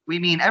 We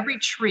mean every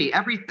tree,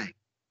 everything.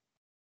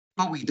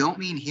 But we don't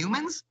mean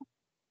humans?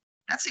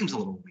 That seems a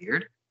little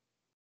weird.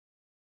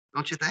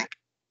 Don't you think?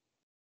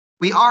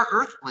 We are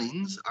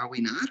earthlings, are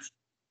we not?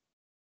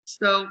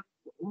 So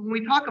when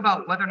we talk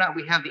about whether or not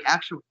we have the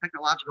actual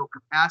technological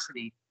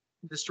capacity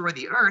to destroy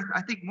the earth,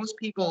 I think most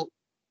people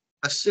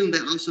assume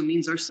that also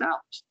means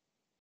ourselves.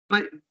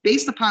 But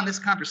based upon this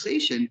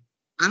conversation,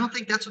 I don't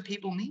think that's what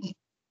people mean.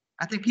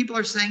 I think people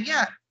are saying,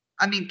 yeah,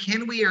 I mean,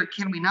 can we or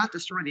can we not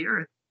destroy the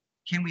earth?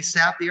 Can we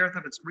sap the earth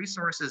of its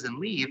resources and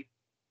leave?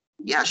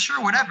 Yeah,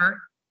 sure,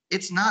 whatever.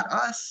 It's not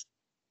us.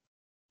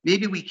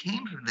 Maybe we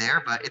came from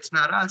there, but it's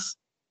not us.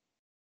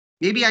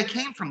 Maybe I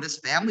came from this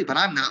family, but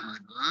I'm not my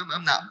mom.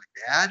 I'm not my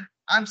dad.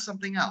 I'm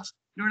something else.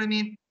 You know what I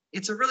mean?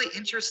 It's a really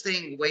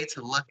interesting way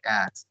to look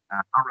at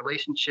our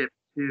relationship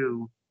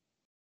to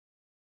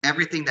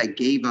everything that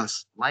gave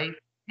us life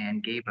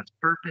and gave us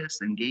purpose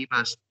and gave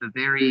us the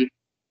very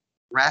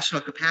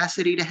rational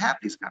capacity to have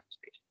these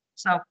conversations.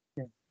 So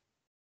Yeah.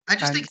 I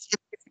just And think,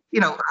 you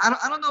know, I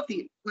don't know if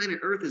the planet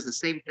Earth is the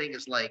same thing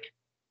as like,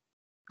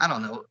 I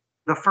don't know,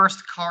 the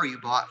first car you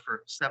bought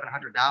for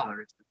 $700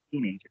 as a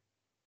teenager.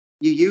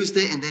 You used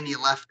it and then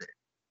you left it.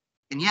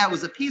 And yeah, it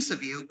was a piece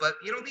of you, but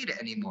you don't need it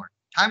anymore.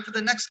 Time for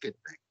the next good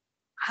thing.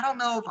 I don't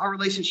know if our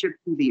relationship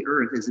to the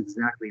earth is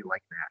exactly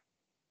like that.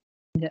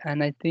 yeah,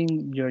 and I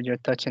think you're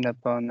touching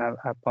upon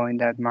a point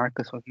that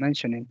Marcus was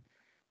mentioning,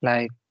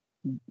 like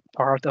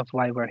part of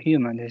why we're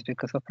human is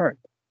because of Earth.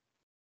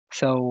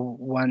 So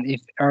when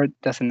if Earth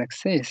doesn't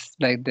exist,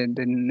 like the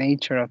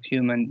nature of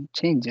human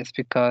changes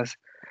because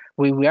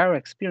we are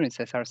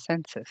experiences, our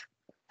senses.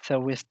 So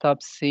we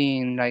stop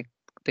seeing like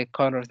the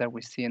colors that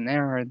we see in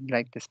Earth,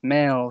 like the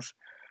smells,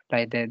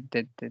 like the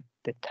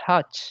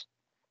touch,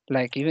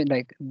 like even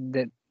like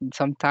the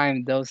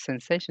sometimes those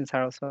sensations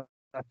are also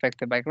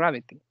affected by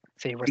gravity.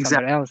 So if we're somewhere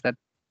Exactly. else that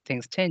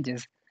things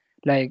changes.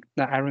 Like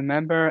I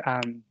remember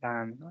I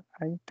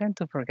tend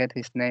to forget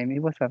his name. It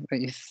was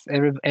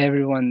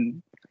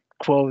everyone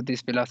quote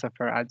this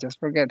philosopher. I just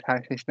forget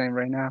his name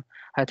right now.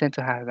 I tend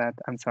to have that.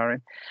 I'm sorry,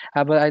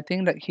 but I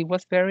think that he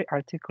was very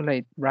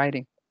articulate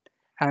writing,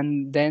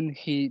 and then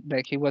he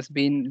was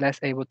being less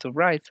able to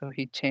write, so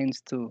he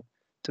changed to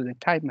the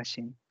type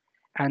machine,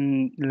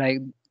 and like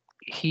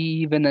he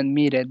even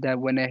admitted that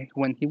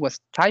when he was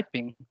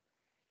typing,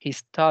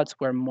 his thoughts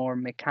were more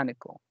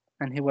mechanical,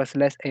 and he was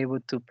less able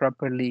to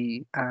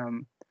properly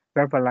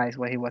verbalize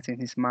what he was in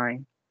his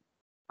mind.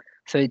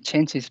 So it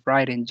changed his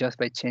writing just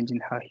by changing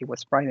how he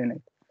was writing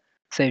it.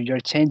 So if you're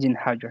changing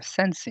how you're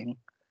sensing,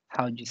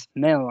 how you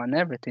smell and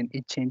everything,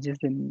 it changes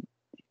the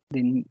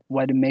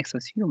what it makes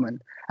us human.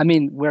 I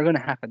mean, we're gonna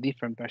have a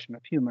different version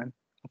of human,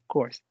 of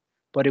course,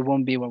 but it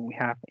won't be what we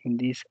have in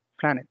this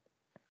planet.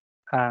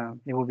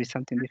 It will be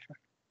something different.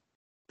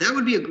 That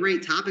would be a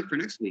great topic for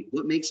next week.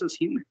 What makes us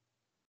human?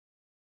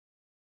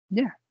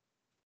 Yeah,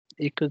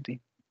 it could be,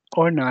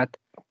 or not.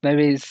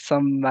 Maybe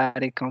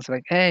somebody comes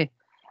like, "Hey,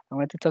 I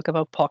want to talk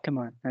about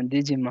Pokemon and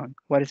Digimon.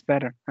 What is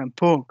better?" And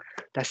boom,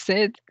 that's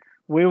it.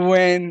 We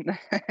win,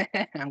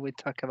 and we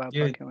talk about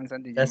Dude, Pokemon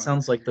and that Digimon.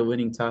 sounds like the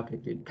winning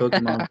topic, dude.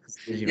 Pokemon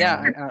versus Yeah,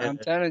 Digimon. I'm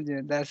telling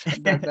you,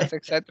 that's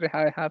exactly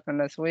how it happened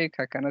last week.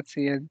 I cannot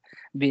see it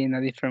being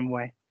a different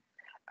way.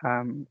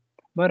 Um,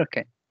 but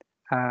okay,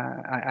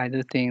 I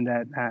do think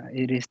that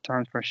it is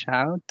time for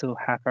Shao to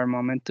have her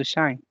moment to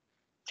shine.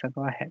 So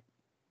go ahead.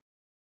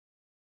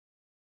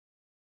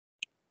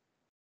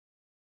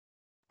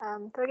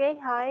 Okay,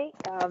 hi.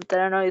 I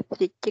don't know if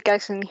you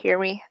guys can hear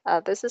me.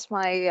 This is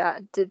my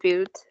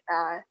debut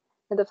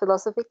in the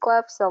philosophy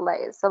club, so like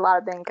it's a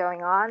lot been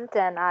going on,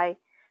 and I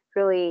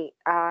really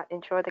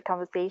enjoy the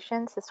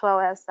conversations as well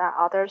as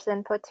others'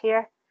 input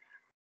here.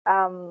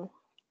 Um,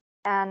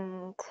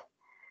 and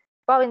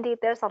well, indeed,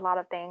 there's a lot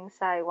of things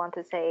I want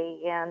to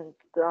say, and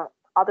the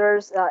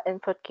others'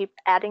 input keep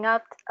adding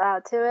up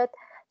to it.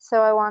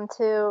 So I want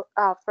to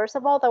first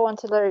of all, I want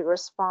to really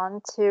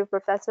respond to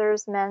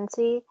Professor's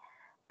Manzi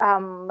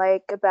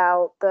like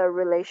about the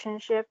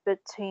relationship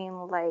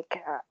between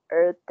like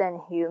earth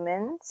and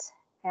humans,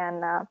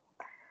 and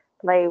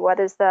like what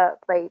is the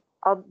like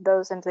all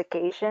those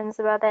implications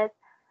about it.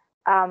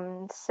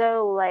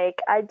 So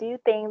like I do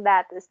think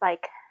that it's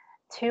like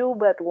two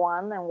but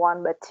one and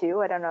one but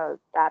two. I don't know if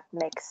that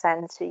makes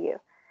sense to you.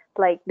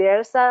 Like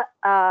there's a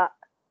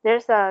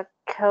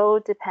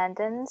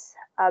codependence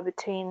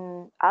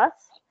between us,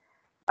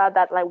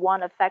 that like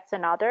one affects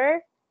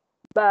another,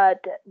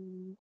 but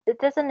it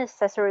doesn't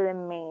necessarily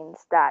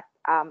means that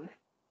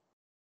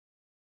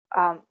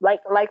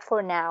like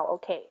for now,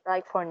 okay,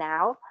 like for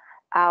now,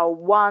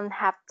 one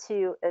have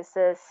to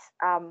assist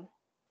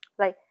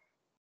like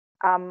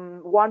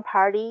one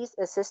party's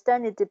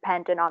assistant is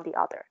dependent on the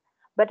other,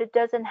 but it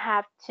doesn't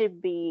have to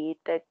be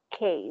the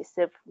case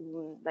if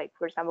like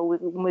for example we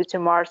move to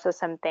Mars or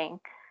something.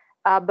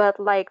 But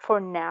like for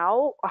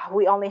now,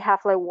 we only have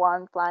like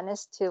one planet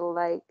to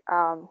like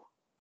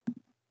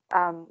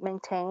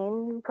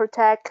maintain,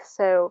 protect.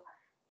 So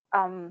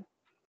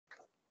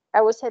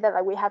I would say that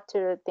like we have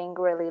to think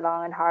really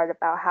long and hard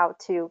about how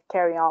to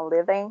carry on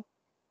living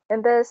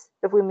in this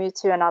if we move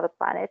to another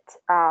planet.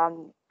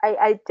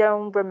 I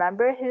don't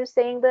remember who's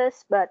saying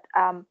this, but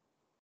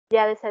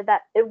yeah, they said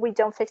that if we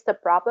don't fix the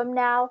problem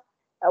now,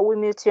 we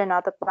move to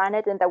another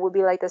planet and that would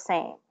be like the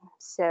same.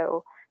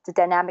 So the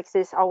dynamics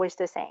is always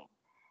the same.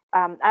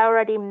 I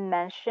already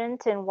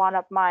mentioned in one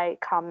of my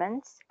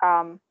comments,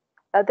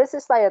 this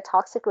is like a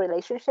toxic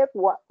relationship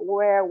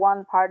where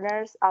one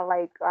partners are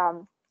like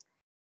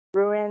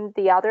ruin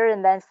the other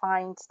and then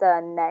find the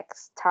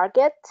next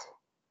target,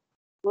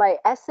 like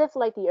as if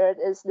like the earth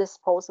is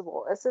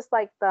disposable. It's just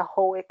like the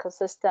whole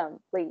ecosystem.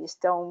 Please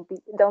don't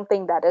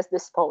think that is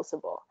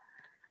disposable.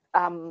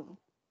 All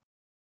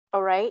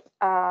right.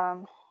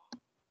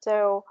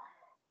 So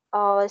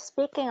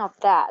speaking of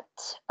that,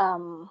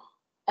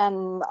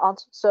 and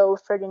also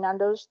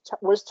Ferdinando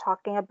was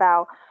talking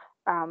about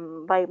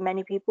like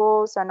many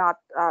people are not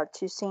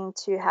choosing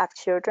to have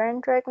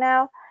children right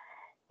now,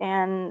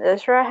 and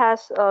Isra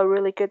has a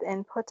really good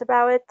input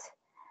about it.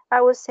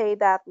 I would say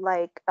that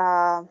like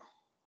how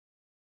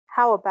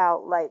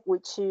about like we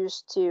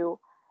choose to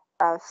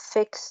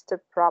fix the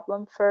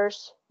problem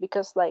first,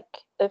 because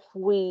like if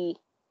we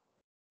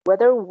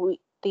whether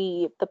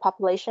the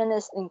population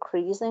is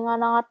increasing or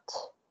not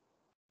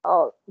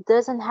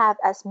doesn't have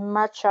as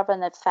much of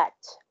an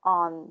effect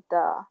on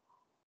the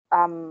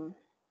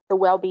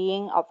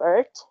well-being of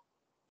Earth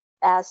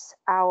as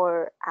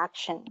our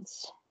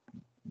actions.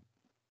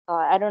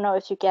 I don't know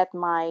if you get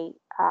my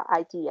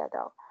idea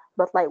though,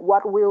 but like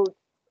what we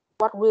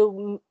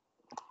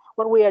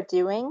are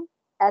doing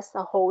as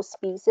a whole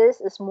species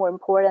is more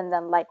important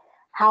than like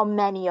how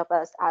many of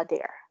us are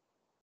there.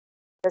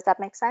 Does that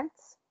make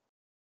sense?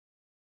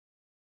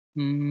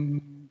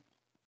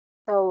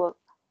 So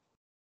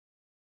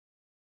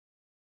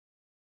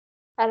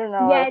I don't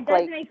know. Yeah, if, it does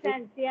like, make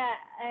sense. Yeah,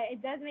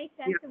 it does make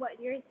sense to what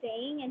you're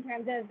saying in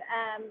terms of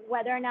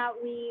whether or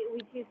not we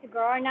choose to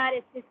grow or not.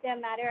 It's just a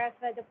matter of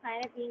the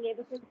planet being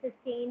able to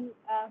sustain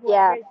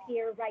whoever is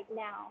here right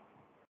now.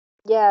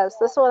 Yes,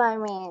 that's what I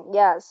mean.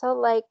 Yeah. So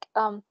like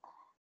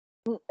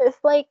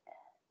if like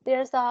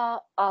there's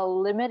a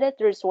limited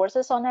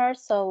resources on Earth,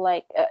 so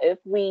like if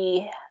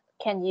we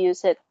can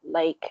use it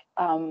like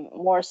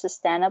more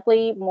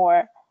sustainably,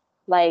 more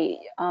like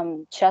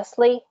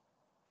justly,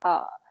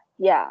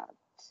 yeah.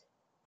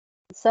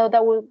 So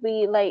that would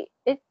be like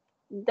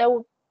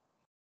the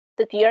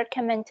Earth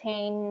can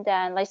maintain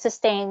and like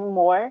sustain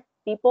more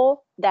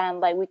people than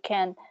like we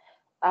can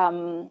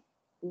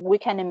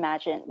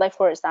imagine. Like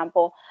for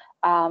example,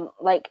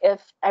 like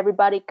if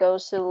everybody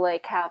goes to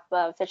like have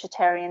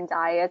vegetarian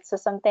diets or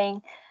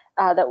something,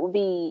 that would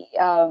be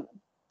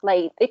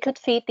like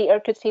the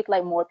Earth could feed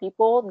like more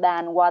people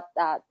than what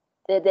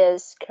it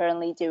is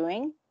currently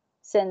doing,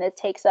 since it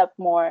takes up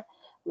more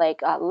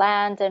like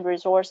land and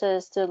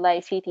resources to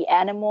like feed the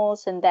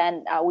animals, and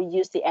then we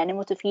use the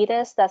animal to feed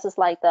us. That's just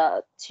like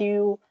the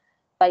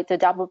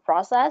double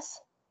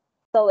process.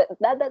 So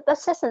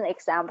that's just an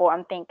example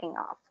I'm thinking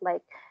of.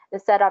 Like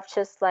instead of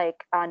just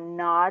like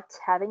not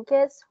having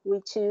kids,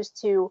 we choose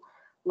to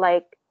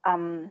like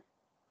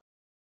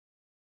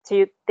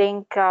to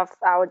think of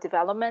our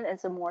development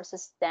as a more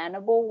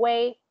sustainable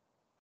way,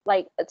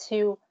 like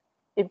to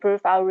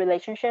improve our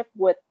relationship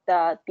with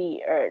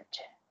the earth,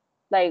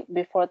 like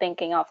before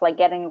thinking of like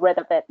getting rid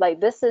of it. Like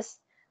this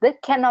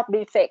cannot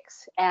be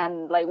fixed,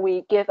 and like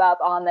we give up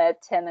on it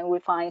and then we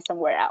find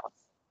somewhere else.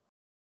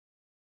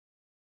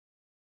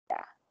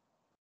 Yeah.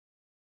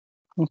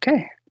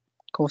 Okay,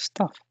 cool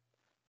stuff.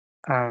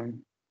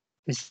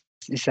 Is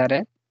that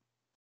it?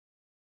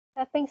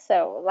 I think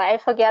so. Like I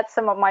forget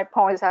some of my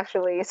points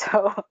actually.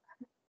 So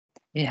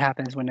It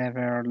happens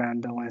whenever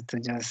Orlando wants to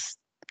just,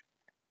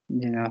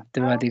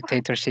 do a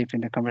dictatorship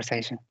in the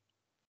conversation.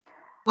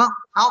 Well,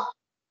 I'll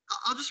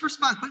just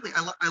respond quickly.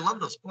 I love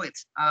those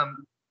points.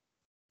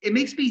 It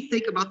makes me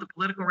think about the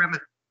political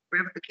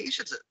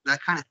ramifications of that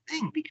kind of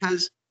thing,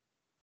 because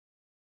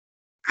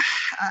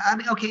I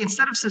mean, okay,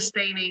 instead of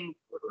sustaining,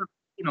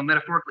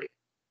 metaphorically,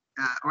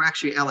 or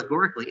actually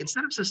allegorically,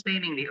 instead of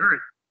sustaining the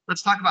earth,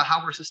 let's talk about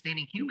how we're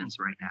sustaining humans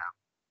right now.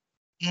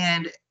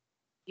 And,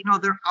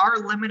 there are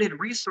limited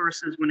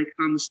resources when it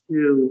comes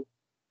to,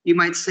 you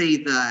might say,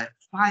 the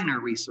finer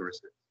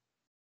resources.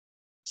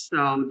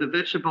 So the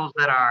vegetables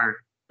that are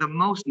the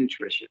most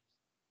nutritious,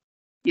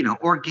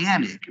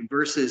 organic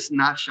versus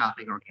not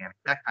shopping organic,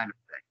 that kind of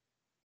thing.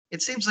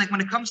 It seems like when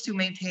it comes to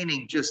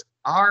maintaining just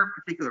our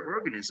particular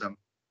organism,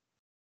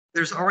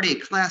 there's already a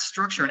class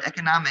structure and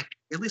economic,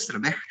 at least in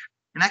America,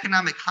 an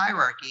economic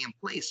hierarchy in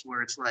place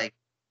where it's like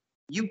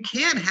you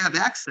can have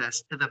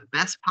access to the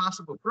best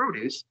possible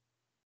produce,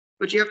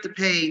 but you have to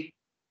pay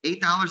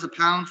 $8 a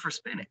pound for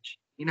spinach.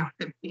 You know what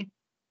I mean?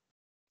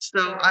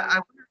 So I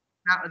wonder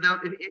now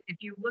if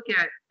you look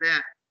at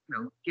that,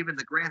 given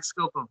the grand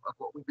scope of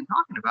what we've been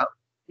talking about,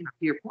 to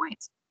your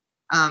points,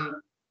 and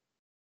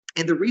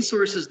the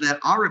resources that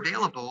are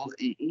available,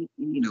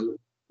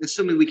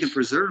 assuming we can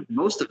preserve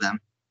most of them.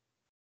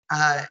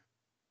 I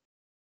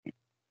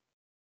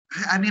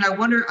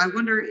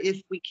wonder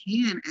if we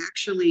can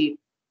actually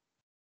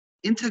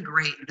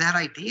integrate that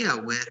idea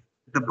with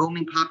the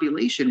booming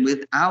population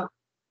without,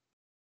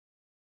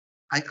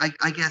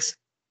 I guess,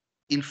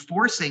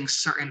 enforcing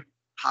certain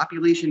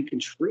population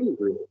control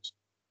rules.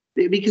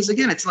 Because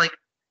again, it's like,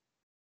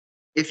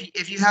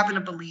 if you happen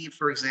to believe,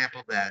 for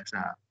example, that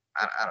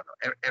I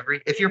don't know,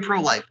 if you're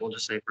pro-life, we'll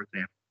just say, for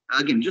example,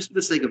 again, just for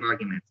the sake of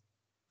argument,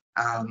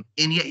 and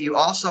yet you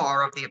also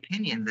are of the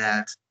opinion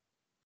that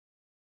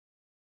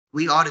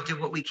we ought to do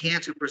what we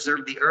can to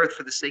preserve the earth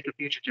for the sake of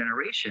future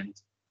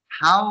generations,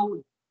 how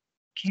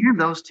can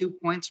those 2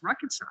 points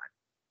reconcile?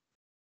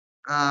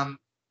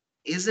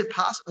 Is it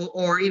possible,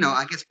 or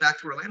I guess back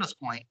to Orlando's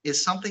point,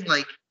 is something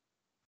like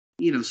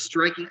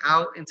striking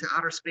out into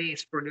outer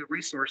space for new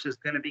resources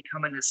going to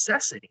become a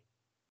necessity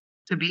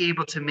to be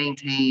able to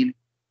maintain,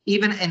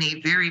 even in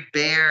a very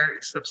bare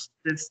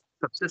subsistence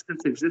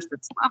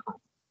existence level,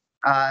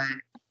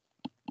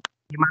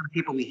 the amount of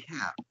people we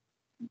have?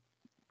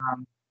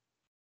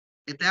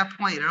 At that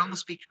point, it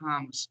almost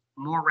becomes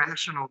more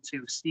rational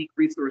to seek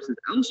resources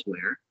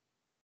elsewhere,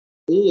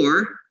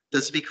 or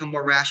does it become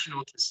more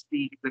rational to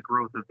seek the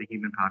growth of the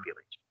human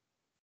population?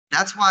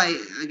 That's why,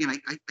 again,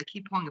 I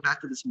keep going back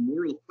to this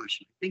moral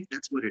question. I think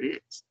that's what it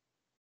is.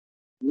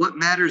 What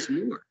matters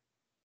more?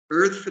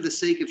 Earth for the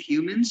sake of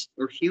humans,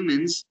 or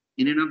humans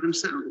in and of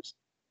themselves?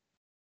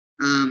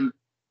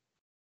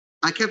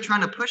 I kept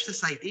trying to push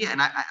this idea, and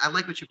I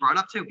like what you brought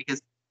up too,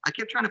 because I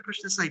kept trying to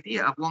push this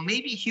idea of, well,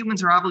 maybe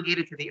humans are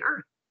obligated to the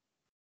earth.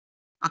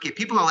 Okay,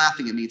 people are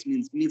laughing at me. It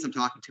means I'm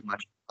talking too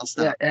much. I'll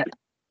stop. Yeah,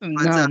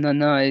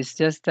 no. It's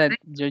just that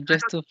you're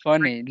just too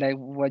funny. Like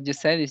what you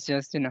said is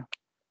just,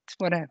 it's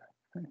whatever.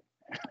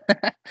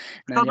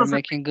 No, you're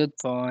making good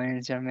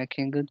points. You're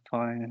making good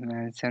points,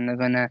 man. It's not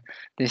gonna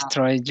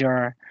destroy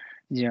your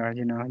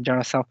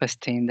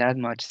self-esteem that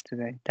much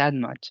today. That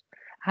much.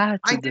 I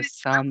had to do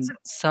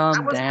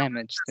some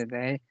damage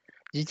today.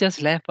 You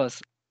just left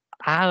us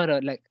out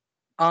of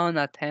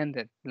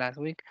unattended last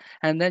week,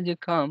 and then you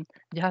come.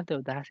 You have the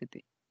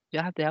audacity. You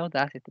have the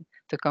audacity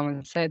to come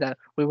and say that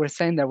we were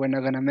saying that we're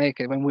not gonna make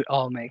it when we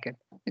all make it.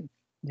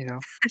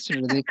 It's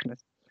ridiculous.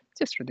 It's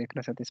just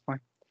ridiculous at this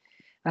point.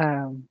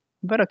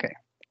 But okay,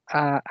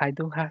 I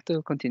do have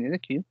to continue the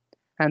queue,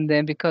 and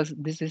then because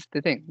this is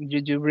the thing,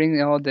 you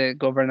bring all the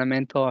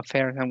governmental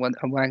affairs and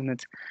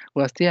whatnot.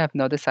 We still have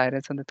not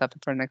decided on the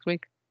topic for next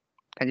week.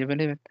 Can you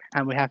believe it?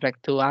 And we have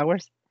like 2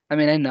 hours. I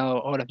mean, I know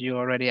all of you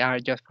already are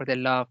just for the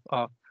love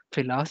of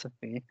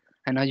philosophy.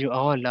 I know you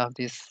all love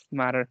this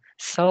matter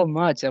so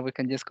much that we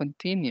can just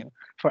continue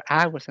for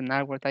hours and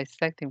hours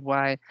dissecting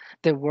why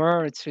the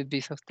world should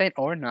be sustained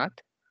or not.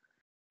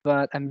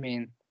 But I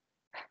mean,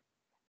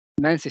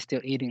 Nancy's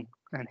still eating,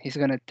 and he's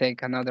gonna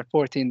take another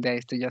 14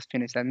 days to just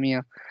finish that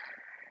meal.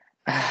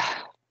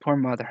 Poor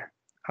mother.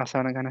 That's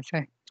all I'm gonna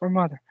say. Poor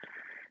mother.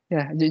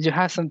 Yeah, you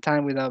have some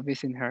time without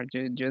visiting her.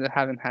 You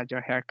haven't had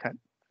your hair cut.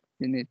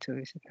 You need to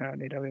visit her a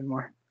little bit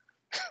more.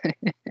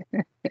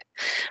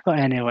 Well,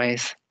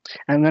 anyways,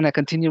 I'm gonna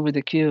continue with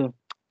the queue.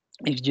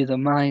 If you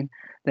don't mind,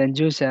 then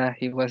Jusha,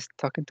 he was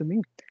talking to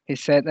me. He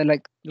said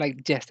like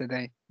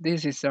yesterday.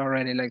 This is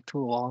already like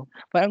too long,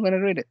 but I'm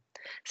gonna read it.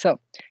 So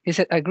he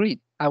said, agreed.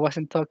 I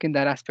wasn't talking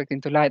that aspect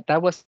into light.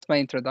 That was my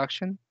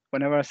introduction.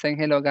 Whenever I was saying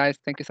hello guys,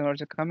 thank you so much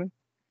for coming.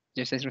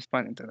 Jusha is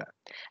responding to that.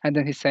 And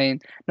then he's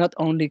saying, not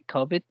only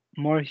COVID,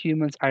 more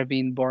humans are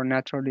being born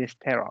naturally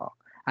sterile.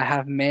 I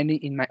have many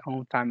in my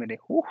own family.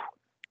 Whew,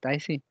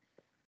 dicey.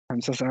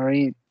 I'm so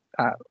sorry.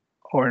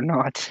 Or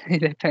not. It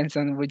depends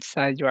on which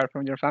side you are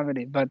from your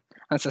family, but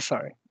I'm so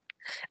sorry.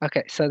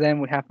 Okay, so then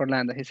we have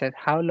Orlando. He said,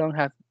 how long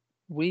have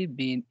we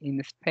been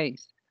in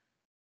space?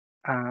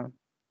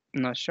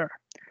 Not sure.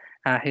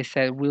 He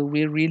said, will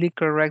we really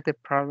correct the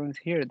problems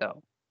here,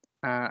 though?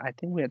 I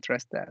think we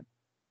addressed that,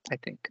 I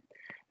think.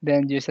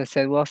 Then Jesus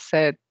said, well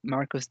said,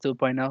 Marcus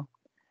 2.0.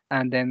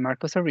 And then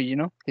Marcus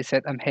Original, he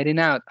said, I'm heading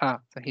out.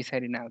 So he's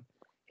heading out.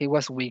 He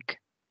was weak.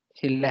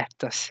 He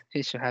left us.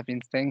 He should have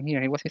been staying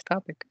here. He was his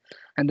topic.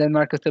 And then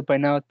Marcus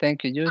 2.0,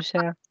 thank you,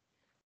 Yusha.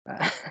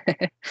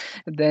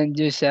 Then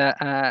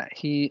Yusha,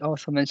 he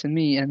also mentioned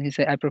me, and he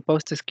said, I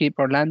propose to skip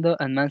Orlando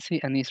and Mansi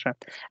and Isra.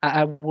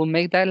 I will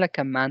make that like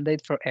a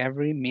mandate for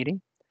every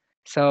meeting.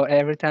 So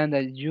every time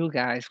that you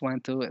guys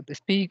want to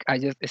speak, I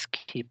just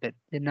skip it.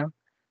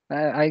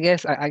 I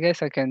guess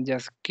I can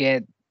just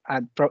get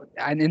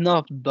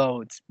enough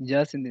votes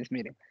just in this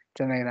meeting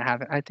to make that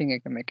happen. I think I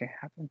can make it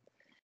happen.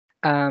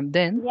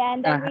 Then Yeah,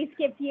 and then we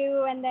skip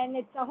you, and then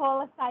it's a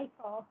whole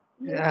cycle.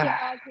 You skip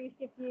us, we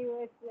skip you.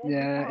 It's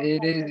yeah, a whole it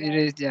cycle, is. It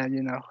is. Yeah,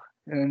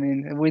 I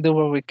mean, we do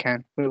what we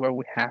can with what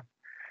we have.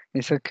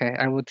 It's okay.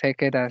 I will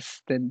take it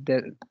as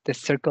the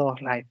circle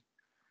of life.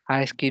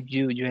 I skip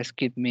you, you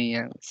skip me,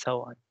 and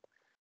so on.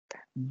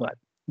 But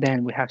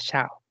then we have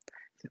Xiao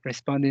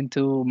responding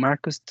to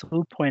Marcus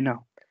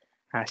 2.0.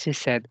 She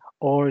said,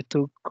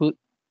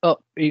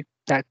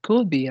 that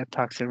could be a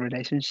toxic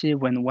relationship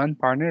when one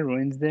partner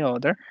ruins the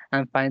other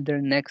and find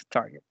their next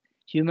target.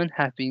 Humans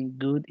have been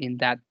good in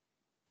that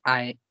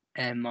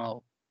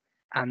IMO.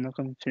 I'm not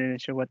completely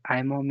sure what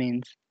IMO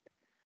means,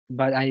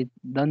 but I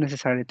don't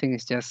necessarily think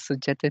it's just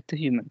subjected to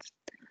humans.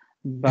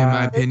 In my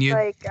But It's opinion.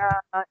 like,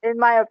 in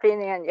my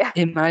opinion, yeah.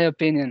 in my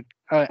opinion,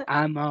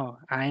 IMO.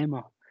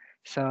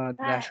 So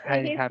that's how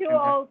it He's too happened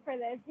there. old for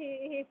this.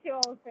 He's too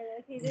old for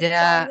this. He just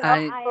Yeah,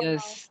 calls it I IMO.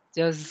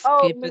 just Oh,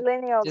 keep it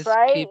millennials, just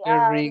right? keep it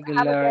I'm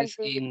regular against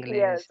GPT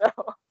here, English. so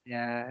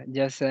Yeah,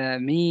 just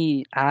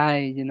me,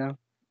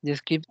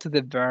 just keep to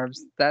the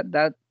verbs.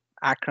 That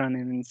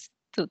acronym is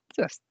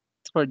just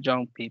for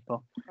young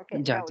people, okay,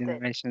 young noted.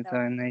 generation. So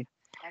Noted. and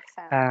Next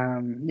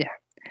time. yeah.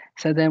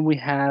 So then we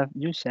have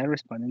Yusha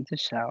responding to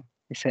Shao.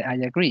 He said, I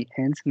agree,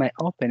 hence my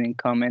opening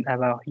comment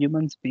about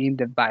humans being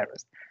the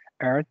virus,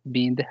 Earth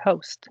being the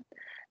host.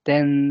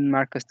 Then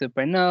Marcus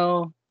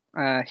 2.0,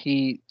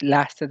 he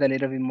lasted a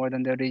little bit more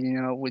than the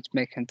original, which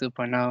made him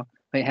 2.0,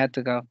 but he had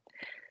to go,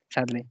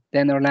 sadly.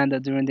 Then Orlando,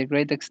 during the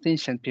Great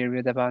Extinction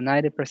period, about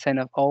 90%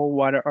 of all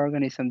water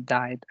organisms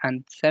died,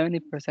 and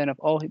 70% of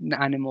all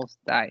animals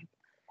died.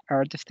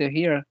 Earth is still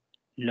here.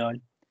 Lol.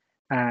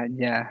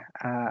 Yeah,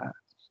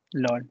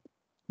 lol.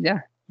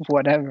 Yeah,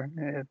 whatever.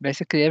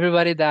 Basically,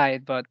 everybody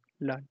died, but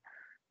lol.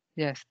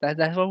 Yes,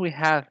 that's what we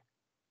have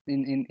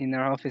in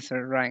our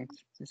officer ranks.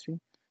 You see,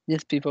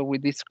 just people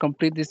with this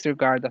complete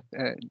disregard of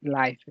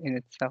life in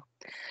itself.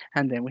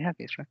 And then we have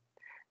Israel.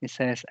 It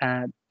says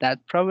that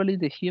probably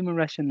the human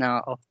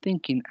rationale of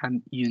thinking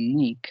I'm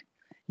unique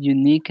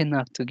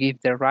enough to give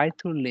the right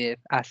to live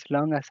as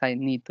long as I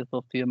need to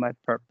fulfill my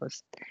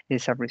purpose,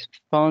 is a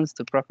response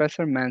to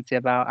Professor Mansi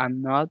about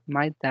I'm not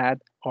my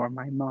dad or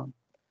my mom.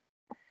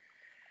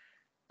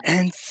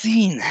 And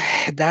scene.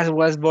 That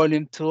was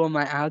volume 2 of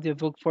my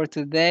audiobook for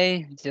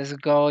today. Just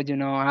go,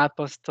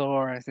 Apple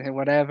Store,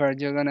 whatever,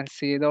 you're gonna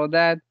see it, all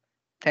that.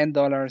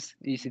 $10,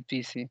 easy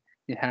peasy.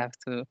 You have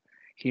to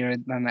hear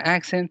it by my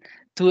accent.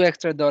 $2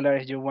 extra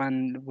you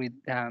want with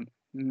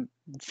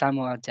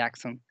Samuel L.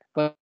 Jackson.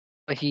 But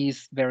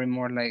he's very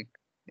more like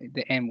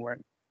the M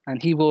word.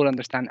 And he will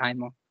understand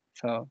IMO.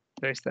 So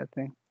there's that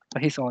thing.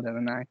 But he's older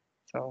than I.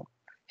 So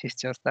he's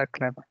just that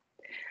clever.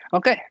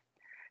 Okay,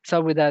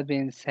 so with that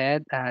being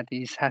said,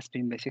 this has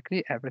been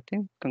basically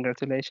everything.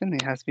 Congratulations.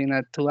 It has been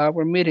a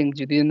 2-hour meeting.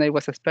 You didn't know it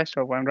was a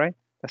special one, right?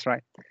 That's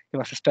right. It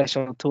was a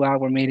special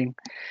 2-hour meeting.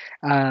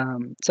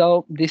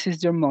 So this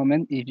is your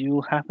moment. If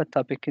you have a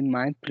topic in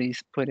mind,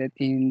 please put it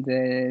in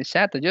the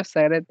chat. I just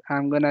said it.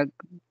 I'm gonna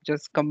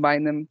just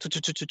combine them,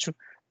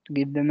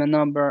 give them a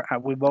number.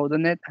 We vote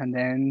on it, and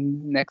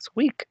then next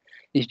week,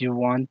 if you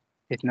want.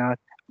 If not,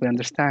 we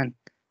understand.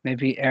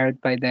 Maybe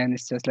Earth by then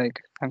is just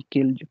like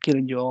killing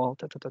you all.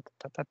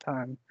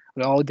 And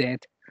we're all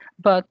dead.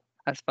 But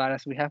as far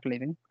as we have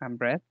living and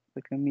breath,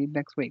 we can meet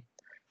next week.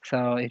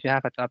 So if you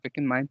have a topic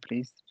in mind,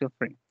 please feel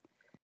free.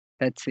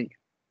 Let's see.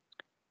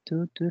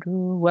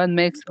 What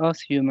makes us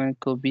human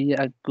could be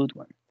a good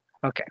one.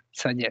 Okay,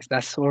 so yes,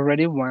 that's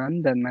already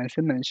one that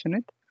Nancy mentioned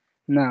it.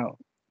 Now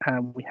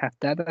we have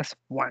that as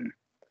one.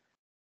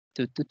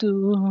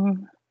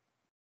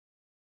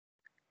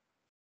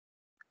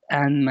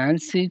 And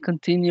Nancy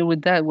continue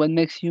with that. What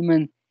makes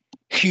human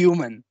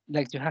human?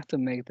 Like you have to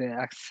make the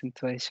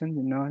accentuation,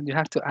 you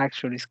have to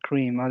actually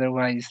scream,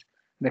 otherwise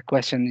the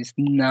question is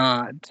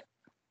not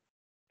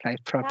like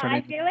I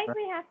properly. feel like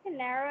we have to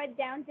narrow it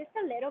down just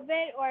a little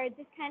bit, or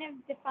just kind of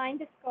define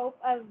the scope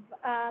of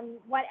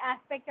what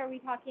aspect are we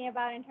talking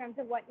about in terms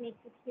of what makes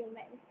us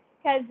human.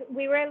 Because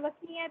we were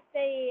looking at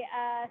the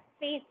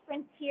space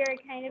frontier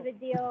kind of a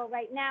deal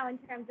right now in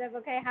terms of,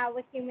 okay, how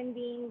would human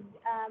beings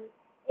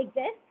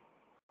exist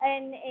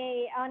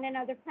on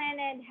another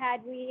planet,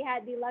 had we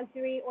had the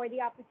luxury or the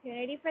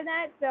opportunity for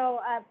that. So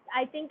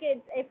I think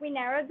if we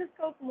narrow the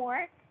scope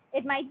more,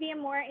 it might be a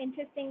more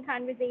interesting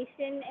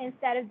conversation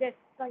instead of just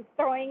like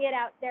throwing it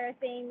out there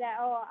saying that,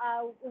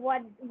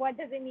 what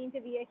does it mean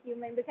to be a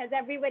human, because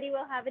everybody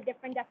will have a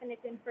different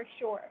definition for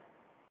sure.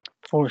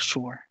 For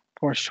sure.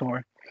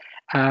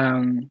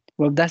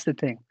 Well, that's the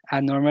thing.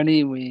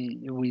 Normally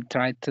we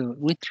try to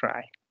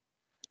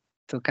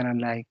kind of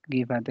like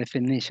give a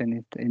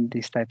definition in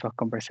this type of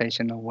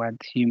conversation of what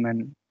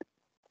human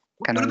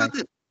kind What of about like.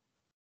 this?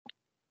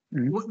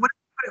 Mhm. What if you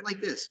put it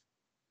like this?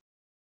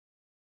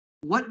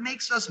 What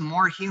makes us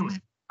more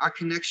human? Our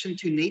connection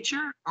to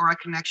nature or our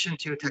connection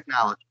to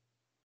technology?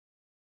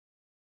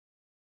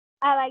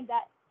 I like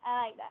that.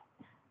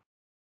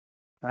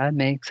 What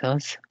makes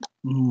us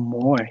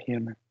more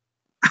human?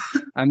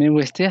 I mean,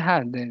 we still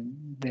have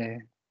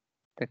the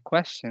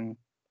question,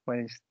 what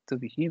is to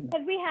be human?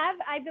 Because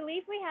I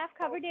believe we have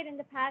covered it in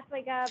the past,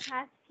 like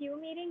past few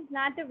meetings,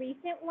 not the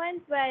recent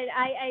ones, but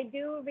I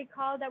do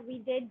recall that we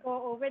did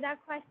go over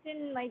that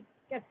question like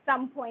at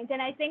some point,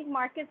 and I think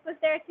Marcus was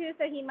there too,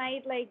 so he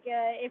might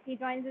if he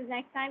joins us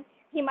next time,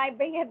 he might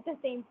bring up the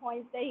same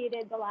points that he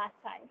did the last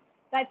time.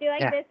 So I feel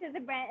like this is a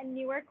brand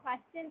newer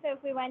question, so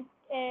if we went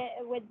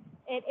with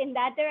it in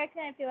that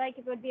direction, I feel like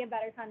it would be a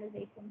better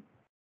conversation.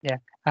 Yeah,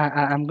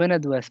 I'm gonna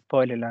do a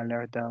spoiler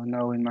alert though,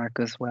 knowing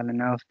Marcus well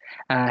enough.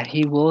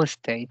 He will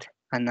state,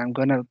 and I'm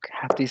gonna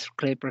have this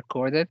clip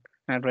recorded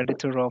and ready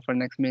to roll for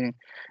next meeting,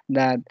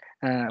 that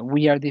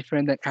we are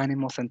different than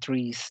animals and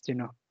trees,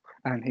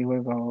 and he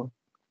will go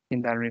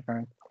in that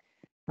regard.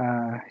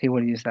 He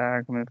will use that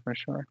argument for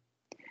sure.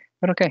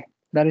 But okay,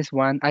 that is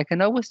one. I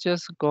can always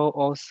just go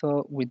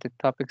also with the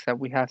topics that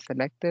we have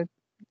selected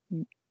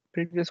in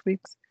previous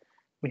weeks.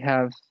 We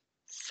have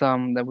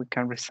some that we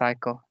can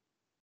recycle,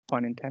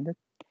 pun intended.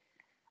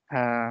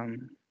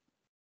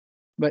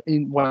 But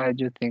in what I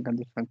do think on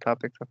different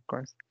topics, of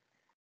course.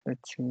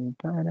 Let's see.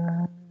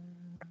 Da-da,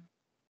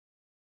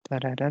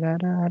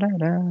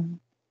 da-da-da-da-da-da.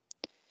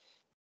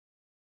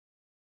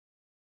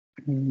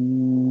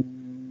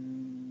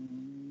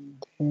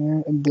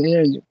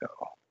 There you go.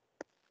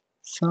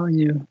 Saw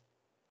you.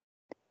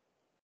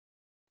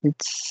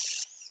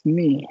 It's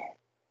me.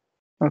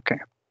 Okay.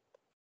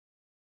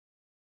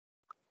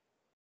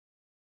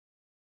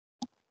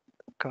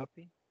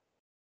 Copy.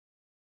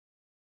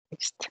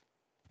 Paste.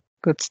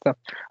 Good stuff.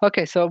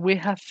 Okay, so we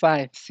have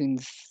 5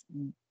 since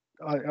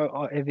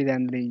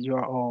evidently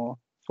you're all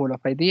full of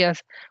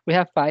ideas. We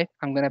have 5.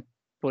 I'm gonna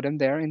put them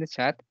there in the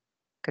chat.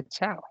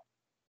 Ka-chow.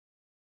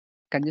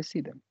 Can you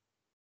see them?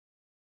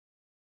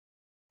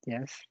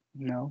 Yes?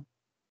 No?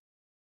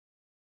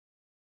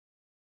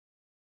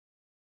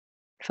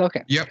 So,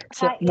 okay. Yep.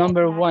 So Not yet,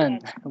 number not 1,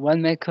 yet. what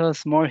makes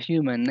us more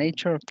human?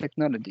 Nature of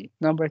technology.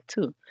 Number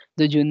 2,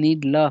 do you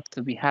need love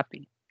to be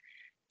happy?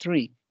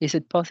 3, is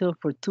it possible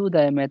for 2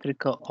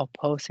 diametrical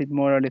opposite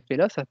moral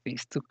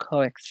philosophies to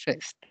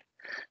coexist?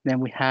 Then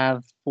we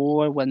have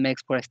 4, what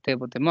makes for a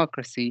stable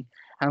democracy?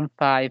 And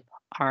 5,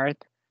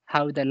 art,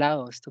 how it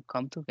allows us to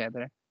come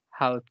together,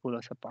 how it pulls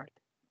us apart.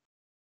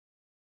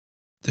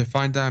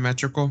 Define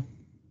diametrical.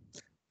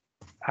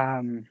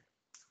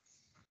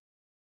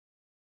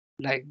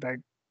 Like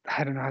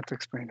I don't know how to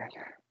explain it.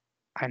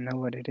 I know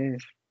what it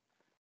is.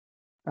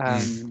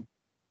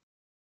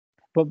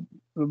 But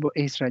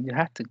Israel, you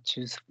have to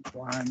choose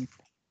one.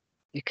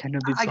 It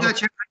cannot be I both.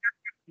 got you.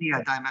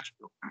 Yeah,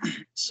 diametrical.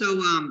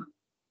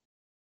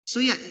 So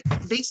yeah,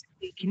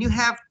 basically, can you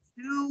have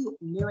 2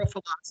 moral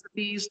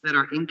philosophies that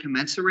are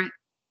incommensurate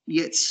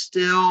yet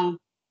still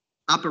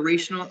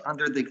operational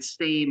under the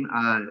same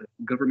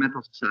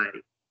governmental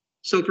society?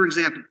 So, for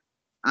example,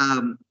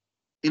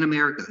 in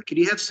America, could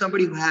you have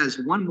somebody who has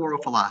one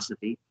moral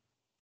philosophy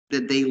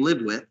that they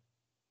live with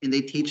and they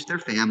teach their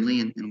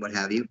family and what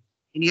have you,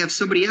 and you have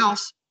somebody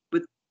else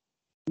with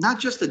not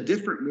just a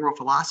different moral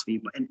philosophy,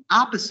 but an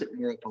opposite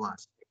moral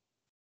philosophy?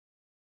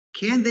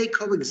 Can they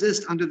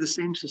coexist under the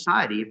same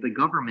society if the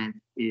government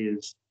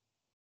is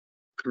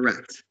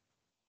correct?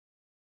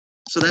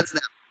 So that's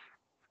that.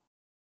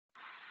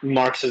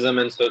 Marxism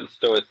and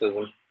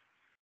Stoicism.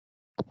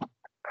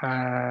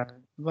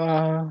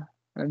 Well,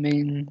 I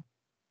mean,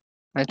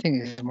 I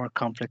think it's more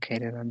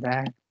complicated than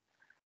that.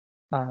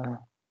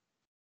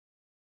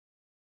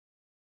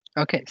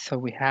 Okay, so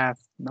we have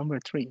number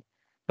 3,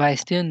 but I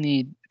still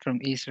need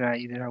from Israel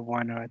either a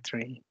 1 or a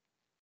 3.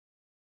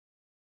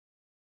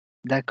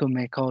 That could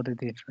make all the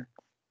difference.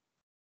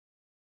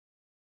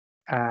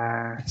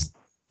 Now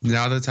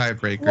the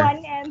tiebreaker.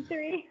 1 and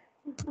 3.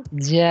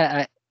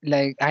 Yeah,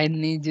 I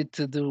need you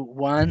to do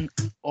 1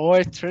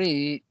 or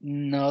 3,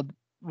 not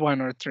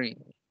 1 or 3.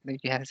 Like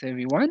it has to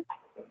be 1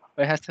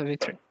 or it has to be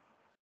 3.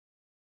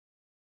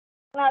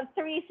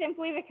 3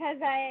 simply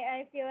because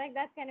I feel like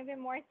that's going to be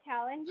more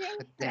challenging.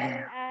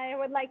 Damn. And I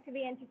would like to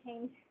be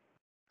entertained.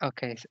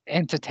 Okay, so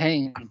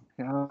entertain.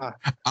 Oh. Are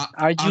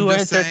I'm you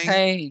just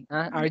saying.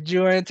 entertained? Are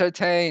you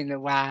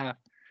entertained? Wow.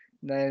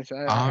 That's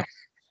I'm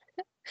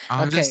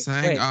okay, just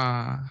saying.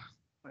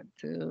 wait.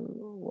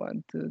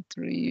 1, 2,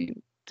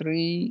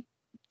 3,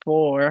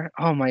 4.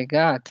 Oh my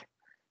God.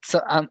 So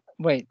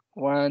wait.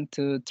 1,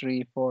 2,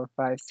 3, 4,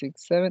 5,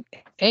 6, 7,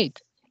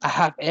 8. I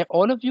have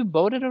all of you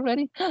voted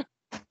already?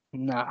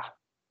 Nah.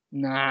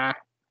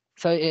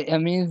 So it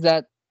means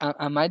that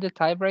am I the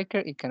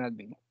tiebreaker? It cannot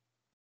be.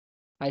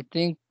 I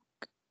think.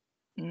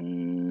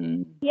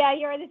 Yeah,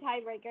 you're the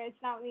tiebreaker.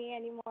 It's not me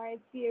anymore.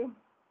 It's you.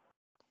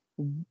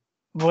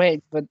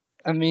 Wait, but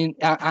I mean,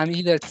 I'm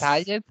either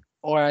tied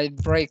or I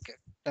break it.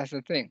 That's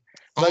the thing.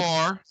 But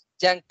Or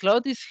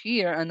Jean-Claude is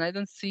here, and I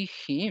don't see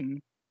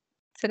him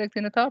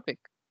selecting a topic.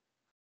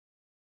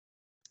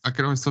 I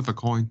could always flip a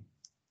coin.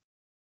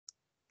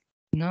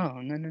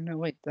 No.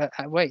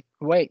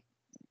 Wait.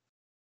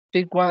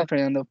 Pick one,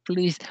 Fernando,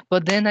 please.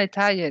 But then I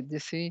tie it. You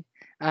see?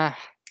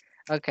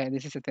 Okay.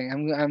 This is the thing.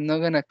 I'm not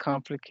gonna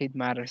complicate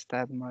matters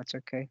that much.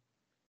 Okay.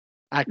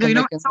 I can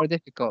make it more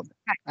difficult.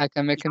 I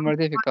can make it more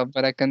difficult,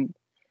 but I can.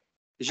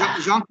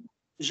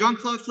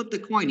 Jean-Claude flipped a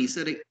coin. He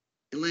said it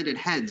landed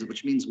heads,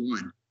 which means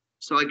 1.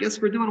 So I guess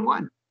we're doing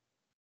 1.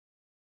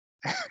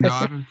 No, I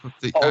haven't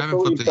flipped it.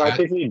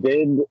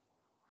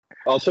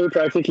 Also, we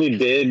practically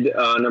did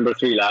number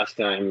 3 last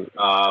time.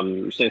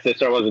 Since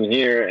Sister wasn't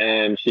here,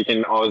 and she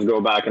can always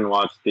go back and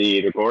watch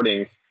the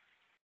recording.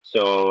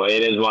 So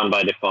it is 1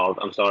 by default.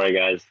 I'm sorry,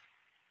 guys.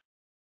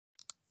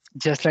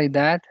 Just like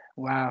that?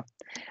 Wow.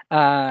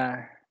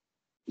 Yeah,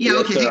 yes,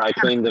 okay. Sir, I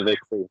claim the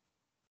victory.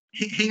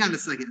 Hang on a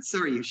second.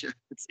 Sorry, Yusha.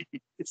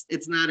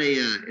 It's not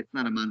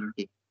a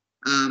monarchy.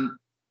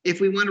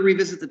 If we want to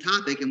revisit the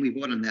topic and we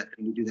vote on that,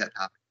 then we do that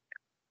topic.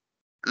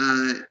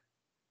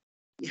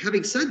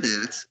 Having said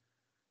that,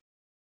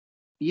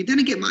 You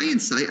didn't get my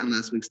insight on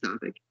last week's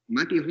topic. It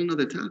might be a whole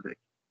nother topic.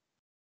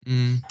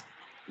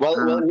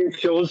 Well, you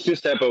chose to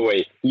step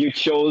away. You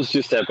chose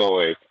to step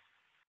away.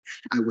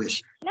 I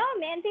wish. No,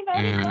 Mandy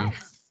voted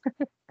yes.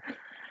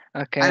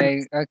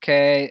 Okay.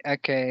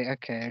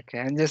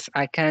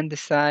 I can't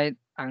decide.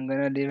 I'm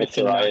gonna leave it It's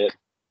to luck. right.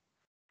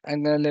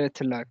 I'm gonna leave it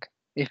to luck.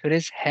 If it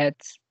is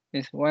heads,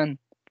 it's 1.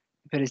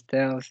 If it is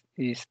tails,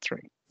 it's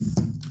 3.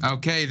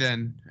 Okay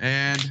then,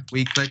 and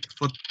we click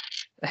flip.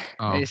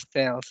 Oh. It's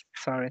tails.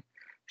 Sorry.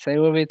 So it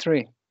will be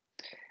 3.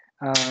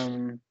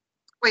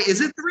 Wait,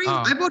 is it 3?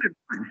 Oh. I voted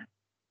 1.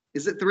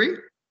 Is it 3?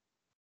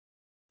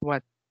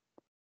 What?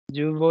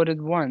 You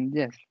voted 1,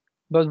 yes.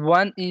 But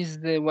 1 is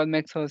the what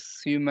makes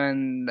us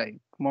human, like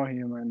more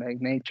human, like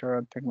nature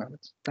or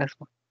technology. That's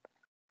 1.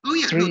 Oh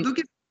yeah, 3. no, don't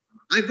get.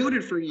 I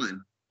voted for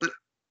 1, but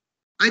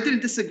I didn't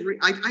disagree.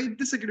 I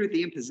disagree with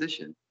the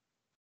imposition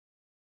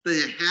that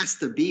it has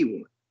to be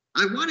 1.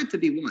 I want it to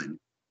be 1.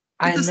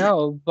 I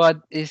know, but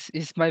it's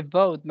my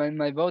vote.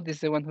 My vote is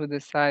the one who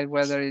decides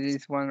whether it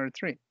is 1 or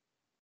 3.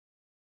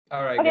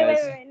 All right, Okay, guys.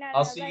 wait. No,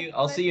 I'll no, see let's- you.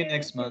 I'll let's see you do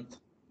next this. month.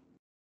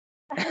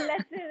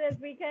 Let's do this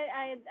because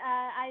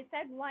I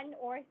said 1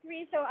 or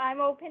 3, so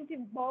I'm open to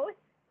both.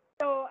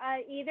 So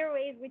either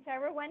way,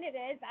 whichever one it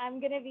is, I'm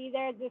gonna be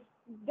there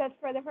just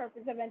for the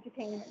purpose of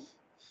entertainment.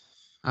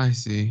 I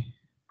see.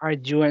 Are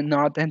you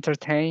not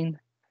entertained?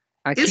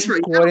 I It's keep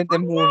right. quoting the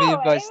movie,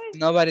 No, but it was-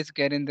 nobody's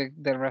getting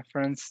the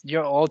reference.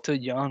 You're all too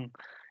young.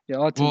 You're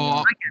all too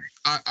Well,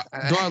 young.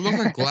 do I look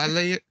like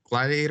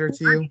gladiator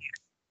to you?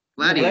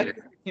 Gladiator.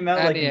 Came out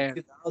like in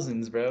Gladiator.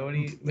 2000s, bro. What do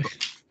you?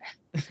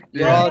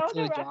 You're Yeah. all Those too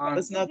are young.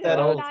 references That's not to that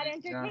I'm old. not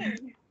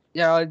entertained.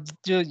 You're all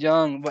too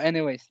young. But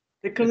anyways,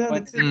 It comes the out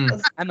in point-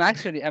 2000s. I'm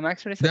actually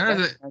There's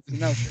surprised Nancy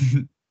knows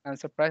it. I'm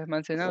surprised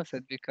Nancy knows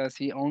it because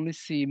he only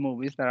see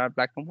movies that are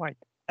black and white.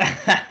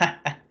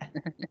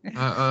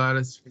 that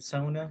is,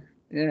 Persona.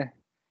 Yeah.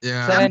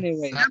 yeah. So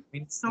anyway,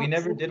 We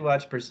never did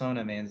watch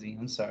Persona, Manzi.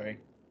 I'm sorry.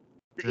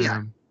 Yeah,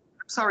 I'm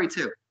sorry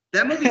too.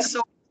 That movie's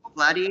so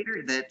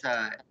Gladiator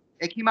that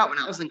it came out when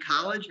I was in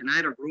college, and I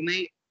had a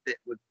roommate that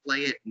would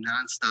play it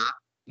nonstop.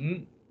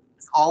 Mm.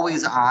 It's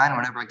always on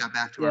whenever I got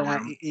back to our yeah,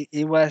 room.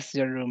 it was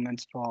your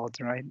roommate's fault,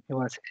 right? It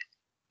was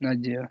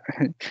not you.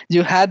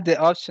 You had the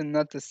option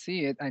not to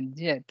see it, and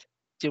yet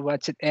you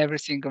watch it every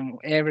single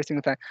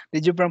time.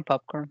 Did you bring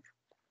popcorn?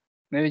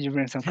 Maybe you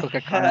bring some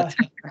Coca-Cola.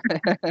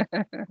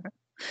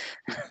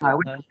 I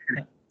would-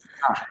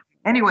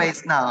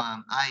 Anyways, no,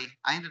 I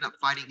ended up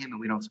fighting him, and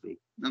we don't speak.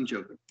 I'm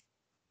joking.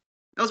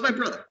 That was my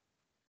brother.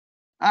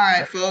 All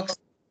right, folks,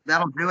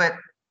 that'll do it.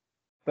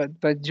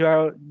 But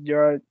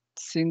you're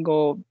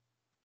single.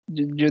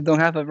 You don't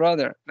have a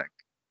brother.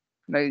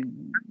 Like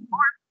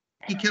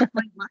He kept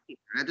playing hockey.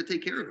 I had to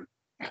take care of him.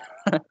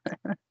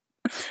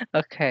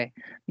 okay.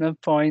 The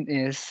point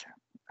is,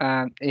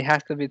 it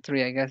has to be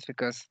 3, I guess,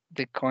 because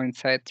the coin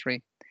said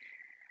 3.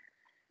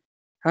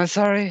 I'm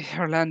sorry,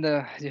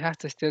 Orlando. You have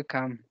to still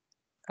come.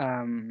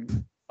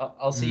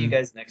 I'll see you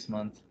guys next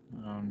month.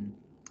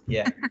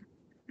 Yeah.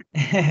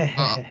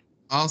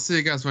 I'll see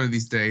you guys one of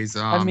these days.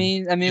 I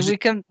mean,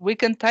 we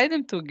can tie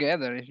them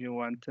together if you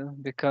want to,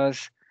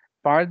 because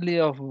partly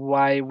of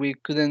why we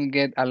couldn't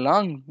get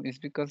along is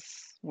because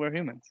we're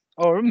humans,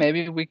 or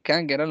maybe we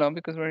can get along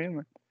because we're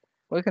human.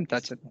 We can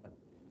touch it.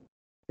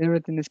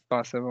 Everything is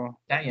possible.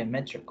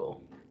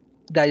 Diametrical.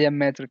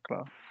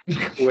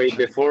 Wait,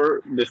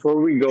 before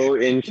we go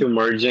into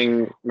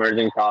merging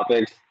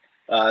topics,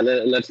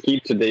 let's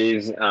keep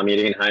today's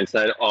meeting in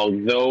hindsight.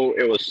 Although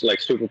it was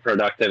like super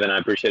productive, and I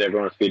appreciate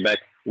everyone's feedback,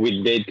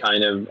 we did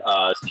kind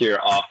of steer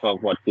off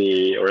of what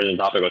the original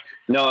topic was.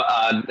 No,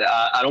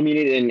 I don't mean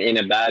it in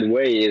a bad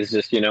way. It's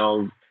just, you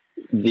know,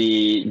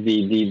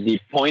 the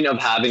point of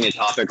having a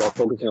topic or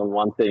focusing on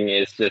one thing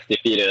is just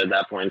defeated at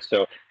that point.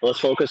 So let's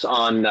focus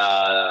on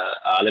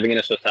living in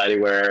a society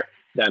where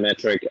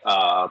diametric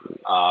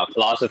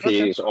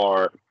philosophies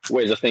or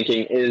ways of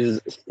thinking is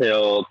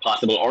still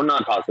possible or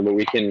not possible.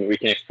 We can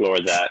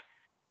explore that.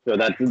 So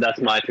that's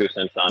my 2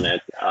 cents on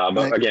it.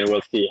 But again,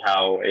 we'll see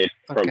how it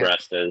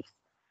progresses.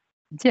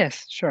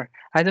 Yes, sure.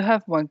 I do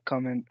have one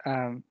comment,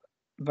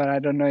 but I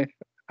don't know if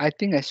I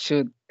think I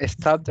should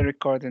stop the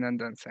recording and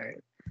then say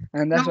it,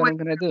 and that's what I'm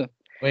gonna do.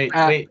 Wait.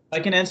 I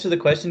can answer the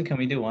question. Can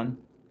we do one?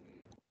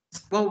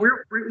 Well,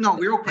 we're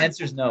okay.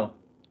 Answer's no.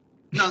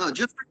 No,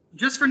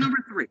 just for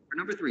number 3. For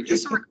number 3,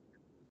 just so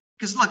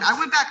because look, I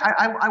went back.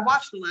 I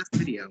watched the last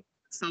video,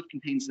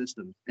 self-contained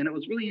systems, and it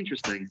was really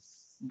interesting.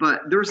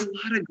 But there's a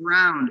lot of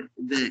ground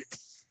that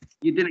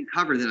you didn't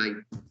cover that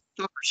I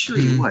thought for sure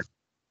you would.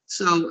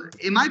 So,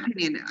 in my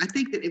opinion, I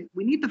think that if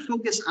we need to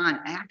focus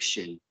on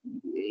action.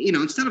 You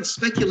know, instead of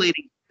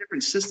speculating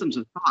different systems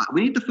of thought,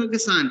 we need to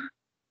focus on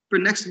for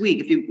next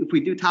week. If we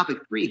do topic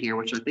 3 here,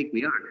 which I think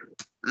we are,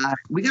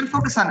 we got to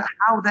focus on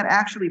how that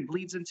actually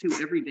bleeds into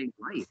everyday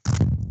life,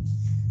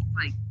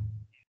 like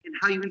and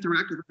how you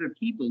interact with other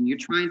people, and you're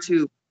trying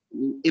to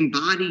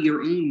embody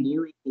your own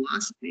moral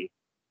philosophy,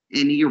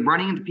 and you're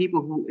running into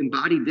people who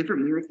embody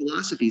different moral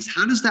philosophies.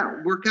 How does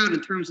that work out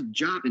in terms of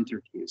job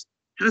interviews?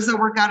 How does that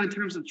work out in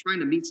terms of trying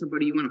to meet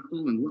somebody you want to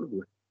fall in love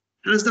with?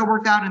 How does that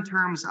work out in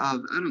terms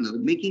of, I don't know,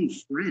 making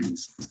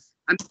friends?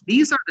 I mean,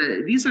 these are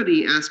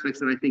the aspects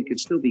that I think could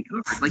still be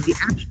covered, like the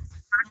actual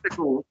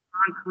practical,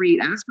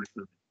 concrete aspects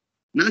of it.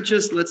 Not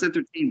just let's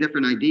entertain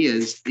different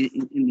ideas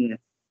in the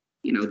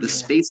the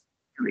space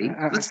theory.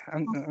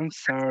 I'm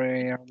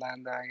sorry,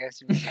 Orlando. I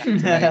guess you will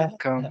have to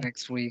come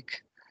next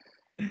week.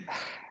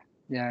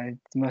 Yeah, it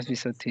must be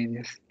so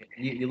tedious.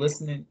 You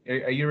listening?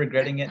 Are you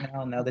regretting it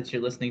now that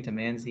you're listening to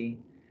Manzi?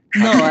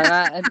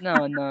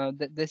 No, no.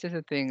 This is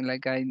the thing.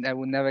 Like I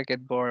would never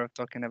get bored of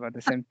talking about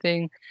the same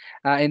thing.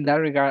 In that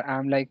regard,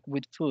 I'm like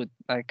with food.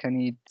 I can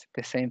eat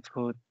the same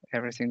food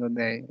every single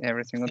day,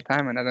 every single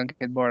time, and I don't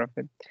get bored of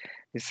it.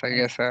 It's, I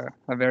guess, a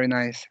very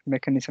nice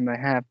mechanism I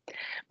have.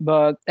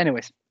 But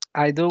anyways,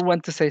 I do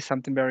want to say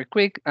something very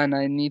quick, and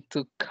I need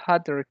to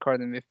cut the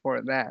recording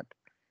before that.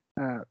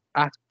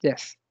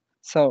 Yes.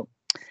 So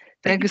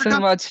thank you so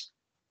much.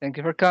 Thank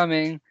you for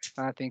coming.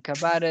 Think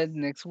about it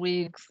next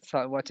week.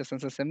 So watch us on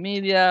social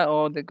media,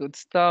 all the good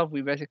stuff.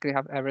 We basically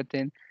have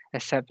everything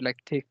except like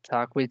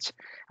TikTok, which,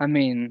 I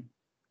mean,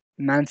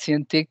 Nancy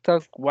on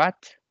TikTok,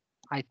 what?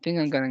 I think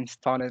I'm gonna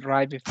install it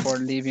right before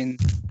leaving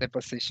the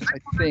position. I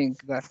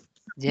think that,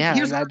 yeah,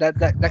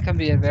 that can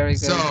be a very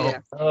good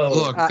idea.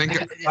 Look, think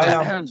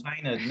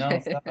China. No,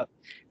 stop.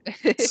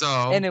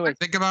 So anyway,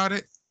 think about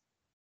it.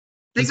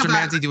 Think Mr.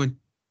 about Manzi doing.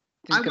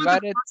 Think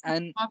about it,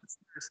 and I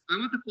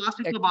want the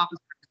philosophy club officers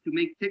to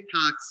make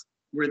TikToks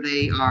where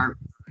they are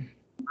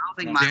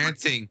mouthing my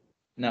dancing.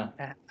 No.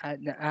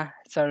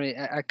 Sorry,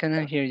 I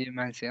cannot hear you,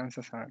 Nancy. I'm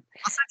so sorry.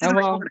 I'll send you the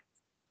recording.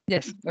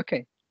 Yes,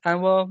 okay.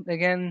 And well,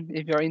 again,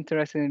 if you're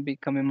interested in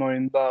becoming more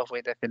involved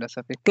with the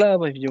Philosophy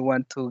Club, if you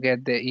want to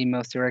get the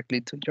emails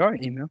directly to your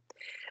email,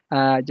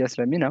 just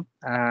let me know.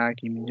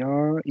 Give me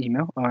your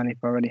email, and if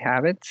you already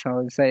have it,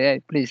 so say,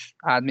 hey, please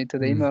add me to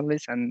the email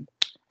list, and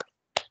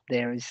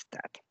there is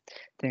that.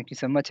 Thank you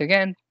so much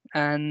again,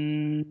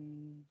 and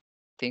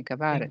think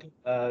about it.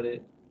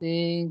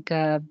 Think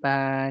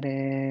about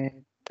it.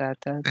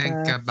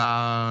 Think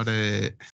about it.